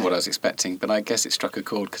expecting. It wasn't Yeah. what I was expecting, but I guess it struck a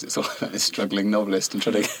chord because it's all about this struggling novelist and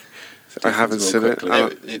trying to. I haven't real seen it.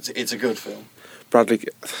 quickly. It's a good film. Bradley...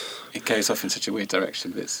 It goes off in such a weird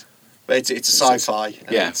direction, but it's. But it's a sci-fi.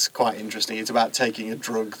 And Yeah. It's quite interesting. It's about taking a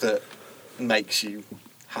drug that makes you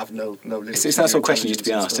have no limits. It's that sort of question used to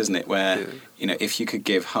be asked, isn't isn't it? Where, Yeah. if you could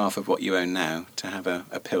give half of what you own now to have a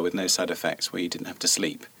pill with no side effects where you didn't have to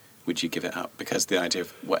sleep, would you give it up? Because the idea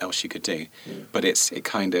of what else you could do. But it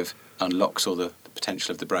kind of unlocks all the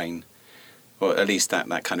potential of the brain, or at least that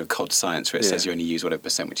kind of cod science where it says Yeah. you only use whatever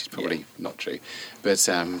percent, which is probably not true. But,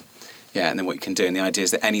 and then what you can do, and the idea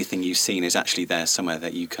is that anything you've seen is actually there somewhere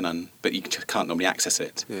that you can, but you can't normally access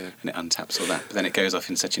it, Yeah. and it untaps all that. But then it goes off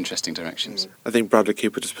in such interesting directions. I think Bradley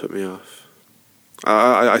Cooper just put me off.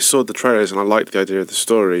 I saw the trailers and I liked the idea of the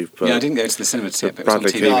story, but Yeah, I didn't go to the cinema to see it, but it was on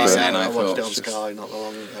Bradley TV Cooper. recently, and I I watched it thought, on Sky not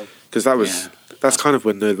long ago. because that's kind of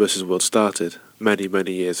when Nerd vs. World started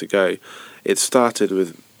many years ago. It started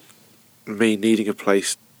with me needing a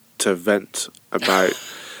place to vent about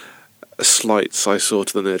slights I saw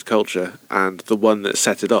to the nerd culture, and the one that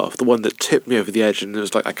set it off, the one that tipped me over the edge, and it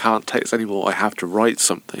was like, I can't take this anymore, I have to write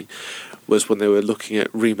something, was when they were looking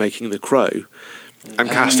at remaking The Crow and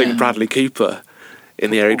casting Bradley Cooper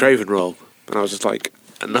in the Eric Draven role, and I was just like,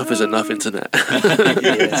 enough is enough, internet.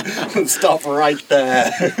 Stop right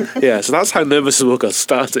there. Yeah, so that's how Nerd vs. World got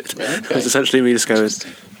started. It was essentially me just going,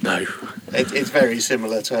 no. It's very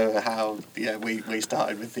similar to how we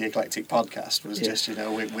started with the Eclectic Podcast. Was just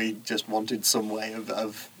we just wanted some way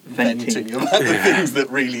of venting about the things that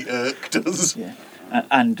really irked us. Yeah,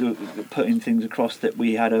 and putting things across that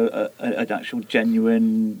we had an actual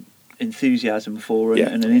genuine enthusiasm for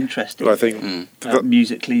and an interest in. Well, I think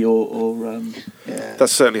musically or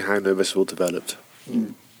that's certainly how Nerd vs. World developed.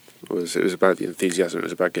 It was about the enthusiasm, it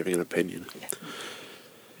was about giving an opinion.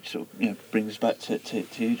 sort of brings us back to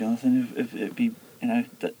you, Jonathan. If it'd be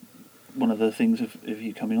that one of the things of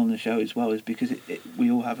you coming on the show as well is because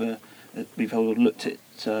we all have we've all looked at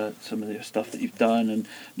some of the stuff that you've done and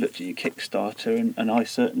looked at your Kickstarter, and I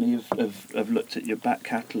certainly have looked at your back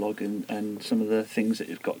catalogue and some of the things that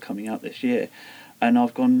you've got coming out this year, and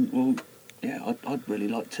I've gone, well, yeah, I'd really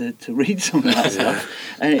like to read some of that stuff,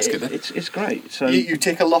 and it's great. So you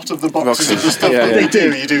tick a lot of the boxes of the stuff that they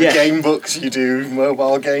do. You do game books, you do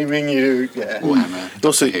mobile gaming, you do Warhammer.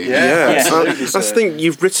 Also, that's the thing.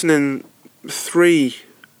 You've written in 3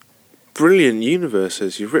 brilliant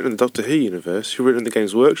universes. You've written in the Doctor Who universe, you've written in the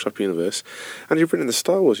Games Workshop universe, and you've written in the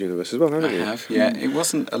Star Wars universe as well, haven't you? I have, yeah. It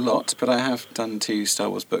wasn't a lot, but I have done 2 Star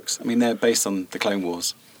Wars books. I mean, they're based on the Clone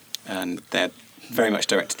Wars, and they're very much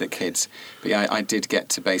directed at kids. But yeah, I did get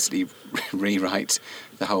to basically rewrite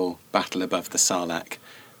the whole battle above the Sarlacc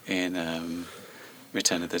in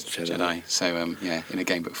Return of the Jedi. So in a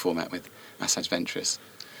game book format with Asajj Ventress.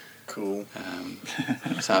 Cool.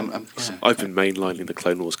 I've been mainlining the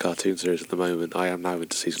Clone Wars cartoon series at the moment. I am now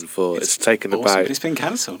into season 4. It's taken awesome, about... but it's been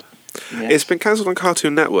cancelled. Yes. It's been cancelled on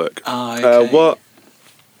Cartoon Network. Okay.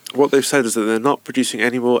 What they've said is that they're not producing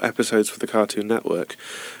any more episodes for the Cartoon Network,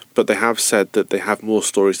 but they have said that they have more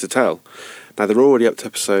stories to tell. Now, they're already up to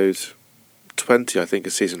episode 20, I think,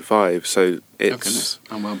 of season 5, so it's... Oh, goodness.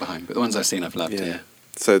 I'm well behind. But the ones I've seen, I've loved, yeah.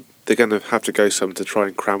 So they're going to have to go some to try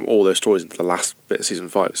and cram all those stories into the last bit of season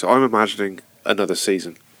 5. So I'm imagining another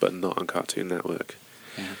season, but not on Cartoon Network.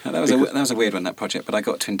 Yeah. That was a weird one, that project, but I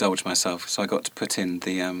got to indulge myself. So I got to put in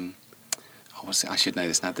the I should know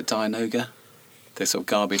this now. The Dianoga, the sort of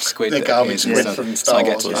garbage squid. The garbage squid from Star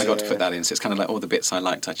Wars. I got to put that in. So it's kind of like all the bits I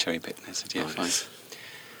liked, I cherry picked. And I said, yeah, fine.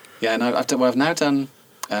 Yeah, and I've now done.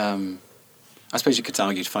 I suppose you could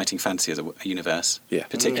argue Fighting Fantasy as a universe,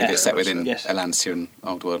 particularly if it's set within Elancia and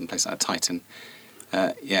Old World and places like Titan.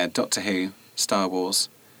 Doctor Who, Star Wars,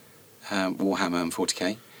 Warhammer and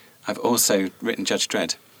 40k. I've also written Judge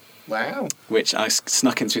Dredd. Wow. Which I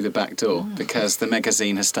snuck in through the back door because the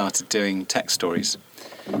magazine has started doing tech stories.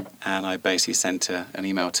 And I basically sent an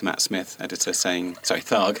email to Matt Smith, editor,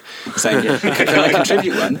 Tharg, saying, can I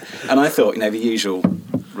contribute one? And I thought, the usual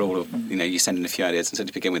rule of, you send in a few ideas, and so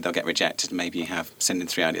to begin with, they'll get rejected, and maybe you send in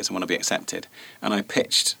 3 ideas and one will be accepted. And I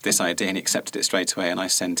pitched this idea, and he accepted it straight away, and I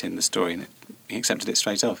sent in the story, and he accepted it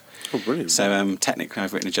straight off. Oh, brilliant. So technically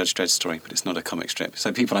I've written a Judge Dredd story, but it's not a comic strip.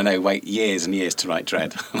 So people I know wait years and years to write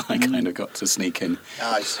Dredd. I kind of got to sneak in.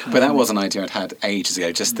 Nice. But that was an idea I'd had ages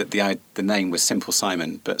ago, just that the name was Simple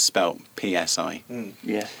Simon, but spelt PSI.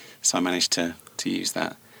 Yeah. So I managed to use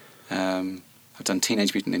that. I've done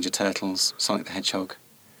Teenage Mutant Ninja Turtles, Sonic the Hedgehog.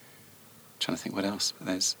 I'm trying to think what else.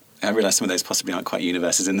 I realise some of those possibly aren't quite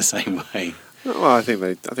universes in the same way. Well, I think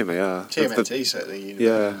they are. TMNT certainly.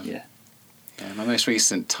 Yeah. Yeah, my most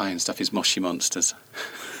recent tie-in stuff is Moshi Monsters,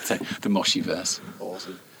 so the Moshi-verse.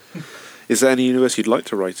 Awesome. Is there any universe you'd like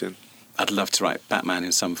to write in? I'd love to write Batman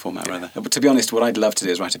in some format or other. But to be honest, what I'd love to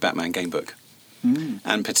do is write a Batman game book,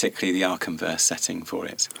 and particularly the Arkhamverse setting for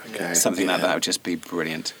it. Okay. Something like that would just be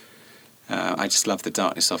brilliant. I just love the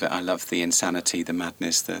darkness of it. I love the insanity, the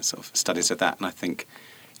madness, the sort of studies of that, and I think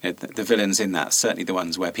the villains in that, certainly the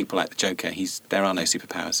ones where people like the Joker, there are no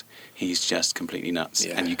superpowers. He's just completely nuts,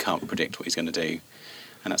 and you can't predict what he's going to do.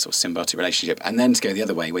 And that sort of symbiotic relationship. And then to go the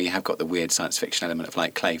other way, where you have got the weird science fiction element of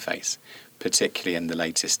like Clayface, particularly in the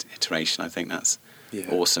latest iteration, I think that's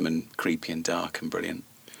awesome and creepy and dark and brilliant.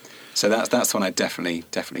 So that's one I definitely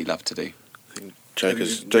love to do. I think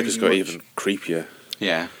Joker's got even creepier.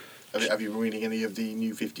 Yeah. Have you been reading any of the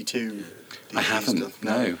New 52? I haven't. Stuff?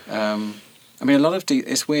 No. I mean, a lot of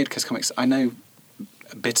it's weird because comics. I know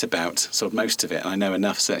a bit about sort of most of it, and I know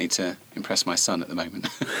enough certainly to impress my son at the moment.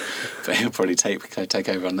 But he'll probably take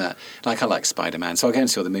over on that. I like Spider-Man, so I'll go and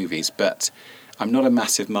see all the movies. But I'm not a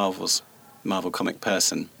massive Marvel comic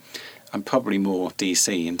person. I'm probably more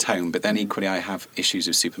DC in tone, but then equally I have issues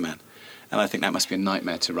with Superman. And I think that must be a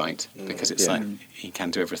nightmare to write because it's like he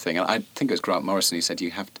can do everything. And I think it was Grant Morrison who said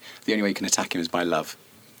the only way you can attack him is by love,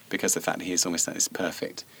 because the fact that he is almost this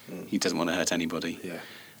perfect, he doesn't want to hurt anybody.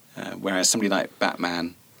 Yeah. Whereas somebody like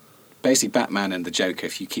Batman, basically Batman and the Joker,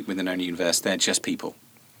 if you keep within their own universe, they're just people.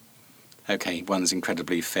 Okay, one's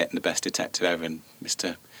incredibly fit and the best detective ever, and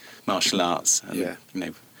Mr. Martial Arts, and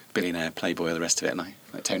billionaire playboy, or the rest of it, and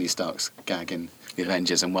like Tony Stark's gag in the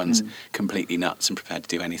Avengers, and one's completely nuts and prepared to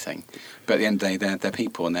do anything. But at the end of the day, they're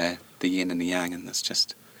people, and they're the yin and the yang, and that's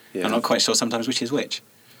just... I'm not quite sure sometimes which is which.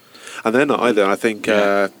 And they're not either. I think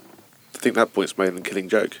that point's made in Killing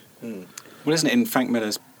Joke. Well, isn't it in Frank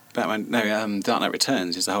Miller's Batman? No, Dark Knight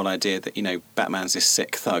Returns is the whole idea that Batman's this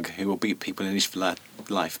sick thug who will beat people in his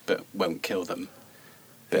life but won't kill them.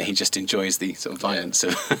 But he just enjoys the sort of violence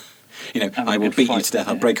of, I will beat you to death.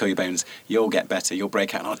 I'll break all your bones. You'll get better. You'll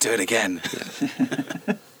break out, and I'll do it again.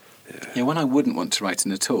 One I wouldn't want to write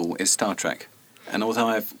in at all is Star Trek. And although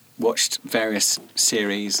I've watched various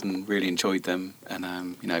series and really enjoyed them, and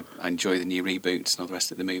I enjoy the new reboots and all the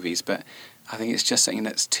rest of the movies, but I think it's just something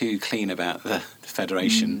that's too clean about the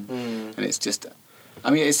Federation, and it's just,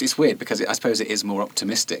 it's weird because I suppose it is more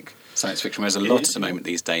optimistic science fiction, whereas a lot at the moment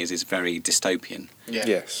these days is very dystopian. Yeah.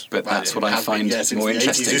 Yes. But that's what I find more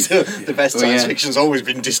interesting. The best science fiction's always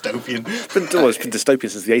been dystopian. It's been dystopian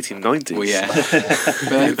since the 1890s. Well, yeah.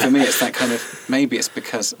 But for me, it's that kind of... Maybe it's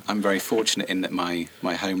because I'm very fortunate in that my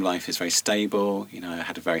home life is very stable. I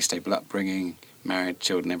had a very stable upbringing, married,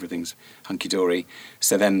 children, everything's hunky-dory.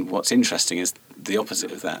 So then what's interesting is the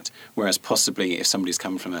opposite of that. Whereas possibly if somebody's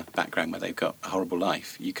come from a background where they've got a horrible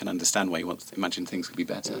life, you can understand why you want to imagine things could be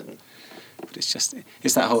better. But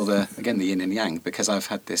it's that whole, again, the yin and yang, because I've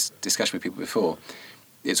had this discussion with people before.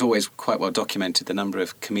 It's always quite well documented the number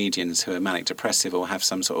of comedians who are manic depressive or have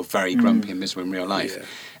some sort of very grumpy and miserable in real life.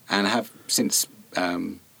 And I have, since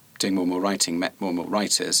doing more and more writing, met more and more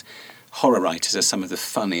writers. Horror writers are some of the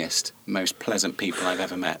funniest, most pleasant people I've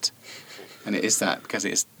ever met. And it is that,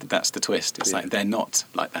 because that's the twist. It's like they're not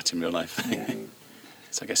like that in real life.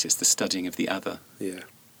 So I guess it's the studying of the other. Yeah.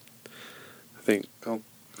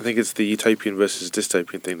 I think it's the utopian versus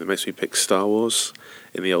dystopian thing that makes me pick Star Wars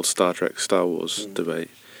in the old Star Trek, Star Wars debate.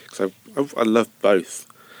 Because I love both.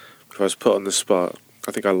 If I was put on the spot,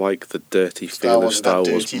 I think I like the dirty Star feel of Wars, Star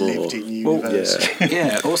that Wars dirty, more. lived-in universe.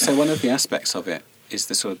 Yeah, also one of the aspects of it is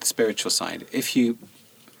the sort of the spiritual side. If you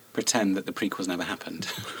pretend that the prequels never happened,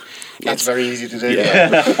 That's very easy to do.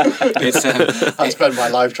 it's I spend my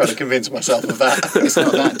life trying to convince myself of that. it's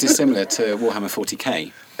not that dissimilar to Warhammer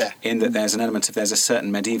 40k, Yeah. in that there's an element of there's a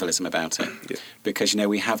certain medievalism about it, Yeah. because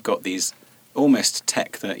we have got these almost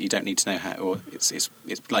tech that you don't need to know how, or it's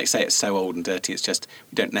like say it's so old and dirty. It's just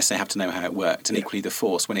you don't necessarily have to know how it worked. And equally, the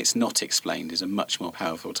Force, when it's not explained, is a much more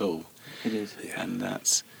powerful tool. It is. And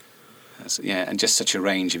that's and just such a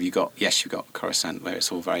range of you've got Coruscant where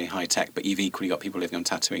it's all very high tech, but you've equally got people living on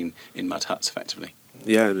Tatooine in mud huts effectively.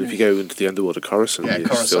 Yeah, and if you go into the underwater Coruscant, Yeah, you're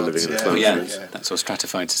still Coruscant, living in a yeah. clone Yeah, phase. that sort of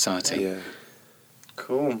stratified society. Yeah,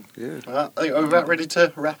 Cool. yeah. Well, I think we're about ready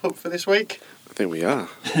to wrap up for this week. I think we are.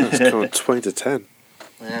 That's come on 20 to 10.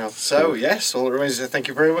 Wow. So, yes, all that remains is to thank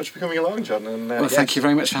you very much for coming along, John. And, Well, thank you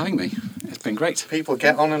very much for having me. It's been great. People,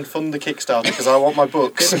 get on and fund the Kickstarter because I want my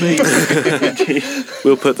books.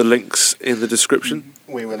 We'll put the links in the description.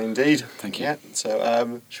 We will indeed. Thank you. Yeah.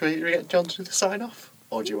 So, should we get John to do the sign off?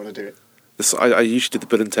 Or do you want to do it? I usually do the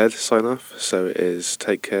Bill and Ted sign off, so it is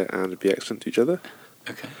take care and be excellent to each other.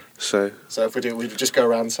 Okay. So, So, if we do, we just go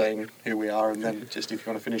around saying who we are and then just if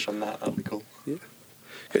you want to finish on that, that'd be cool.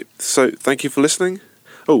 okay, so thank you for listening.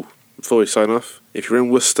 Oh, before we sign off, if you're in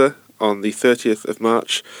Worcester on the 30th of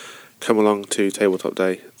March, come along to Tabletop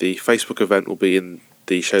Day. The Facebook event will be in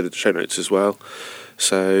the show notes as well.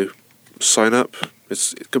 So sign up.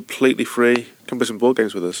 It's completely free. Come play some board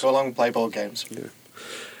games with us. Go along and play board games.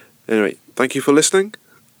 Anyway, thank you for listening.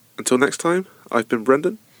 Until next time, I've been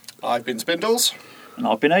Brendan. I've been Spindles. And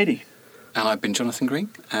I've been 80. And I've been Jonathan Green.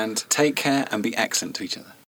 And take care and be excellent to each other.